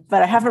much,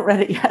 but I haven't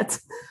read it yet.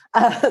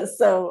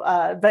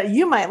 But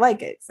you might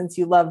like it since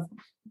you love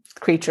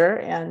creature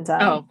and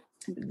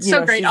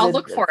great. I'll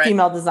look for it.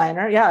 Female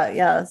designer.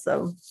 Yeah.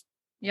 So.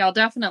 Yeah, I'll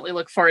definitely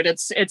look for it.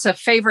 It's a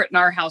favorite in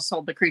our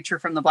household, The Creature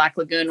from the Black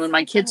Lagoon. When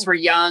my kids were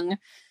young,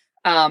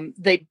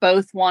 they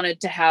both wanted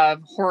to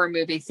have horror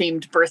movie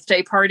themed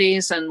birthday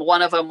parties. And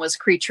one of them was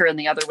Creature and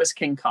the other was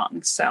King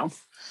Kong. So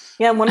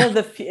yeah, one of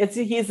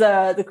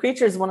the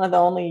Creature is one of the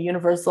only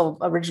Universal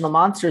original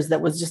monsters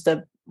that was just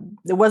it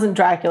wasn't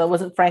Dracula, it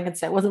wasn't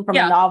Frankenstein, it wasn't from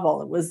a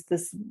novel. It was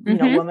this,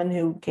 woman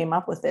who came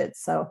up with it.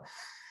 So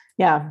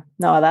yeah,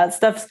 no, that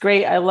stuff's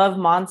great. I love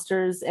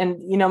monsters. And,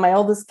 my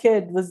oldest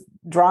kid was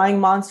drawing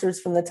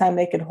monsters from the time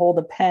they could hold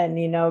a pen.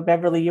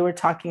 Beverly, you were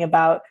talking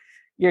about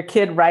your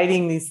kid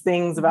writing these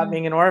things about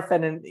being an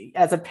orphan. And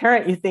as a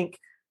parent, you think,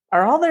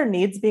 are all their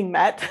needs being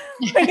met?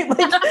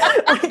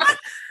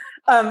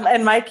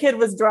 And my kid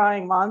was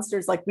drawing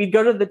monsters. Like we'd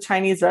go to the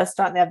Chinese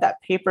restaurant and they have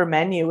that paper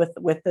menu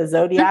with the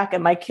Zodiac.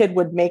 And my kid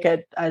would make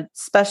a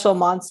special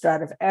monster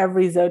out of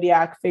every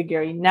Zodiac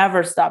figure. He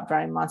never stopped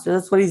drawing monsters.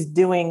 That's what he's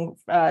doing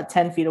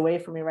 10 feet away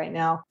from me right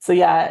now. So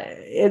yeah,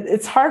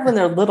 it's hard when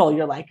they're little.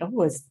 You're like,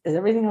 oh, is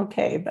everything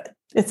okay? But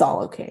it's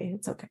all okay.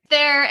 It's okay. Is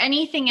there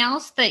anything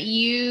else that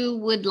you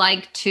would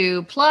like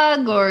to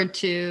plug or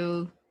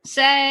to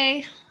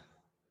say?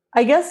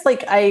 I guess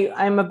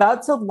I'm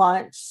about to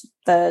launch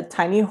the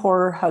Tiny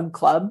Horror Hug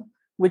Club,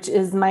 which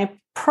is my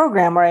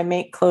program where I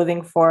make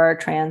clothing for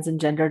trans and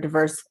gender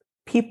diverse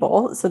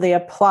people. So they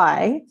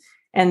apply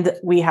and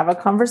we have a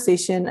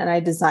conversation and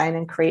I design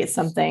and create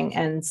something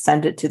and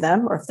send it to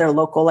them. Or if they're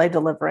local, I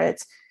deliver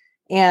it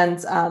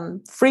and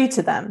free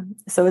to them.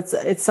 So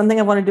it's something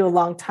I want to do a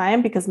long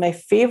time because my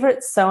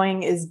favorite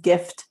sewing is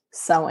gift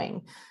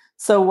sewing.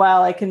 So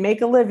while I can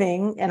make a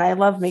living and I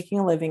love making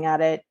a living at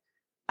it,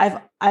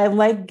 I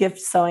like gift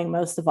sewing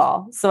most of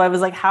all. So I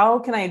was like, how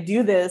can I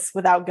do this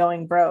without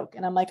going broke?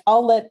 And I'm like,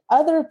 I'll let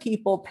other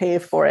people pay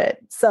for it.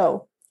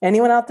 So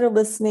anyone out there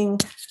listening,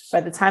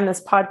 by the time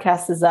this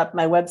podcast is up,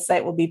 my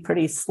website will be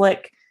pretty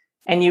slick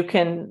and you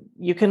can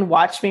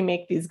watch me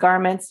make these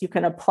garments. You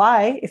can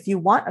apply if you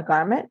want a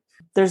garment.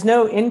 There's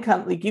no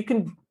income.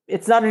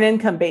 It's not an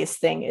income-based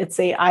thing. It's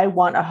I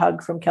want a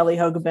hug from Kelly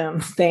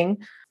Hogaboom thing.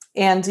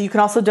 And you can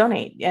also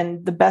donate.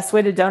 And the best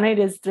way to donate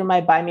is through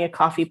my Buy Me a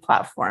Coffee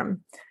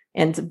platform.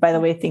 And by the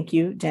way, thank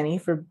you, Jenny,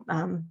 for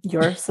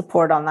your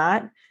support on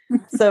that.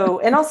 So,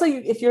 and also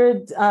if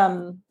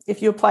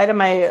you apply to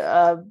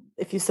my,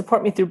 if you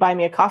support me through Buy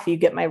Me a Coffee, you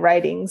get my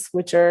writings,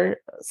 which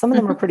some of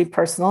them are pretty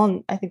personal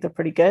and I think they're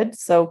pretty good.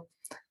 So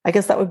I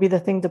guess that would be the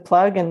thing to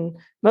plug. And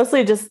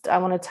mostly just, I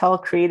want to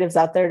tell creatives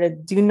out there to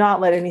do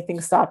not let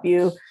anything stop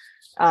you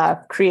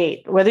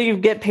create, whether you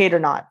get paid or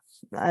not.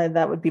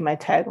 That would be my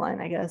tagline,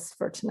 I guess,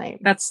 for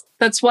tonight.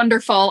 That's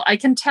wonderful. I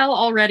can tell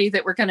already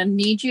that we're going to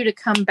need you to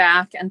come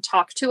back and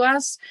talk to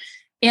us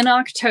in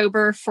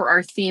October for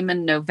our theme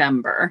in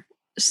November.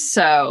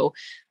 So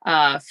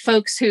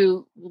folks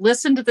who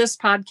listen to this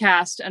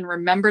podcast and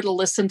remember to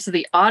listen to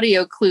the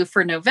audio clue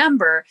for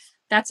November,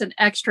 that's an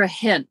extra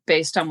hint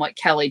based on what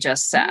Kelly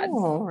just said.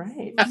 Oh,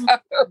 right.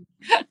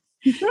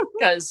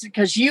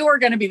 Because you are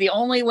going to be the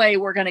only way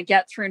we're going to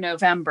get through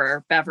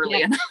November,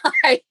 Beverly and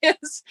I,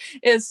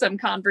 is some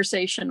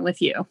conversation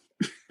with you.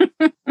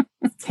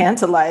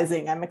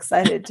 Tantalizing. I'm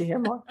excited to hear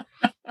more.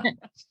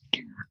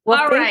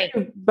 Well, thank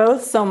you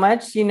both so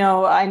much.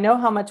 I know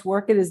how much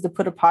work it is to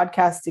put a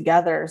podcast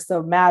together.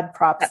 So mad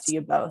props to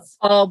you both.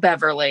 Oh,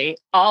 Beverly.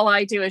 All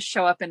I do is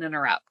show up and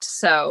interrupt.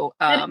 So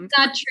that's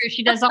not true.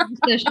 She does all the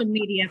social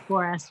media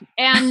for us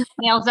and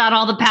mails out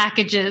all the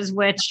packages,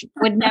 which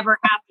would never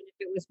happen if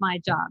it was my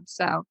job.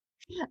 So,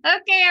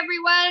 okay,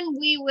 everyone,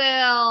 we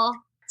will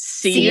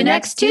see you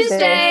next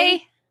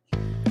Tuesday.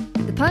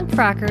 The Punk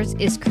Frockers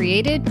is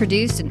created,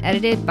 produced, and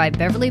edited by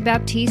Beverly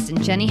Baptiste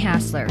and Jenny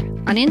Hassler.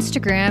 On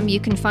Instagram, you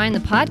can find the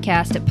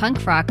podcast at Punk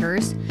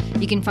Frockers.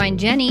 You can find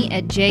Jenny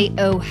at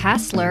J.O.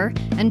 Hassler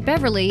and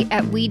Beverly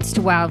at Weeds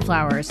to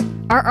Wildflowers.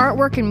 Our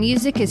artwork and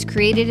music is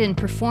created and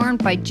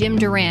performed by Jim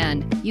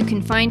Durand. You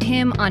can find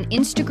him on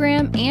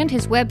Instagram and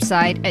his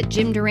website at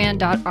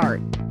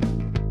jimdurand.art.